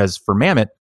screenwriting. Because for Mamet,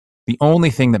 the only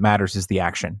thing that matters is the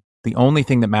action. The only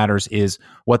thing that matters is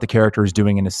what the character is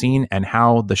doing in a scene and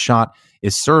how the shot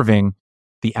is serving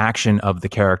the action of the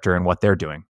character and what they're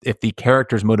doing. If the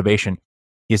character's motivation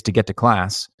is to get to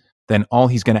class, then all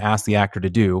he's going to ask the actor to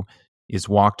do is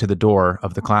walk to the door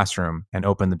of the classroom and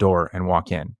open the door and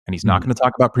walk in. And he's not going to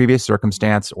talk about previous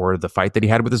circumstance or the fight that he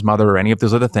had with his mother or any of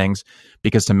those other things,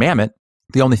 because to Mamet,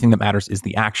 the only thing that matters is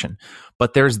the action.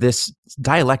 But there's this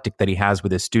dialectic that he has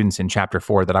with his students in chapter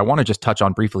 4 that I want to just touch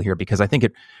on briefly here, because I think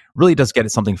it really does get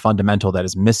at something fundamental that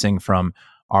is missing from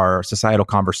our societal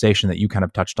conversation that you kind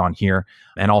of touched on here,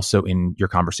 and also in your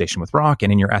conversation with Rock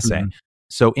and in your essay.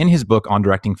 So in his book on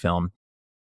directing film,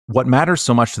 what matters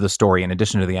so much to the story, in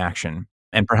addition to the action,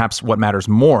 and perhaps what matters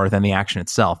more than the action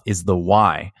itself, is the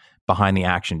why behind the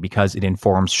action, because it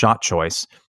informs shot choice.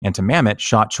 And to Mamet,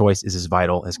 shot choice is as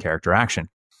vital as character action.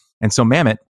 And so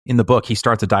Mamet, in the book, he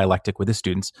starts a dialectic with his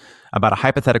students about a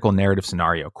hypothetical narrative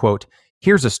scenario. Quote,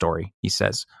 "Here's a story," he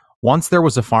says. "Once there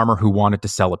was a farmer who wanted to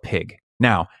sell a pig.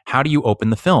 Now, how do you open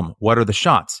the film? What are the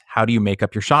shots? How do you make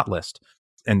up your shot list?"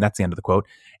 And that's the end of the quote.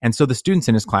 And so the students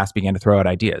in his class began to throw out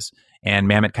ideas, and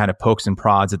Mamet kind of pokes and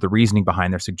prods at the reasoning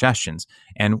behind their suggestions.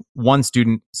 And one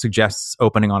student suggests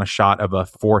opening on a shot of a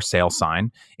for sale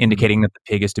sign, indicating that the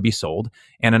pig is to be sold.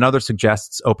 And another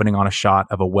suggests opening on a shot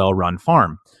of a well-run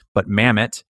farm. But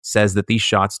Mamet says that these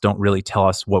shots don't really tell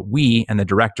us what we and the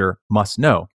director must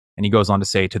know. And he goes on to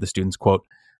say to the students, quote,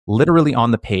 "Literally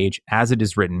on the page, as it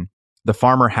is written, the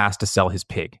farmer has to sell his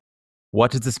pig.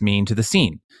 What does this mean to the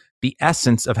scene? The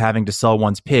essence of having to sell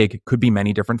one's pig could be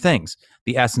many different things.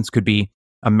 The essence could be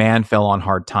a man fell on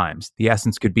hard times. The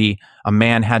essence could be a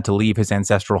man had to leave his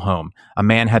ancestral home. A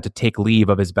man had to take leave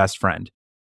of his best friend."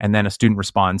 And then a student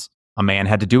responds, "A man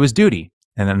had to do his duty."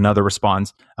 And then another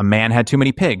responds, "A man had too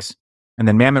many pigs." And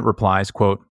then Mamet replies,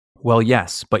 quote, "Well,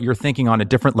 yes, but you're thinking on a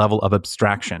different level of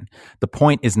abstraction. The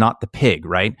point is not the pig,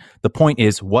 right? The point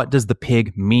is, what does the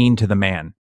pig mean to the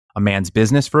man? A man's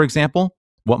business, for example?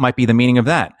 What might be the meaning of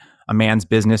that? A man's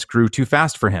business grew too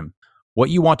fast for him. What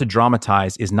you want to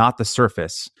dramatize is not the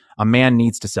surface. A man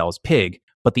needs to sell his pig,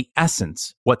 but the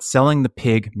essence, what selling the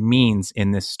pig means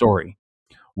in this story.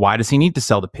 Why does he need to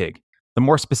sell the pig? The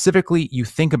more specifically you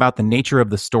think about the nature of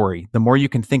the story, the more you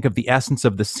can think of the essence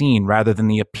of the scene rather than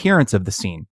the appearance of the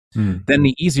scene. Then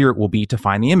the easier it will be to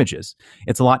find the images.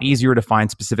 It's a lot easier to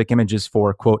find specific images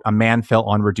for, quote, a man fell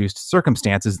on reduced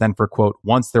circumstances than for, quote,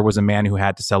 once there was a man who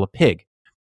had to sell a pig.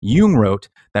 Jung wrote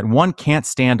that one can't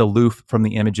stand aloof from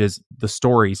the images, the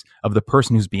stories of the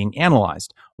person who's being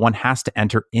analyzed. One has to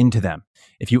enter into them.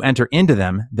 If you enter into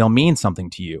them, they'll mean something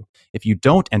to you. If you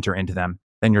don't enter into them,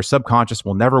 then your subconscious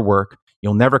will never work.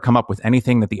 You'll never come up with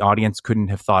anything that the audience couldn't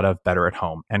have thought of better at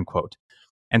home, end quote.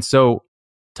 And so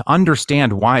to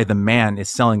understand why the man is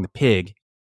selling the pig,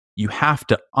 you have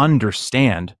to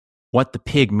understand what the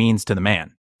pig means to the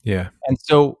man. Yeah. And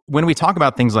so when we talk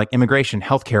about things like immigration,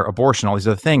 healthcare, abortion, all these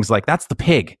other things, like that's the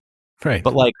pig. Right.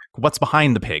 But like, what's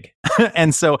behind the pig?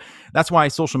 And so that's why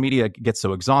social media gets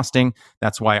so exhausting.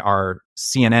 That's why our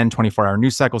CNN 24-hour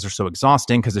news cycles are so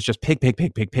exhausting, because it's just pig, pig,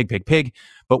 pig, pig, pig, pig, pig.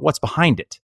 But what's behind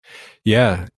it?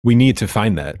 Yeah. We need to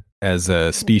find that as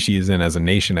a species and as a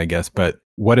nation, I guess. But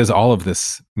what does all of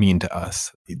this mean to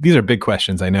us? These are big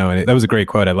questions, I know. And that was a great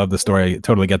quote. I love the story. I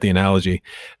totally get the analogy.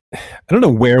 I don't know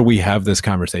where we have this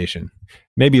conversation.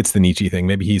 Maybe it's the Nietzsche thing.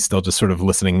 Maybe he's still just sort of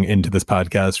listening into this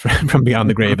podcast from beyond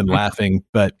the grave and laughing.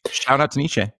 But shout out to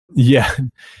Nietzsche. Yeah,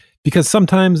 because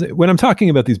sometimes when I'm talking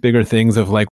about these bigger things of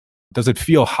like, does it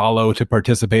feel hollow to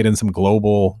participate in some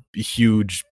global,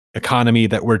 huge economy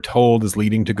that we're told is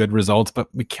leading to good results, but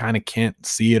we kind of can't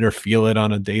see it or feel it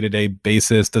on a day-to-day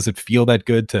basis? Does it feel that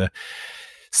good to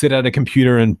sit at a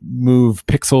computer and move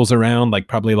pixels around like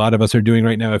probably a lot of us are doing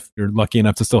right now if you're lucky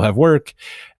enough to still have work,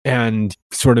 and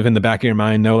sort of in the back of your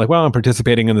mind know like, well, I'm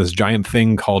participating in this giant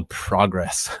thing called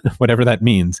progress, whatever that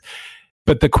means.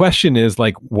 But the question is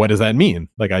like, what does that mean?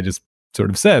 Like, I just sort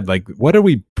of said, like, what are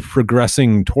we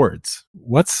progressing towards?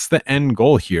 What's the end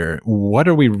goal here? What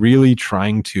are we really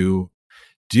trying to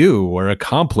do or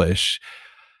accomplish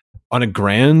on a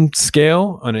grand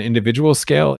scale, on an individual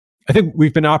scale? I think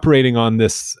we've been operating on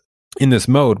this in this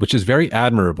mode, which is very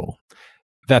admirable,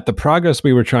 that the progress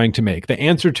we were trying to make, the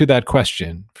answer to that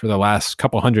question for the last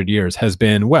couple hundred years has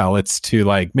been, well, it's to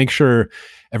like make sure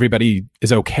everybody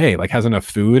is okay, like has enough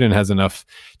food and has enough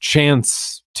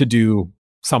chance to do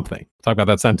something. Talk about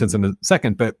that sentence in a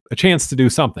second, but a chance to do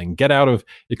something, get out of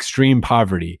extreme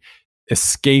poverty,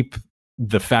 escape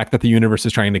the fact that the universe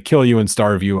is trying to kill you and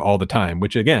starve you all the time,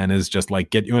 which again is just like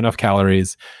get you enough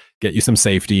calories, get you some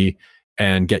safety,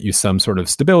 and get you some sort of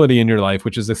stability in your life,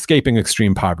 which is escaping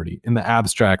extreme poverty in the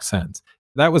abstract sense.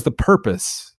 That was the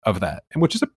purpose of that, and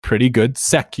which is a pretty good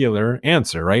secular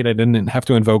answer, right? I didn't have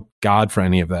to invoke God for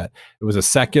any of that. It was a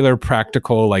secular,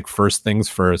 practical, like first things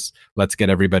first, let's get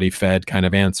everybody fed kind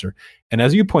of answer. And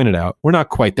as you pointed out, we're not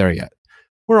quite there yet.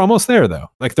 We're almost there, though.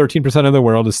 Like 13% of the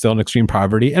world is still in extreme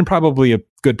poverty, and probably a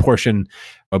good portion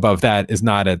above that is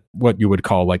not at what you would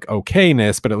call like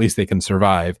okayness, but at least they can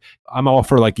survive. I'm all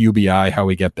for like UBI, how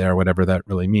we get there, whatever that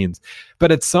really means.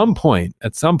 But at some point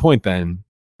then,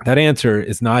 that answer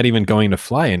is not even going to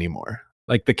fly anymore.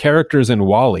 Like the characters in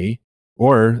WALL-E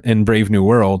or in Brave New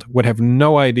World would have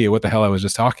no idea what the hell I was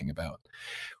just talking about.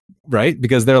 Right?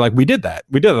 Because they're like, we did that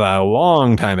a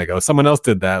long time ago. Someone else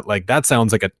did that. Like, that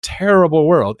sounds like a terrible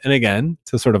world. And again,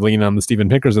 to sort of lean on the Steven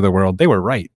Pinkers of the world, they were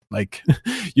right. Like,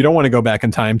 you don't want to go back in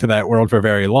time to that world for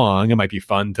very long. It might be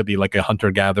fun to be like a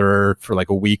hunter-gatherer for like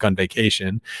a week on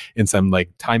vacation in some like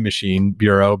time machine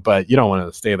bureau, but you don't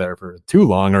want to stay there for too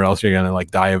long or else you're going to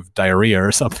like die of diarrhea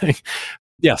or something.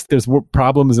 Yes, there's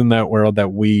problems in that world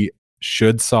that we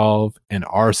should solve and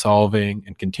are solving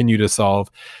and continue to solve.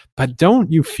 But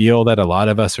don't you feel that a lot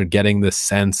of us are getting this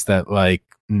sense that like,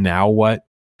 now what?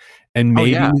 And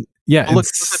maybe, well,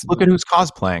 look at who's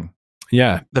cosplaying.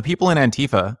 Yeah. The people in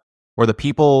Antifa, or the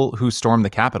people who stormed the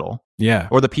Capitol. Yeah.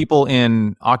 Or the people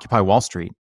in Occupy Wall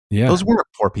Street. Yeah. Those weren't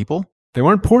poor people. They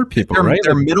weren't poor people, right?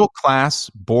 They're middle class,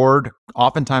 bored,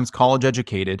 oftentimes college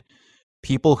educated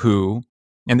people who,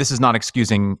 and this is not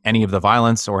excusing any of the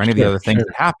violence or any of the other things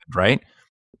that happened, right?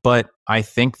 But I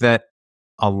think that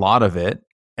a lot of it,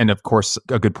 and of course,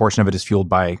 a good portion of it is fueled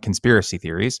by conspiracy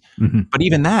theories. Mm-hmm. But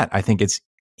even that, I think it's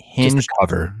hinged. Just the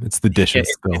cover. It's the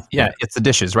dishes still. It's the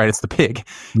dishes, right? It's the pig.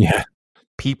 Yeah.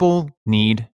 People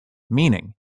need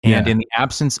meaning. And in the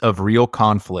absence of real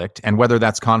conflict, and whether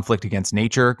that's conflict against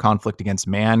nature, conflict against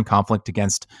man, conflict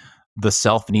against the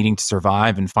self needing to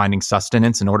survive and finding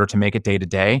sustenance in order to make it day to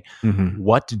day,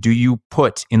 what do you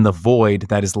put in the void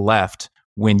that is left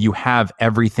when you have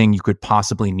everything you could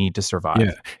possibly need to survive?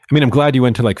 Yeah. I mean, I'm glad you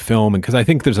went to like film, and because I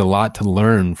think there's a lot to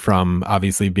learn from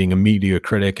obviously being a media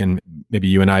critic, and maybe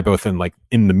you and I both in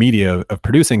the media of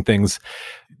producing things.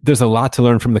 There's a lot to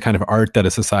learn from the kind of art that a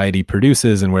society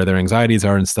produces and where their anxieties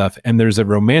are and stuff. And there's a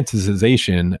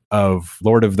romanticization of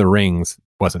Lord of the Rings.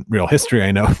 Wasn't real history,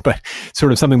 I know, but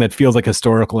sort of something that feels like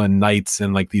historical and knights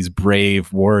and like these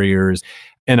brave warriors.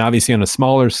 And obviously on a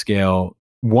smaller scale,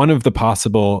 one of the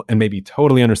possible and maybe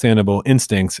totally understandable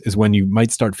instincts is when you might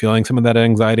start feeling some of that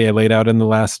anxiety I laid out in the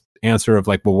last answer of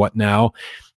like, well, what now?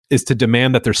 Is to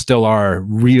demand that there still are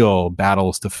real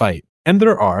battles to fight. And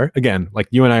there are, again, like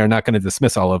you and I are not going to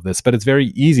dismiss all of this, but it's very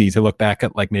easy to look back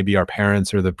at like maybe our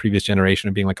parents or the previous generation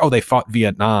and being like, oh, they fought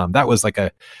Vietnam. That was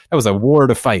a war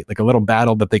to fight, like a little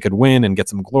battle that they could win and get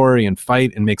some glory and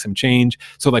fight and make some change.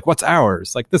 So like, what's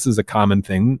ours? Like, this is a common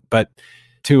thing, but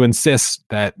to insist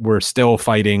that we're still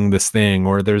fighting this thing,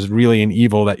 or there's really an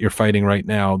evil that you're fighting right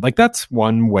now, like that's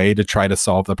one way to try to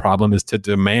solve the problem, is to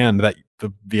demand that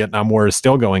the Vietnam War is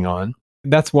still going on.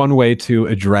 That's one way to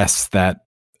address that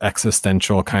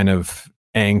existential kind of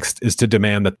angst, is to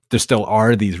demand that there still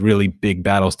are these really big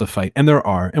battles to fight. And there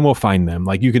are, and we'll find them.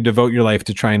 Like you could devote your life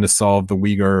to trying to solve the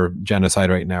Uyghur genocide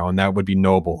right now, and that would be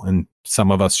noble. And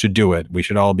some of us should do it. We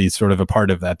should all be sort of a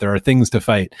part of that. There are things to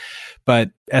fight.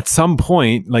 But at some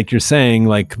point, like you're saying,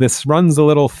 like this runs a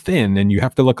little thin and you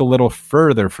have to look a little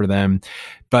further for them.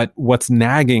 But what's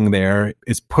nagging there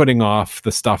is putting off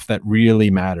the stuff that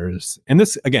really matters. And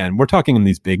this, again, we're talking in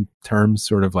these big terms,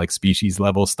 sort of like species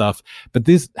level stuff, but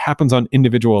this happens on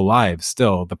individual lives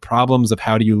still. The problems of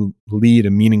how do you lead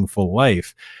a meaningful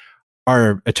life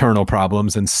are eternal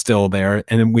problems and still there.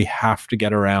 And then we have to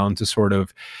get around to sort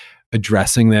of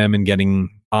addressing them and getting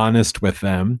honest with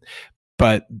them.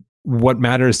 But what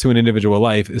matters to an individual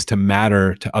life is to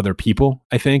matter to other people,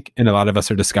 I think. And a lot of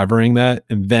us are discovering that.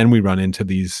 And then we run into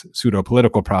these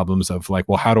pseudo-political problems of like,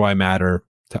 well, how do I matter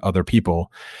to other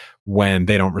people when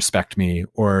they don't respect me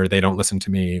or they don't listen to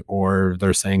me or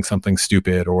they're saying something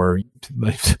stupid or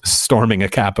like storming a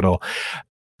Capitol.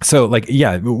 So like,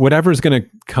 yeah, whatever's going to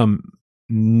come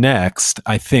next,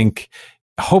 I think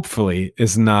hopefully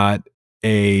is not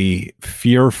a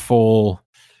fearful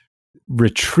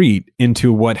retreat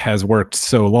into what has worked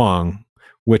so long,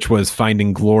 which was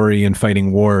finding glory in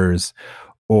fighting wars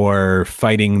or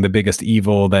fighting the biggest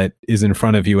evil that is in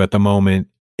front of you at the moment.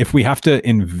 If we have to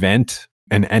invent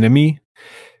an enemy,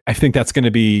 I think that's going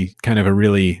to be kind of a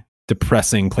really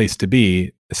depressing place to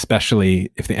be,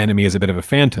 especially if the enemy is a bit of a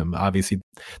phantom. Obviously,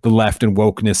 the left and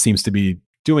wokeness seems to be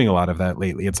doing a lot of that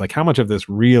lately. It's like, how much of this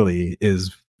really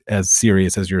is as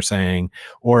serious as you're saying,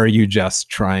 or are you just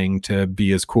trying to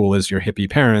be as cool as your hippie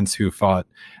parents who fought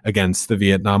against the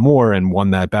Vietnam War and won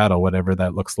that battle, whatever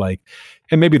that looks like?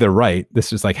 And maybe they're right.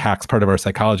 This is like hacks part of our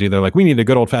psychology. They're like, we need a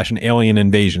good old fashioned alien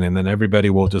invasion, and then everybody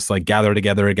will just like gather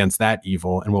together against that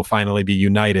evil and we'll finally be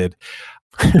united.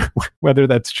 Whether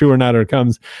that's true or not, or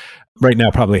comes right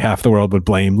now, probably half the world would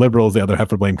blame liberals, the other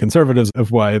half would blame conservatives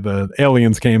of why the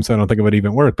aliens came. So I don't think it would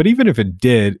even work. But even if it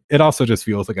did, it also just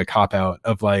feels like a cop out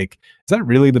of like, is that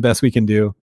really the best we can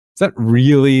do? Is that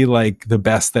really like the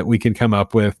best that we could come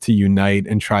up with to unite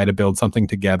and try to build something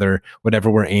together, whatever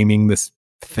we're aiming this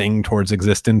thing towards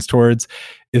existence towards?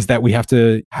 Is that we have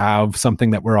to have something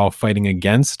that we're all fighting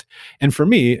against? And for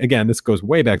me, again, this goes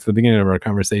way back to the beginning of our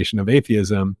conversation of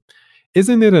atheism.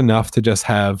 Isn't it enough to just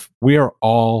have, we are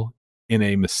all in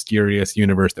a mysterious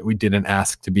universe that we didn't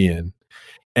ask to be in?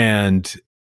 And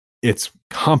it's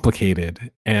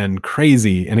complicated and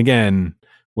crazy. And again,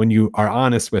 when you are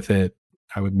honest with it,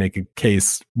 I would make a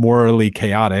case morally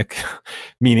chaotic,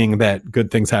 meaning that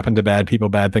good things happen to bad people,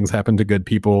 bad things happen to good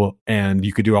people, and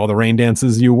you could do all the rain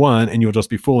dances you want, and you'll just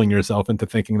be fooling yourself into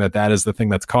thinking that that is the thing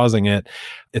that's causing it.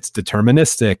 It's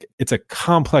deterministic. It's a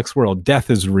complex world. Death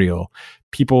is real.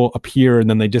 People appear and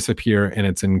then they disappear, and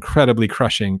it's incredibly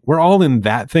crushing. We're all in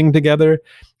that thing together.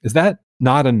 Is that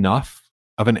not enough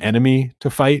of an enemy to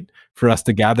fight for us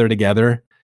to gather together?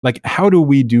 Like, how do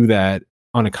we do that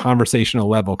on a conversational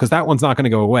level? Because that one's not going to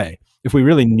go away. If we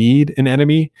really need an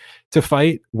enemy to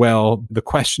fight, well, the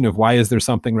question of why is there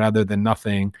something rather than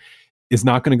nothing is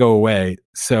not going to go away.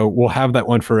 So we'll have that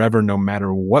one forever, no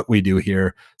matter what we do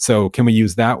here. So can we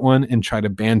use that one and try to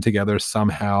band together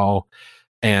somehow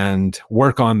and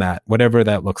work on that, whatever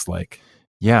that looks like?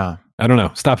 Yeah. I don't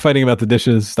know. Stop fighting about the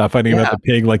dishes. Stop fighting about the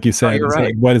pig, like you said. You're right.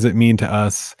 Like, what does it mean to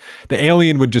us? The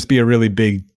alien would just be a really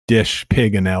big dish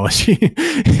pig analogy.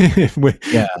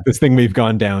 This thing we've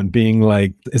gone down, being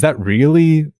like, is that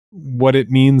really what it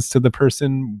means to the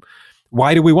person?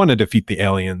 Why do we want to defeat the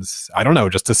aliens? I don't know,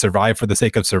 just to survive for the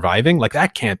sake of surviving? Like,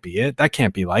 that can't be it. That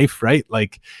can't be life, right?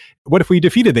 Like, what if we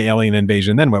defeated the alien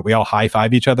invasion? Then what? We all high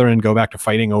five each other and go back to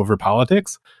fighting over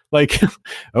politics? Like,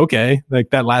 okay, like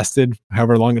that lasted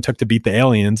however long it took to beat the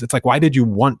aliens. It's like, why did you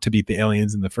want to beat the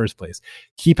aliens in the first place?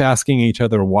 Keep asking each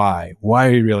other why. Why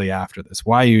are you really after this?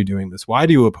 Why are you doing this? Why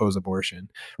do you oppose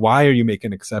abortion? Why are you making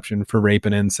an exception for rape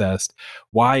and incest?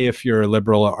 Why, if you're a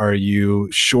liberal, are you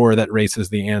sure that race is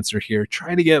the answer here?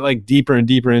 Try to get like deeper and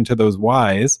deeper into those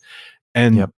whys.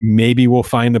 And maybe we'll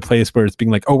find the place where it's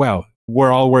being like, oh, wow,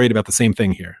 we're all worried about the same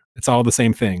thing here. It's all the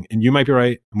same thing. And you might be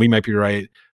right. And we might be right.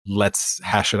 Let's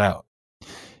hash it out.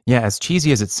 Yeah, as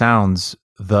cheesy as it sounds,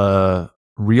 the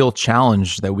real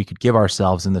challenge that we could give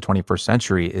ourselves in the 21st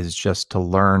century is just to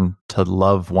learn to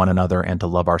love one another and to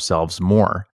love ourselves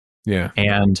more. Yeah.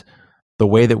 And the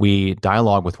way that we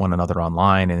dialogue with one another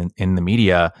online and in the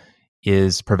media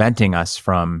is preventing us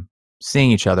from seeing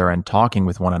each other and talking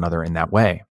with one another in that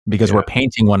way, because we're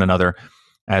painting one another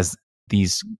as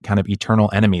these kind of eternal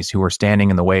enemies who are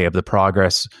standing in the way of the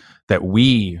progress that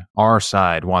our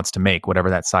side wants to make, whatever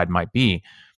that side might be.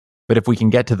 But if we can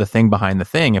get to the thing behind the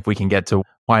thing, if we can get to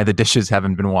why the dishes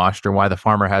haven't been washed or why the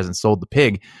farmer hasn't sold the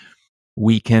pig,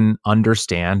 we can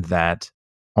understand that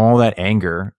all that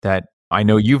anger that I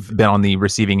know you've been on the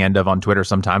receiving end of on Twitter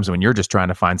sometimes when you're just trying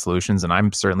to find solutions. And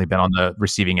I've certainly been on the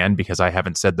receiving end because I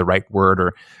haven't said the right word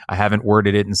or I haven't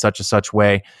worded it in such a such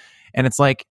way. And it's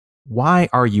like, why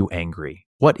are you angry?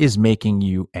 What is making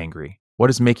you angry? What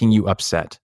is making you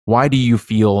upset? Why do you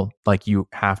feel like you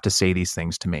have to say these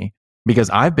things to me? Because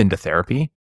I've been to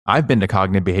therapy. I've been to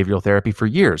cognitive behavioral therapy for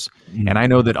years. Mm-hmm. And I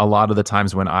know that a lot of the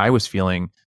times when I was feeling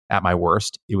at my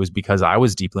worst, it was because I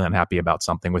was deeply unhappy about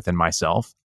something within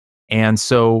myself. And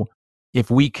so if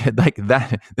we could, like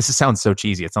that, this sounds so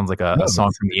cheesy. It sounds like a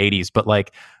song from the 80s, but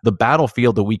like the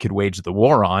battlefield that we could wage the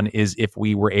war on is if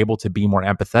we were able to be more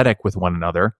empathetic with one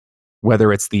another,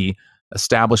 whether it's the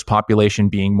established population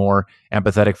being more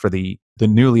empathetic for the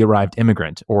newly arrived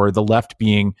immigrant, or the left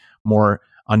being more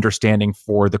understanding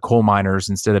for the coal miners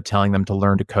instead of telling them to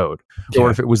learn to code. Yeah.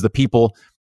 Or if it was the people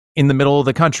in the middle of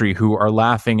the country who are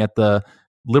laughing at the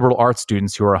liberal arts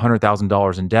students who are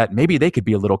 $100,000 in debt, maybe they could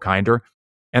be a little kinder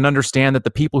and understand that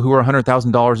the people who are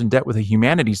 $100,000 in debt with a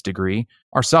humanities degree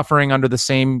are suffering under the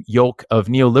same yoke of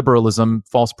neoliberalism,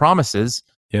 false promises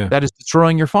that is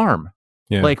destroying your farm.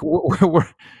 Yeah. Like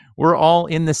we're all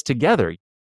in this together.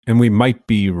 And we might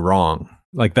be wrong.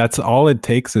 Like that's all it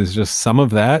takes is just some of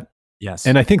that. Yes.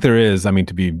 And I think there is, I mean,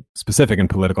 to be specific and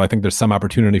political, I think there's some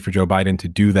opportunity for Joe Biden to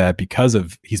do that because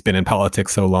of he's been in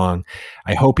politics so long.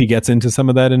 I hope he gets into some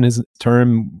of that in his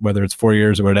term, whether it's 4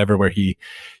 years or whatever, where he,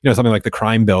 something like the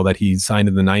crime bill that he signed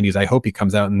in the 90s. I hope he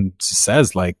comes out and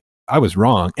says like, I was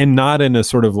wrong, and not in a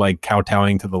sort of like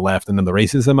kowtowing to the left and then the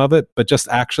racism of it, but just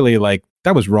actually like,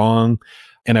 that was wrong.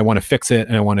 And I want to fix it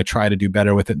and I want to try to do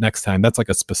better with it next time. That's like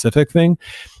a specific thing.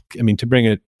 I mean, to bring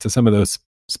it to some of those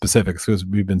specifics, because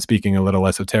we've been speaking a little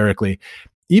esoterically,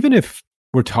 even if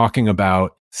we're talking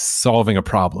about solving a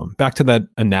problem, back to that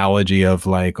analogy of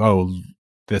like, oh,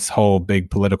 this whole big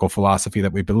political philosophy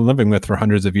that we've been living with for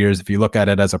hundreds of years, if you look at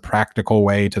it as a practical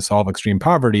way to solve extreme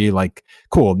poverty, like,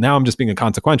 cool, now I'm just being a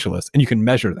consequentialist. And you can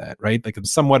measure that, right? Like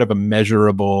it's somewhat of a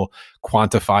measurable,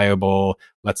 quantifiable,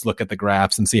 let's look at the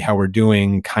graphs and see how we're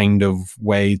doing kind of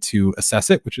way to assess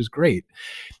it, which is great.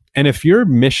 And if your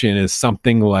mission is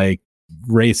something like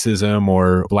racism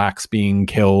or blacks being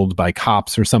killed by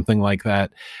cops or something like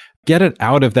that, get it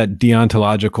out of that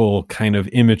deontological kind of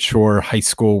immature high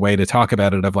school way to talk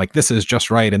about it of like, this is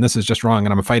just right and this is just wrong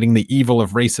and I'm fighting the evil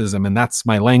of racism and that's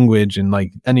my language and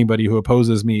like anybody who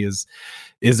opposes me is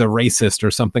a racist or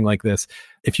something like this.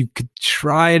 If you could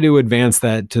try to advance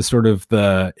that to sort of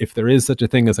if there is such a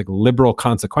thing as like liberal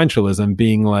consequentialism,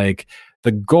 being like,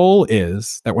 the goal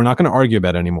is that we're not going to argue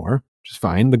about anymore, which is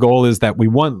fine. The goal is that we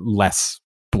want less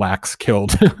blacks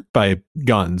killed by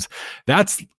guns.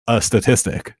 That's a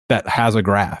statistic that has a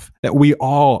graph that we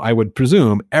all, I would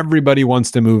presume, everybody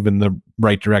wants to move in the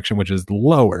right direction, which is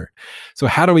lower. So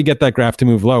how do we get that graph to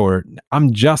move lower?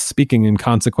 I'm just speaking in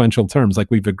consequential terms. Like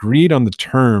we've agreed on the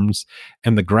terms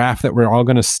and the graph that we're all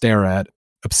going to stare at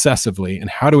obsessively, and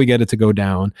how do we get it to go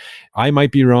down? I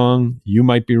might be wrong, you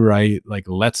might be right. Like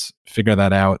let's figure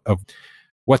that out of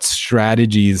what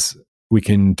strategies we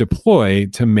can deploy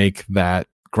to make that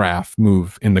graph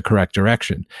move in the correct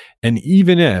direction. And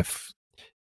even if,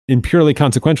 in purely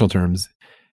consequential terms,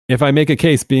 if I make a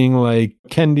case being like,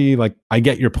 Kendi, like, I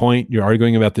get your point, you're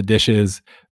arguing about the dishes,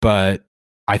 but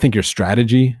I think your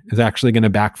strategy is actually going to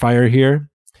backfire here.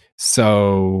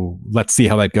 So let's see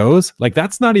how that goes. Like,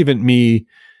 that's not even me.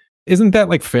 Isn't that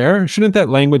like fair? Shouldn't that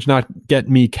language not get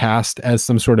me cast as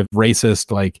some sort of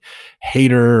racist, like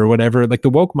hater or whatever? Like the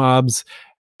woke mobs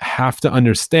have to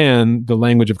understand the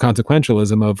language of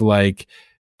consequentialism of like,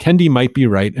 Kendi might be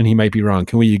right and he might be wrong.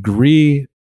 Can we agree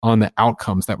on the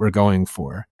outcomes that we're going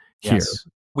for here? Yes.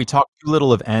 We talk too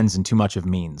little of ends and too much of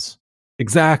means.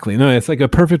 Exactly. No, it's like a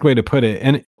perfect way to put it.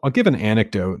 And I'll give an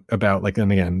anecdote about like,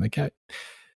 and again, like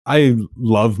I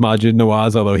love Maajid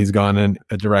Nawaz, although he's gone in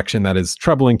a direction that is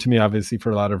troubling to me, obviously,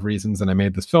 for a lot of reasons. And I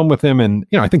made this film with him. And,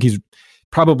 I think he's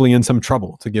probably in some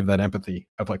trouble, to give that empathy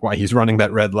of like why he's running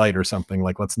that red light or something.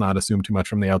 Like, let's not assume too much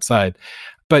from the outside.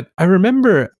 But I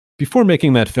remember before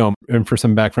making that film, and for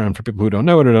some background for people who don't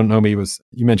know it or don't know me,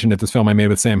 you mentioned it, this film I made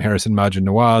with Sam Harris and Maajid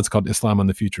Nawaz called Islam and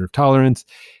the Future of Tolerance.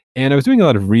 And I was doing a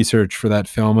lot of research for that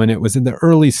film, and it was in the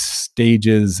early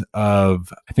stages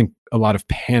of, I think, a lot of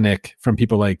panic from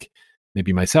people like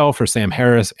maybe myself or Sam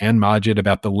Harris and Maajid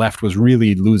about the left was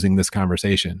really losing this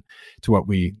conversation to what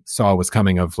we saw was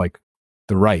coming of like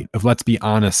the right, of let's be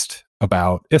honest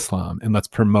about Islam and let's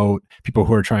promote people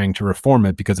who are trying to reform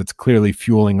it because it's clearly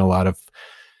fueling a lot of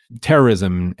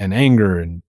terrorism and anger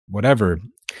and whatever.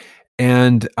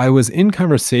 And I was in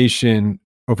conversation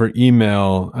over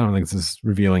email, I don't think this is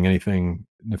revealing anything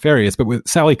nefarious, but with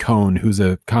Sally Cohn, who's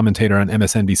a commentator on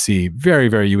MSNBC, very,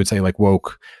 very, you would say like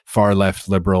woke, far left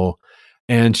liberal.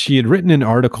 And she had written an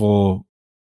article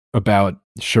about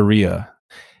Sharia.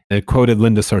 It quoted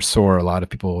Linda Sarsour. A lot of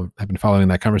people have been following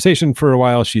that conversation for a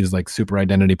while. She's like super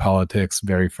identity politics,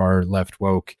 very far left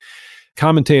woke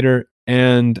commentator.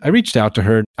 And I reached out to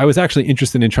her. I was actually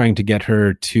interested in trying to get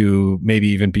her to maybe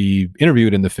even be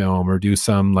interviewed in the film or do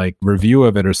some like review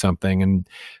of it or something. And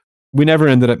we never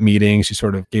ended up meeting. She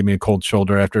sort of gave me a cold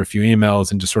shoulder after a few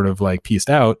emails and just sort of like pieced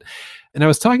out. And I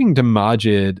was talking to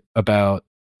Maajid about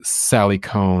Sally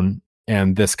Cohn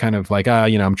and this kind of like,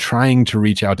 I'm trying to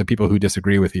reach out to people who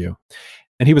disagree with you.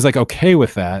 And he was like, okay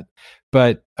with that.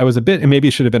 But I was a bit, and maybe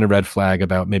it should have been a red flag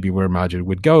about maybe where Majid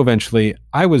would go eventually.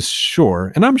 I was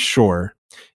sure, and I'm sure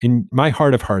in my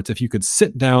heart of hearts, if you could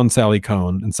sit down Sally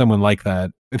Cohn and someone like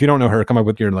that, if you don't know her, come up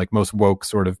with your like most woke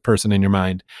sort of person in your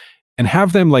mind and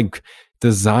have them like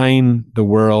design the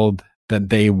world that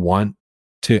they want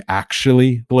to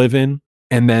actually live in.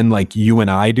 And then like you and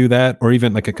I do that, or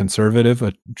even like a conservative,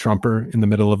 a Trumper in the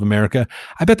middle of America.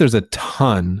 I bet there's a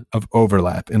ton of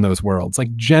overlap in those worlds.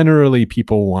 Like generally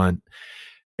people want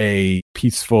a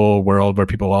peaceful world where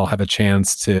people all have a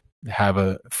chance to have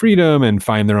a freedom and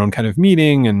find their own kind of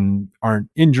meaning and aren't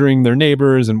injuring their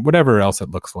neighbors and whatever else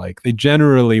it looks like. They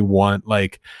generally want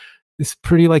like this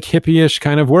pretty like hippie-ish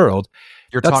kind of world.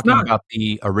 You're talking about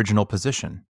the original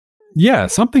position. Yeah,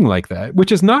 something like that,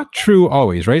 which is not true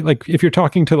always, right? Like if you're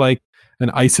talking to like an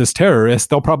ISIS terrorist,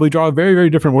 they'll probably draw a very, very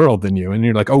different world than you. And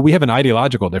you're like, oh, we have an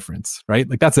ideological difference, right?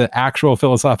 Like that's an actual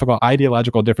philosophical,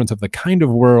 ideological difference of the kind of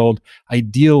world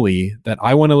ideally that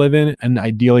I want to live in and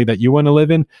ideally that you want to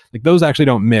live in. Like those actually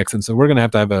don't mix. And so we're going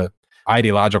to have a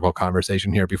ideological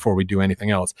conversation here before we do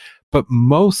anything else. But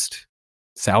most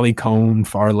Sally Cohn,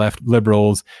 far left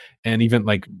liberals, and even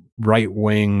like right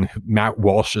wing Matt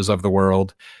Walshes of the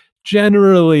world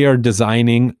generally are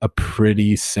designing a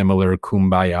pretty similar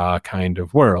kumbaya kind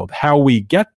of world. How we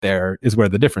get there is where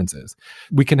the difference is.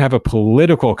 We can have a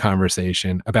political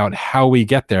conversation about how we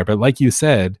get there, but like you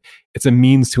said, it's a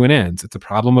means to an end. It's a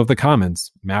problem of the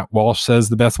commons. Matt Walsh says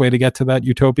the best way to get to that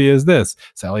utopia is this.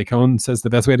 Sally Cohn says the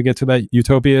best way to get to that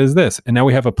utopia is this. And now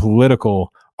we have a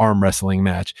political arm wrestling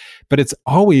match, but it's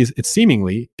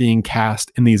seemingly being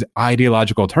cast in these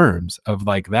ideological terms of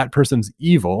like that person's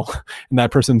evil and that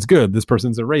person's good. This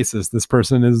person's a racist. This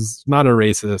person is not a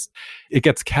racist. It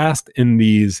gets cast in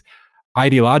these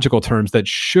ideological terms that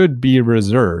should be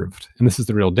reserved. And this is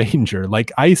the real danger.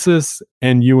 Like ISIS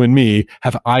and you and me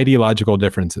have ideological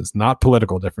differences, not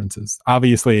political differences.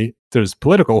 Obviously, there's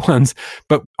political ones,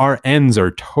 but our ends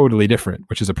are totally different,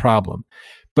 which is a problem.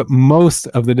 But most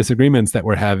of the disagreements that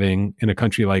we're having in a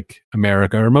country like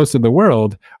America or most of the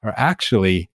world are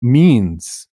actually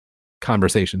means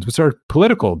conversations, which are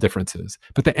political differences,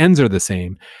 but the ends are the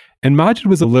same. And Majid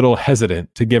was a little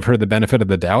hesitant to give her the benefit of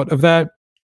the doubt of that.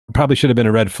 Probably should have been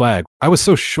a red flag. I was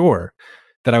so sure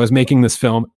that I was making this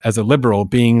film as a liberal,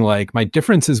 being like, my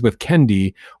differences with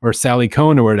Kendi or Sally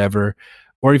Cohn or whatever,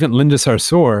 or even Linda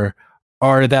Sarsour,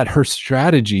 are that her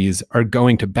strategies are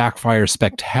going to backfire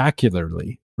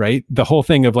spectacularly, right? The whole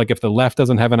thing of like, if the left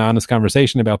doesn't have an honest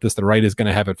conversation about this, the right is going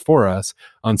to have it for us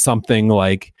on something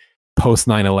like post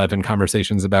 9/11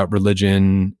 conversations about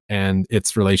religion and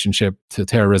its relationship to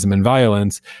terrorism and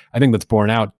violence. I think that's borne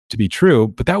out to be true,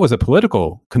 but that was a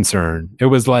political concern. It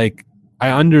was like, I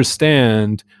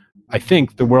understand, I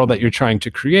think the world that you're trying to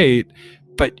create,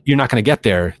 but you're not going to get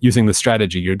there using the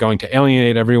strategy. You're going to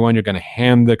alienate everyone. You're going to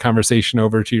hand the conversation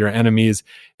over to your enemies,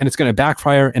 and it's going to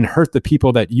backfire and hurt the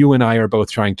people that you and I are both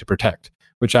trying to protect,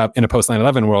 which in a post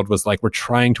 9/11 world was like, we're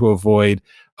trying to avoid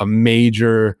a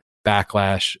major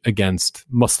backlash against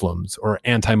Muslims or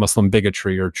anti-Muslim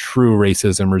bigotry or true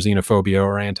racism or xenophobia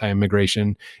or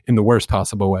anti-immigration in the worst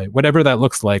possible way. Whatever that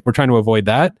looks like, we're trying to avoid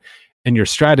that, and your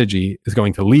strategy is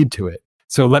going to lead to it.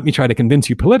 So let me try to convince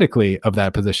you politically of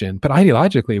that position. But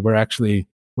ideologically,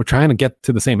 we're trying to get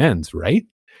to the same ends, right?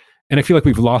 And I feel like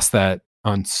we've lost that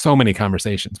on so many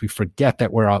conversations. We forget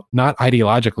that we're not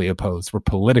ideologically opposed, we're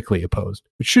politically opposed,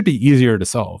 which should be easier to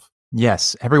solve.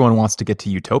 Yes, everyone wants to get to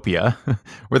utopia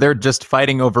where they're just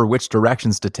fighting over which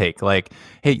directions to take. Like,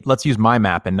 hey, let's use my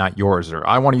map and not yours, or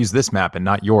I want to use this map and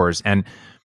not yours. And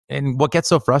what gets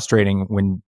so frustrating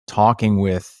when talking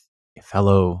with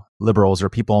fellow liberals or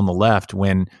people on the left,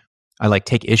 when I like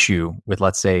take issue with,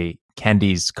 let's say,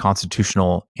 Kendi's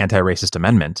constitutional anti-racist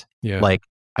amendment, like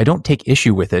I don't take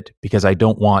issue with it because I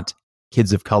don't want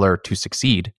kids of color to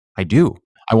succeed. I do.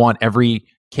 I want every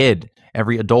kid,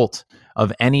 every adult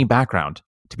of any background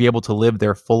to be able to live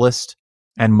their fullest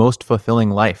and most fulfilling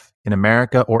life in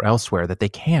America or elsewhere that they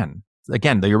can.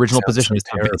 Again, the original position is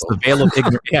it's the veil of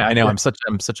ignorance. Yeah, I know. I'm such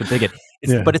a bigot.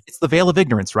 But it's the veil of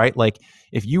ignorance, right? Like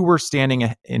if you were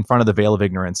standing in front of the veil of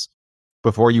ignorance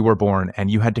before you were born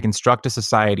and you had to construct a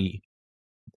society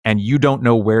and you don't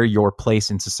know where your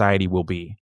place in society will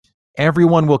be,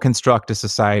 everyone will construct a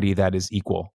society that is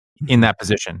equal in that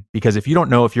position. Because if you don't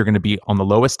know if you're going to be on the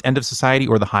lowest end of society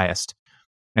or the highest,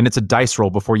 and it's a dice roll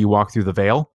before you walk through the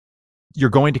veil, you're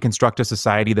going to construct a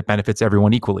society that benefits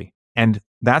everyone equally. And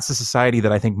that's the society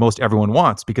that I think most everyone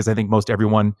wants, because I think most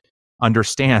everyone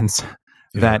understands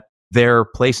that their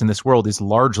place in this world is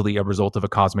largely a result of a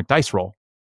cosmic dice roll.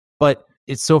 But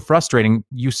it's so frustrating,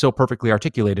 you so perfectly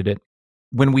articulated it,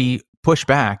 when we push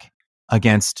back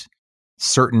against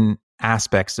certain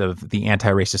aspects of the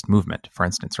anti-racist movement, for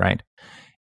instance, right?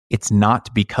 It's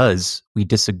not because we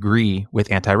disagree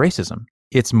with anti-racism.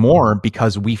 It's more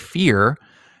because we fear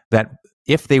that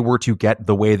if they were to get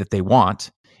the way that they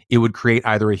want, it would create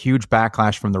either a huge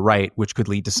backlash from the right, which could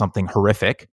lead to something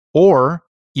horrific, or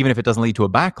even if it doesn't lead to a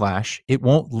backlash, it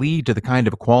won't lead to the kind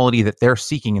of equality that they're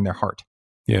seeking in their heart.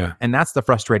 Yeah. And that's the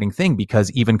frustrating thing,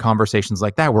 because even conversations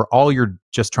like that, where all you're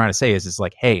just trying to say is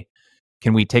like, hey,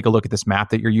 can we take a look at this map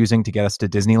that you're using to get us to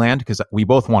Disneyland? Because we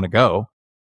both want to go.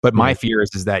 But my fear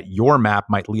is that your map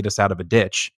might lead us out of a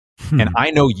ditch. And I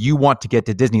know you want to get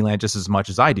to Disneyland just as much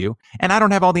as I do. And I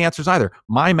don't have all the answers either.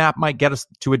 My map might get us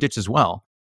to a ditch as well.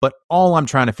 But all I'm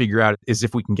trying to figure out is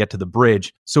if we can get to the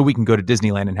bridge so we can go to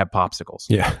Disneyland and have popsicles.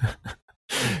 Yeah.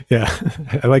 Yeah.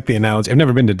 I like the analogy. I've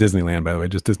never been to Disneyland, by the way,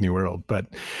 just Disney World. But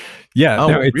yeah. Oh,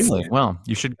 no, really? Well,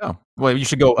 you should go. Well, you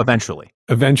should go eventually.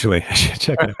 Eventually. I should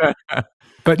check it out.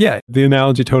 But yeah, the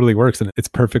analogy totally works and it's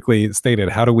perfectly stated.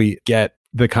 How do we get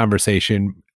the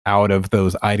conversation out of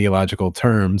those ideological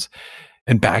terms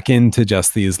and back into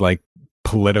just these like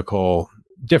political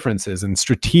differences and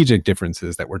strategic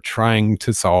differences that we're trying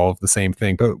to solve the same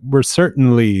thing? But we're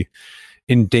certainly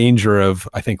in danger of,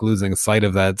 I think, losing sight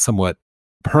of that somewhat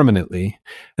permanently.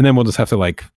 And then we'll just have to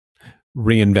like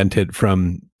reinvent it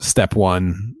from step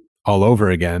one all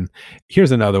over again.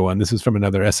 Here's another one. This is from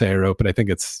another essay I wrote, but I think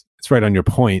it's right on your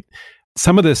point.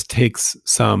 Some of this takes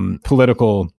some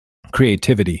political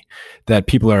creativity that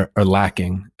people are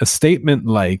lacking. A statement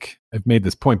like, I've made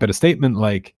this point, but a statement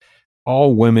like,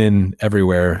 all women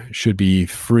everywhere should be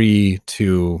free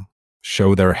to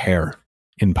show their hair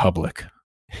in public.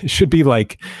 It should be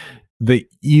like the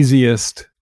easiest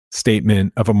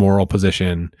statement of a moral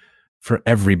position for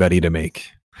everybody to make.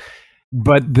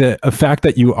 But the fact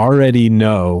that you already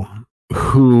know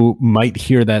who might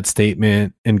hear that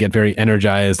statement and get very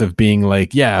energized of being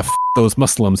like, yeah, those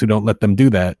Muslims who don't let them do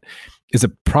that, is a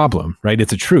problem, right?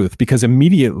 It's a truth, because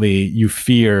immediately you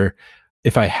fear,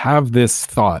 if I have this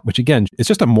thought, which again, it's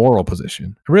just a moral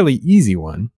position, a really easy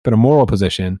one, but a moral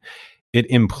position, it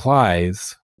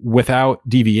implies without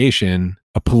deviation,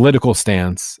 a political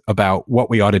stance about what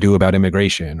we ought to do about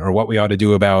immigration or what we ought to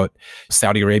do about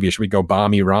Saudi Arabia. Should we go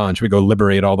bomb Iran? Should we go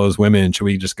liberate all those women? Should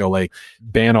we just go like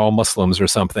ban all Muslims or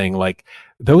something? Like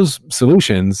those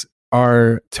solutions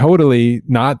are totally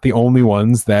not the only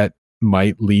ones that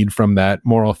might lead from that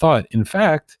moral thought. In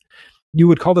fact, you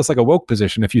would call this like a woke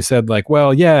position if you said like,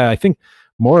 well, yeah, I think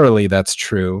morally that's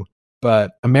true,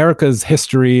 but America's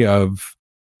history of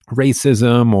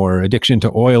racism or addiction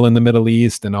to oil in the Middle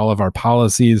East and all of our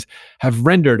policies have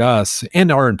rendered us,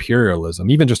 and our imperialism,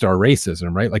 even just our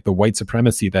racism, right? Like the white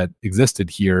supremacy that existed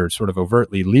here sort of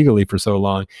overtly legally for so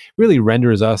long, really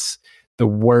renders us the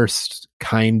worst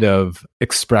kind of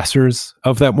expressors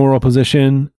of that moral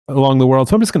position along the world.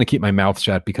 So I'm just going to keep my mouth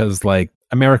shut because like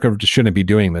America just shouldn't be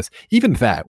doing this. Even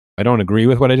that, I don't agree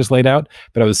with what I just laid out,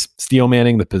 but I was steel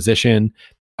manning the position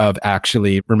of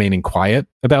actually remaining quiet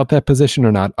about that position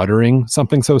or not uttering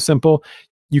something so simple.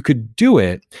 You could do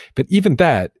it, but even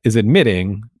that is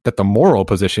admitting that the moral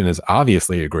position is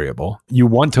obviously agreeable. You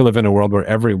want to live in a world where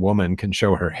every woman can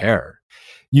show her hair.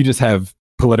 You just have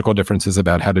political differences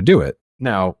about how to do it.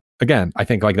 Now, again, I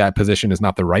think like that position is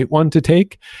not the right one to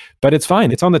take, but it's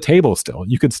fine. It's on the table still.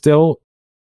 You could still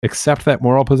accept that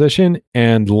moral position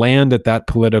and land at that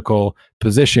political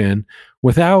position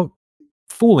without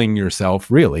fooling yourself,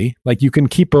 really. Like you can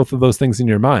keep both of those things in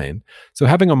your mind. So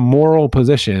having a moral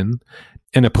position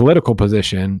and a political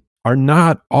position are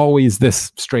not always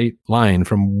this straight line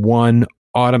from one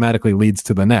automatically leads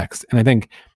to the next. And I think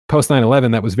post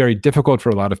 9/11, that was very difficult for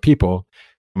a lot of people.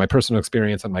 My personal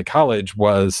experience at my college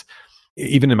was,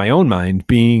 even in my own mind,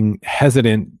 being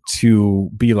hesitant to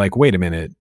be like, wait a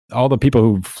minute, all the people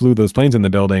who flew those planes in the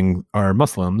building are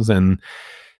Muslims and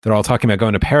they're all talking about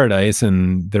going to paradise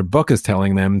and their book is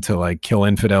telling them to like kill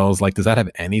infidels. Like, does that have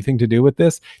anything to do with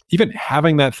this? Even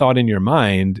having that thought in your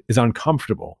mind is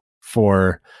uncomfortable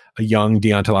for a young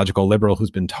deontological liberal who's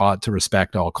been taught to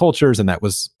respect all cultures. And that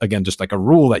was, again, just like a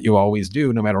rule that you always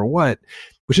do no matter what,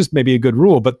 which is maybe a good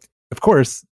rule. But of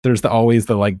course, there's always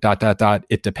the like ...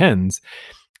 it depends.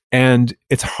 And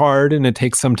it's hard and it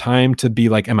takes some time to be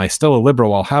like, am I still a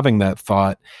liberal while having that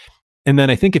thought? And then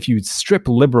I think if you strip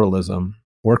liberalism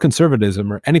or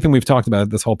conservatism or anything we've talked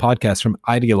about this whole podcast from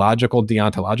ideological,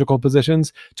 deontological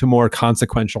positions to more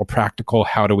consequential, practical,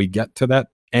 how do we get to that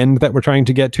end that we're trying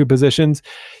to get to positions,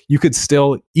 you could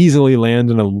still easily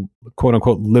land in a quote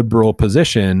unquote liberal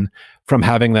position from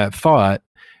having that thought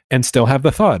and still have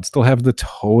the thought, still have the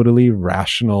totally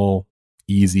rational,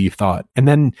 easy thought. And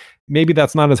then maybe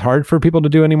that's not as hard for people to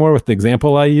do anymore with the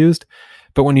example I used.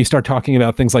 But when you start talking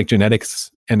about things like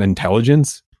genetics and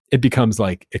intelligence, it becomes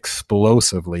like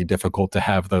explosively difficult to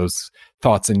have those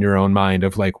thoughts in your own mind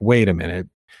of like, wait a minute.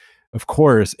 Of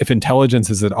course, if intelligence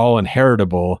is at all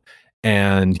inheritable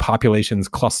and populations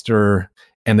cluster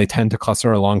and they tend to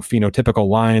cluster along phenotypical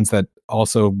lines that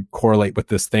also correlate with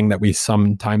this thing that we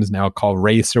sometimes now call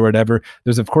race or whatever,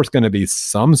 there's of course going to be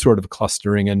some sort of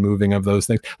clustering and moving of those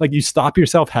things. Like you stop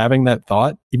yourself having that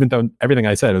thought, even though everything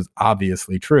I said is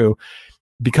obviously true,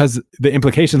 because the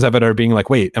implications of it are being like,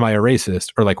 wait, am I a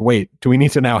racist? Or like, wait, do we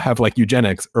need to now have like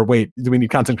eugenics? Or wait, do we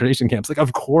need concentration camps? Like,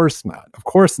 of course not. Of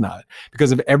course not.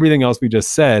 Because of everything else we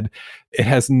just said, it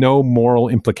has no moral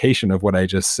implication of what I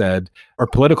just said or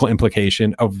political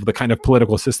implication of the kind of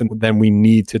political system then we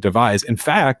need to devise. In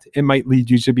fact, it might lead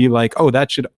you to be like, oh,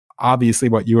 that should obviously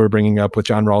what you were bringing up with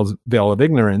John Rawls' veil of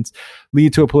ignorance,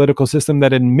 lead to a political system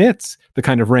that admits the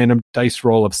kind of random dice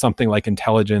roll of something like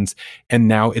intelligence and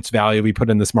now its value we put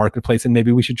in this marketplace. And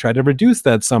maybe we should try to reduce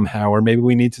that somehow, or maybe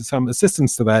we need some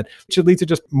assistance to that. It should lead to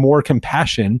just more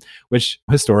compassion, which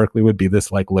historically would be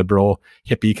this like liberal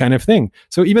hippie kind of thing.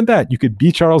 So even that, you could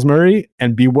be Charles Murray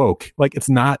and be woke. Like it's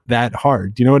not that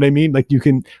hard. Do you know what I mean? Like you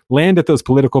can land at those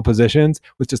political positions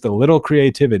with just a little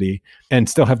creativity and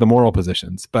still have the moral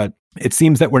positions. But it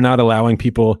seems that we're not allowing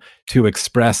people to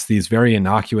express these very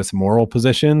innocuous moral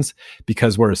positions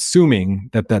because we're assuming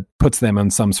that that puts them on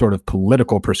some sort of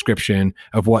political prescription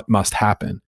of what must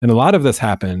happen. And a lot of this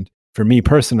happened for me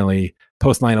personally,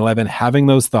 post 9/11, having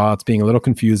those thoughts, being a little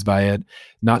confused by it,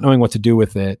 not knowing what to do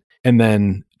with it. And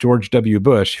then George W.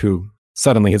 Bush, who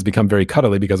suddenly has become very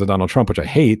cuddly because of Donald Trump, which I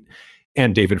hate,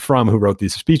 and David Frum, who wrote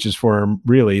these speeches for him,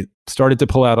 really started to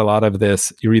pull out a lot of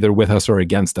this, you're either with us or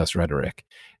against us rhetoric.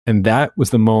 And that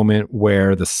was the moment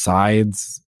where the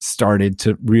sides started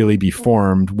to really be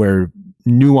formed, where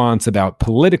nuance about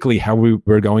politically how we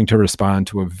were going to respond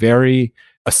to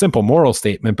a simple moral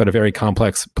statement, but a very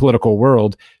complex political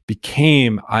world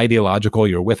became ideological.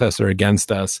 You're with us or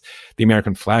against us. The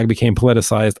American flag became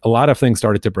politicized. A lot of things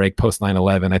started to break post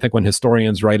 9/11. I think when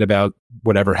historians write about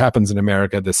whatever happens in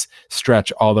America, this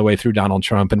stretch all the way through Donald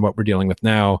Trump and what we're dealing with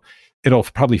now, it'll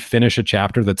probably finish a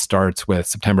chapter that starts with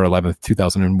September 11th,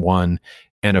 2001,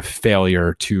 and a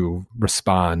failure to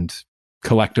respond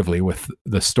collectively with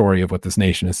the story of what this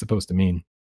nation is supposed to mean.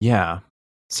 Yeah.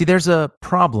 See, there's a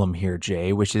problem here,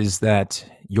 Jay, which is that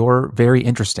you're very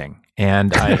interesting,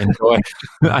 and I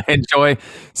enjoy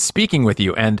speaking with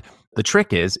you. And the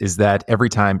trick is that every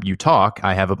time you talk,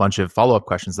 I have a bunch of follow-up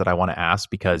questions that I want to ask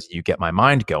because you get my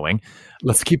mind going.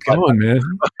 Let's keep going, man.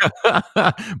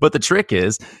 But the trick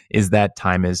is that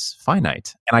time is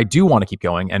finite, and I do want to keep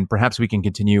going, and perhaps we can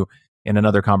continue in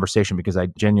another conversation because I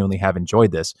genuinely have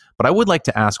enjoyed this. But I would like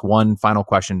to ask one final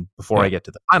question before I get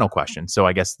to the final question. So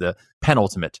I guess the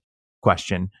penultimate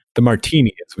question. The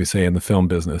martini, as we say in the film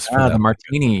business. The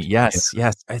martini. Yes.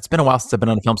 It's been a while since I've been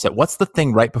on a film set. What's the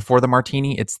thing right before the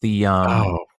martini? It's the...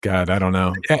 oh, God, I don't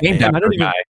know. Named after a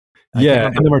guy. Yeah,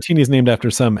 and the martini is named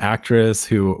after some actress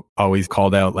who always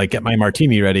called out, like, get my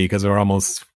martini ready because we're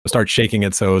almost... start shaking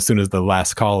it so as soon as the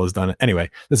last call is done. Anyway,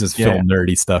 this is film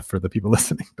nerdy stuff for the people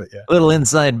listening, but yeah. A little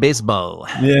inside baseball.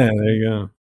 Yeah, there you go.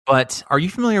 But are you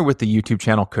familiar with the YouTube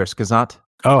channel Kurs Gazat?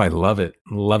 Oh, I love it.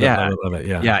 Love it.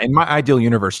 Yeah. Yeah. In my ideal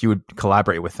universe, you would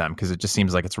collaborate with them because it just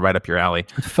seems like it's right up your alley.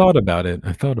 I thought about it.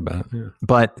 Yeah.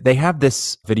 But they have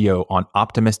this video on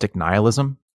optimistic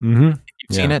nihilism. Mm-hmm.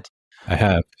 You've seen it? I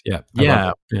have. Yeah.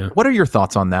 Yeah. What are your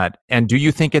thoughts on that? And do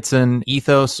you think it's an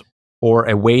ethos or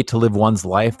a way to live one's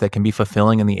life that can be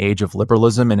fulfilling in the age of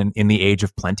liberalism and in the age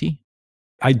of plenty?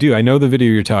 I do. I know the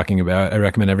video you're talking about. I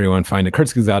recommend everyone find it.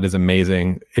 Kurs Gazat is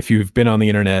amazing. If you've been on the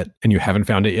internet and you haven't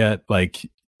found it yet, like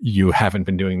you haven't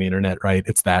been doing the internet right.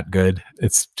 It's that good.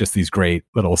 It's just these great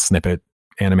little snippet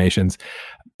animations.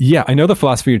 Yeah, I know the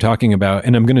philosophy you're talking about,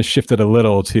 and I'm going to shift it a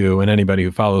little too, and anybody who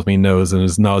follows me knows and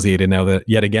is nauseated now that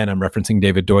yet again I'm referencing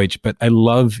David Deutsch, but I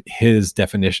love his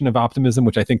definition of optimism,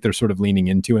 which I think they're sort of leaning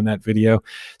into in that video.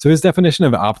 So his definition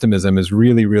of optimism is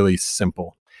really, really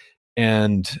simple.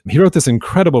 And he wrote this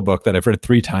incredible book that I've read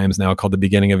 3 times now called The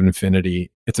Beginning of Infinity.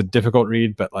 It's a difficult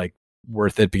read, but like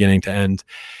worth it beginning to end.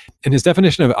 And his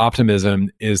definition of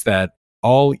optimism is that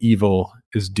all evil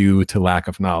is due to lack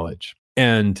of knowledge.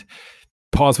 And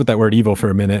pause with that word evil for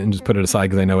a minute and just put it aside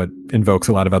because I know it invokes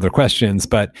a lot of other questions.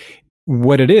 But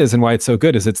what it is and why it's so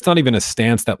good is it's not even a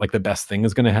stance that like the best thing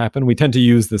is going to happen. We tend to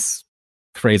use this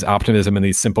phrase optimism in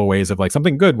these simple ways of like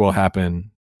something good will happen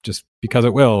just because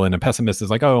it will. And a pessimist is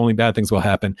like, oh, only bad things will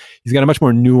happen. He's got a much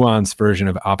more nuanced version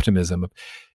of optimism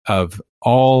of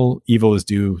all evil is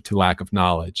due to lack of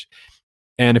knowledge.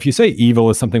 And if you say evil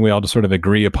is something we all just sort of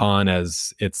agree upon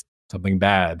as it's something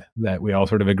bad that we all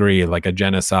sort of agree, like a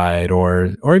genocide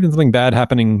or even something bad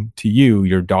happening to you,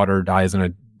 your daughter dies in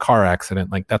a car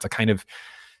accident, like that's a kind of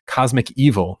cosmic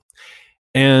evil.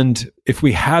 And if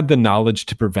we had the knowledge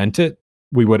to prevent it,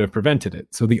 we would have prevented it.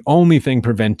 So the only thing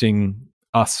preventing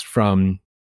us from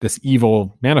this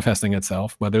evil manifesting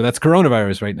itself, whether that's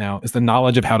coronavirus right now, is the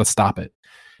knowledge of how to stop it.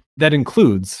 That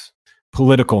includes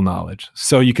political knowledge.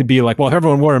 So you could be like, well, if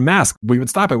everyone wore a mask, we would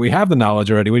stop it. We have the knowledge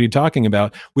already. What are you talking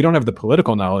about? We don't have the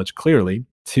political knowledge, clearly,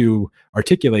 to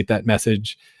articulate that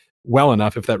message well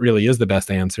enough, if that really is the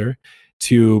best answer,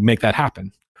 to make that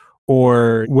happen.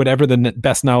 Or whatever the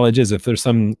best knowledge is, if there's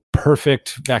some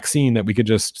perfect vaccine that we could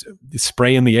just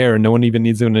spray in the air and no one even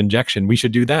needs an injection, we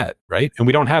should do that, right? And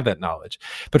we don't have that knowledge.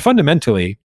 But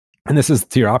fundamentally, and this is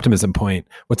to your optimism point,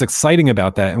 what's exciting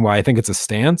about that and why I think it's a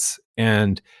stance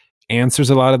and answers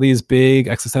a lot of these big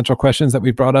existential questions that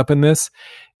we've brought up in this,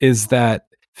 is that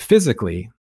physically,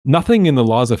 nothing in the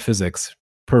laws of physics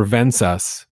prevents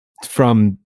us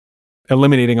from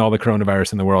eliminating all the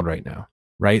coronavirus in the world right now.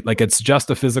 Right? Like it's just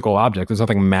a physical object. There's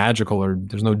nothing magical or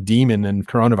there's no demon in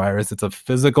coronavirus. It's a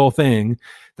physical thing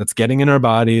that's getting in our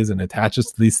bodies and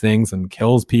attaches to these things and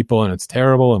kills people, and it's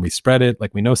terrible and we spread it.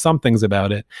 Like we know some things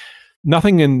about it.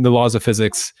 Nothing in the laws of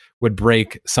physics would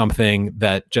break something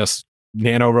that just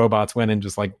nanorobots went and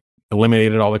just like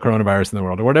eliminated all the coronavirus in the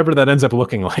world or whatever that ends up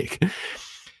looking like.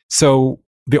 So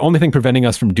the only thing preventing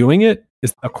us from doing it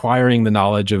is acquiring the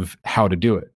knowledge of how to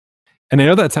do it. And I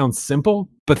know that sounds simple,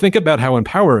 but think about how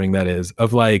empowering that is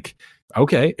of like,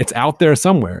 okay, it's out there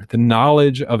somewhere. The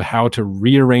knowledge of how to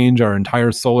rearrange our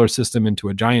entire solar system into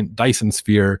a giant Dyson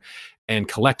sphere and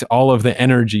collect all of the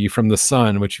energy from the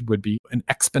sun, which would be an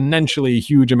exponentially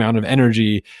huge amount of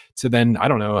energy to then, I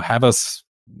don't know, have us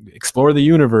explore the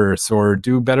universe or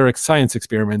do better science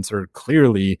experiments or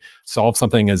clearly solve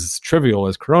something as trivial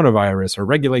as coronavirus or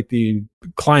regulate the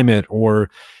climate or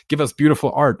give us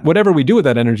beautiful art. Whatever we do with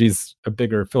that energy is a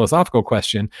bigger philosophical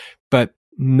question, but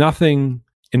nothing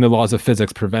in the laws of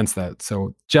physics prevents that.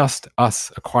 So just us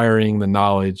acquiring the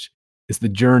knowledge is the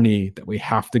journey that we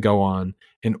have to go on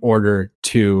in order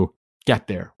to get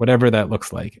there, whatever that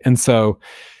looks like. And so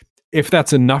if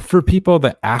that's enough for people,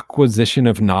 the acquisition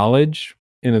of knowledge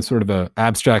in a sort of a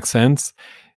abstract sense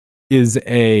is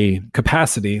a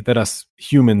capacity that us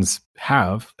humans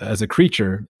have as a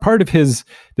creature. Part of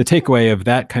the takeaway of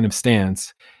that kind of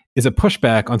stance is a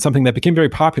pushback on something that became very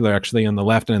popular actually on the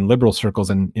left and in liberal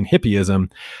circles and in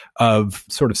hippieism of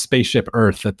sort of spaceship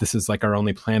Earth, that this is like our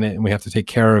only planet and we have to take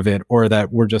care of it, or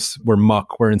that we're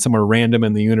muck, we're in somewhere random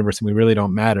in the universe and we really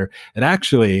don't matter. It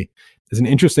actually is an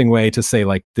interesting way to say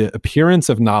like the appearance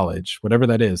of knowledge, whatever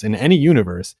that is, in any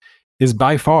universe is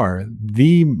by far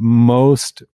the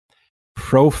most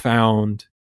profound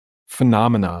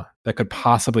phenomena that could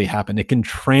possibly happen. It can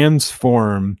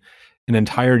transform an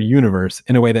entire universe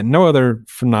in a way that no other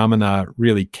phenomena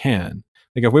really can.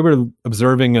 Like if we were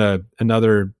observing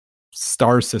another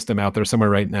star system out there somewhere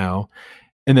right now,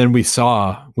 and then we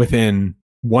saw within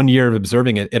 1 year of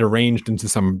observing it, it arranged into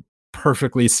some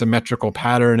perfectly symmetrical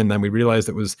pattern, and then we realized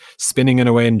it was spinning in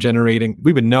a way and generating,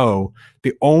 we would know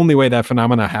the only way that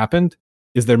phenomena happened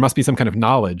is there must be some kind of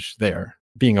knowledge there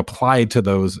being applied to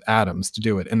those atoms to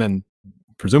do it. And then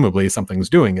presumably something's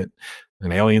doing it,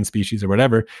 an alien species or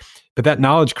whatever. But that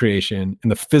knowledge creation and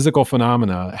the physical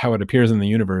phenomena, how it appears in the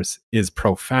universe, is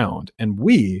profound. And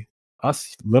we,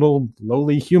 us little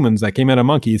lowly humans that came out of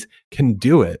monkeys, can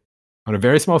do it on a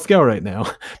very small scale right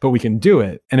now, but we can do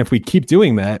it. And if we keep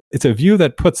doing that, it's a view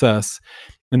that puts us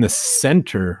in the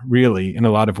center, really, in a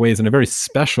lot of ways, in a very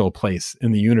special place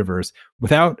in the universe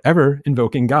without ever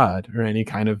invoking God or any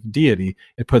kind of deity.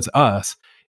 It puts us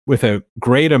with a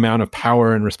great amount of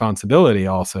power and responsibility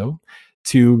also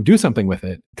to do something with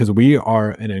it, because we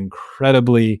are an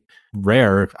incredibly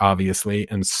rare, obviously,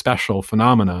 and special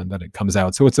phenomenon that it comes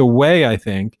out. So it's a way, I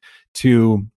think,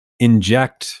 to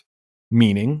inject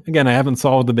meaning. Again, I haven't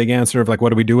solved the big answer of like,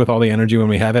 what do we do with all the energy when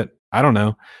we have it? I don't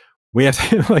know. We have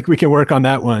to, like, we can work on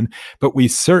that one, but we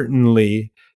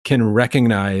certainly can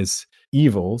recognize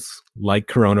evils like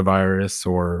coronavirus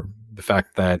or the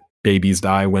fact that babies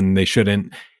die when they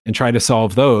shouldn't, and try to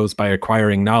solve those by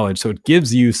acquiring knowledge. So it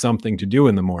gives you something to do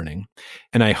in the morning.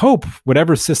 And I hope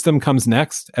whatever system comes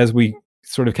next, as we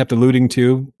sort of kept alluding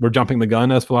to, we're jumping the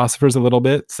gun as philosophers a little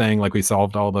bit, saying like we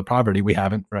solved all the poverty. We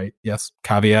haven't, right? Yes,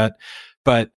 caveat.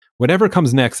 But whatever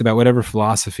comes next about whatever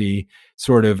philosophy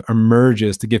sort of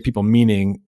emerges to give people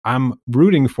meaning, I'm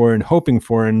rooting for and hoping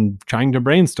for and trying to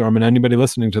brainstorm, and anybody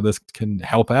listening to this can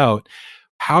help out.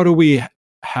 How do we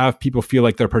have people feel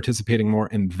like they're participating more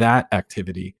in that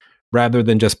activity rather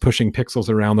than just pushing pixels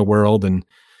around the world and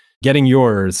getting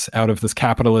yours out of this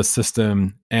capitalist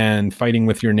system and fighting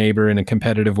with your neighbor in a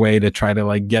competitive way to try to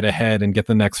like get ahead and get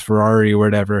the next Ferrari or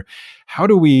whatever. How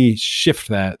do we shift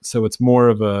that so it's more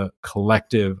of a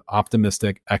collective,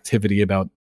 optimistic activity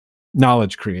about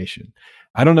knowledge creation?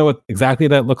 I don't know what exactly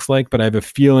that looks like, but I have a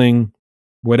feeling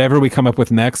whatever we come up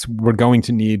with next, we're going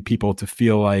to need people to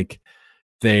feel like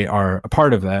they are a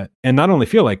part of that. And not only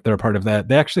feel like they're a part of that,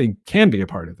 they actually can be a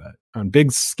part of that on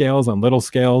big scales, on little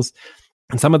scales.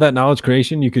 And some of that knowledge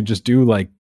creation you could just do like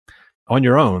on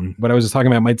your own. What I was just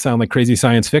talking about might sound like crazy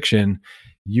science fiction.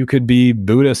 You could be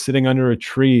Buddha sitting under a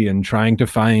tree and trying to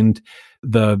find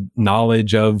the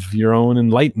knowledge of your own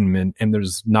enlightenment. And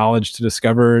there's knowledge to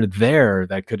discover there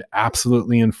that could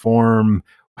absolutely inform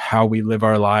how we live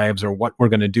our lives or what we're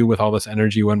going to do with all this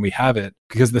energy when we have it,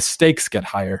 because the stakes get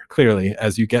higher. Clearly,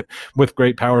 as you get with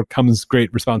great power comes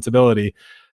great responsibility.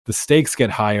 The stakes get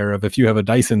higher of if you have a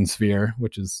Dyson sphere,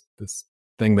 which is this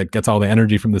thing that gets all the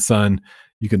energy from the sun,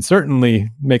 you can certainly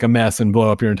make a mess and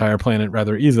blow up your entire planet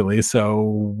rather easily. So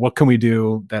what can we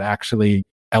do that actually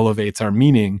elevates our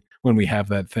meaning when we have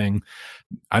that thing?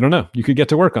 I don't know. You could get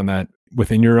to work on that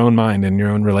within your own mind and your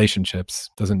own relationships.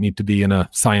 Doesn't need to be in a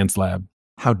science lab.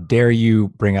 How dare you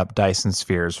bring up Dyson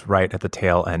spheres right at the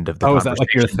tail end of the conversation? Is that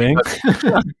like your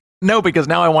thing? No, because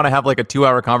now I want to have like a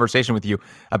 2-hour conversation with you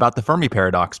about the Fermi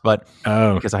paradox, but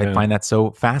because I find that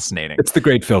so fascinating. It's the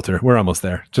great filter. We're almost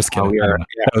there. Just kidding.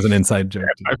 That was an inside joke.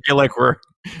 I feel like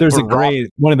there's a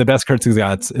great, one of the best Kurtz's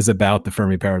got is about the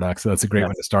Fermi paradox. So that's a great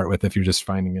one to start with if you're just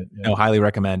finding it. Yeah. No, highly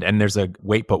recommend. And there's a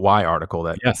Wait But Why article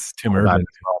that Tim Urban.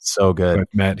 So good. With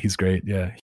Matt, he's great.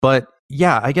 Yeah. But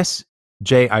yeah, I guess,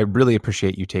 Jay, I really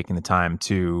appreciate you taking the time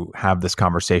to have this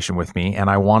conversation with me.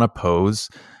 And I want to pose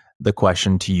the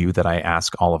question to you that I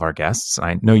ask all of our guests.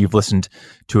 I know you've listened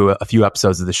to a few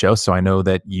episodes of the show, so I know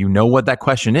that you know what that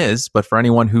question is. But for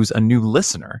anyone who's a new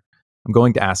listener, I'm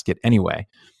going to ask it anyway.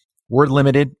 We're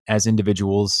limited as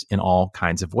individuals in all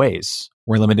kinds of ways.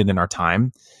 We're limited in our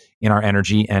time, in our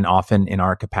energy, and often in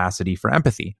our capacity for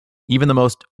empathy. Even the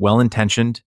most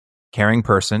well-intentioned, caring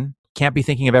person can't be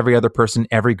thinking of every other person,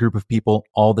 every group of people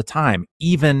all the time,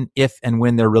 even if and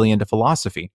when they're really into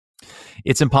philosophy.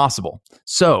 It's impossible.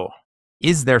 So,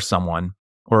 is there someone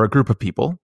or a group of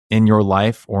people in your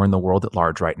life or in the world at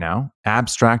large right now,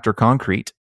 abstract or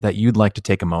concrete, that you'd like to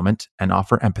take a moment and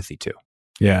offer empathy to?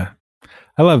 Yeah.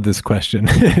 I love this question.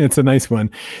 It's a nice one.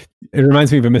 It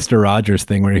reminds me of a Mr. Rogers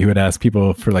thing where he would ask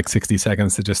people for like 60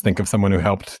 seconds to just think of someone who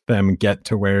helped them get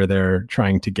to where they're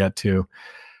trying to get to.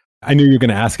 I knew you were going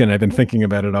to ask it, and I've been thinking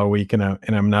about it all week, and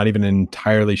I'm not even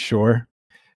entirely sure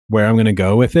where I'm going to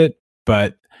go with it,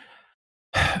 but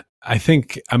I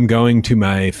think I'm going to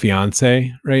my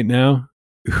fiance right now,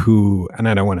 who, and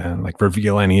I don't want to like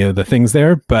reveal any of the things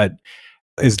there, but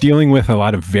is dealing with a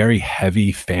lot of very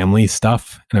heavy family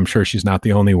stuff. And I'm sure she's not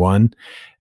the only one.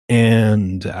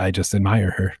 And I just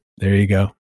admire her. There you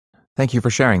go. Thank you for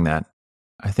sharing that.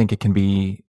 I think it can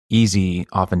be easy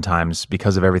oftentimes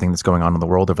because of everything that's going on in the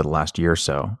world over the last year or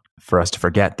so for us to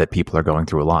forget that people are going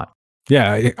through a lot.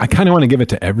 Yeah, I kind of want to give it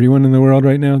to everyone in the world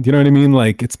right now. Do you know what I mean?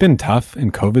 Like, it's been tough,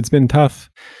 and COVID's been tough.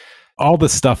 All the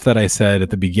stuff that I said at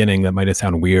the beginning that might have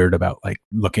sounded weird about like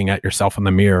looking at yourself in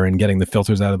the mirror and getting the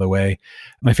filters out of the way.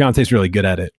 My fiance is really good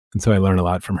at it. And so I learn a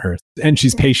lot from her. And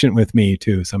she's patient with me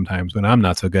too sometimes when I'm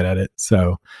not so good at it.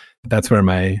 So that's where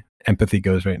my empathy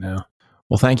goes right now.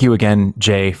 Well, thank you again,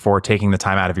 Jay, for taking the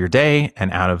time out of your day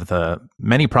and out of the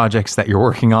many projects that you're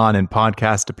working on and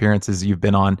podcast appearances you've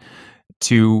been on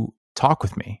to talk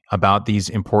with me about these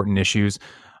important issues,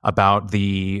 about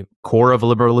the core of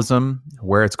liberalism,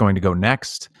 where it's going to go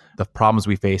next, the problems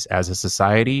we face as a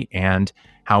society, and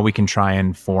how we can try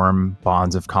and form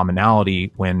bonds of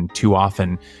commonality when too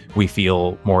often we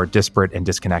feel more disparate and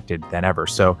disconnected than ever.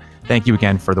 So thank you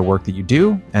again for the work that you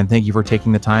do, and thank you for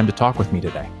taking the time to talk with me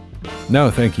today. No,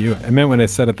 thank you. I meant when I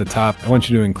said at the top, I want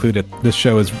you to include it. This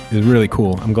show is really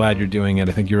cool. I'm glad you're doing it.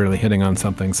 I think you're really hitting on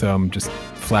something. So I'm just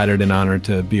flattered and honored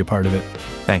to be a part of it.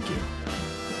 Thank you.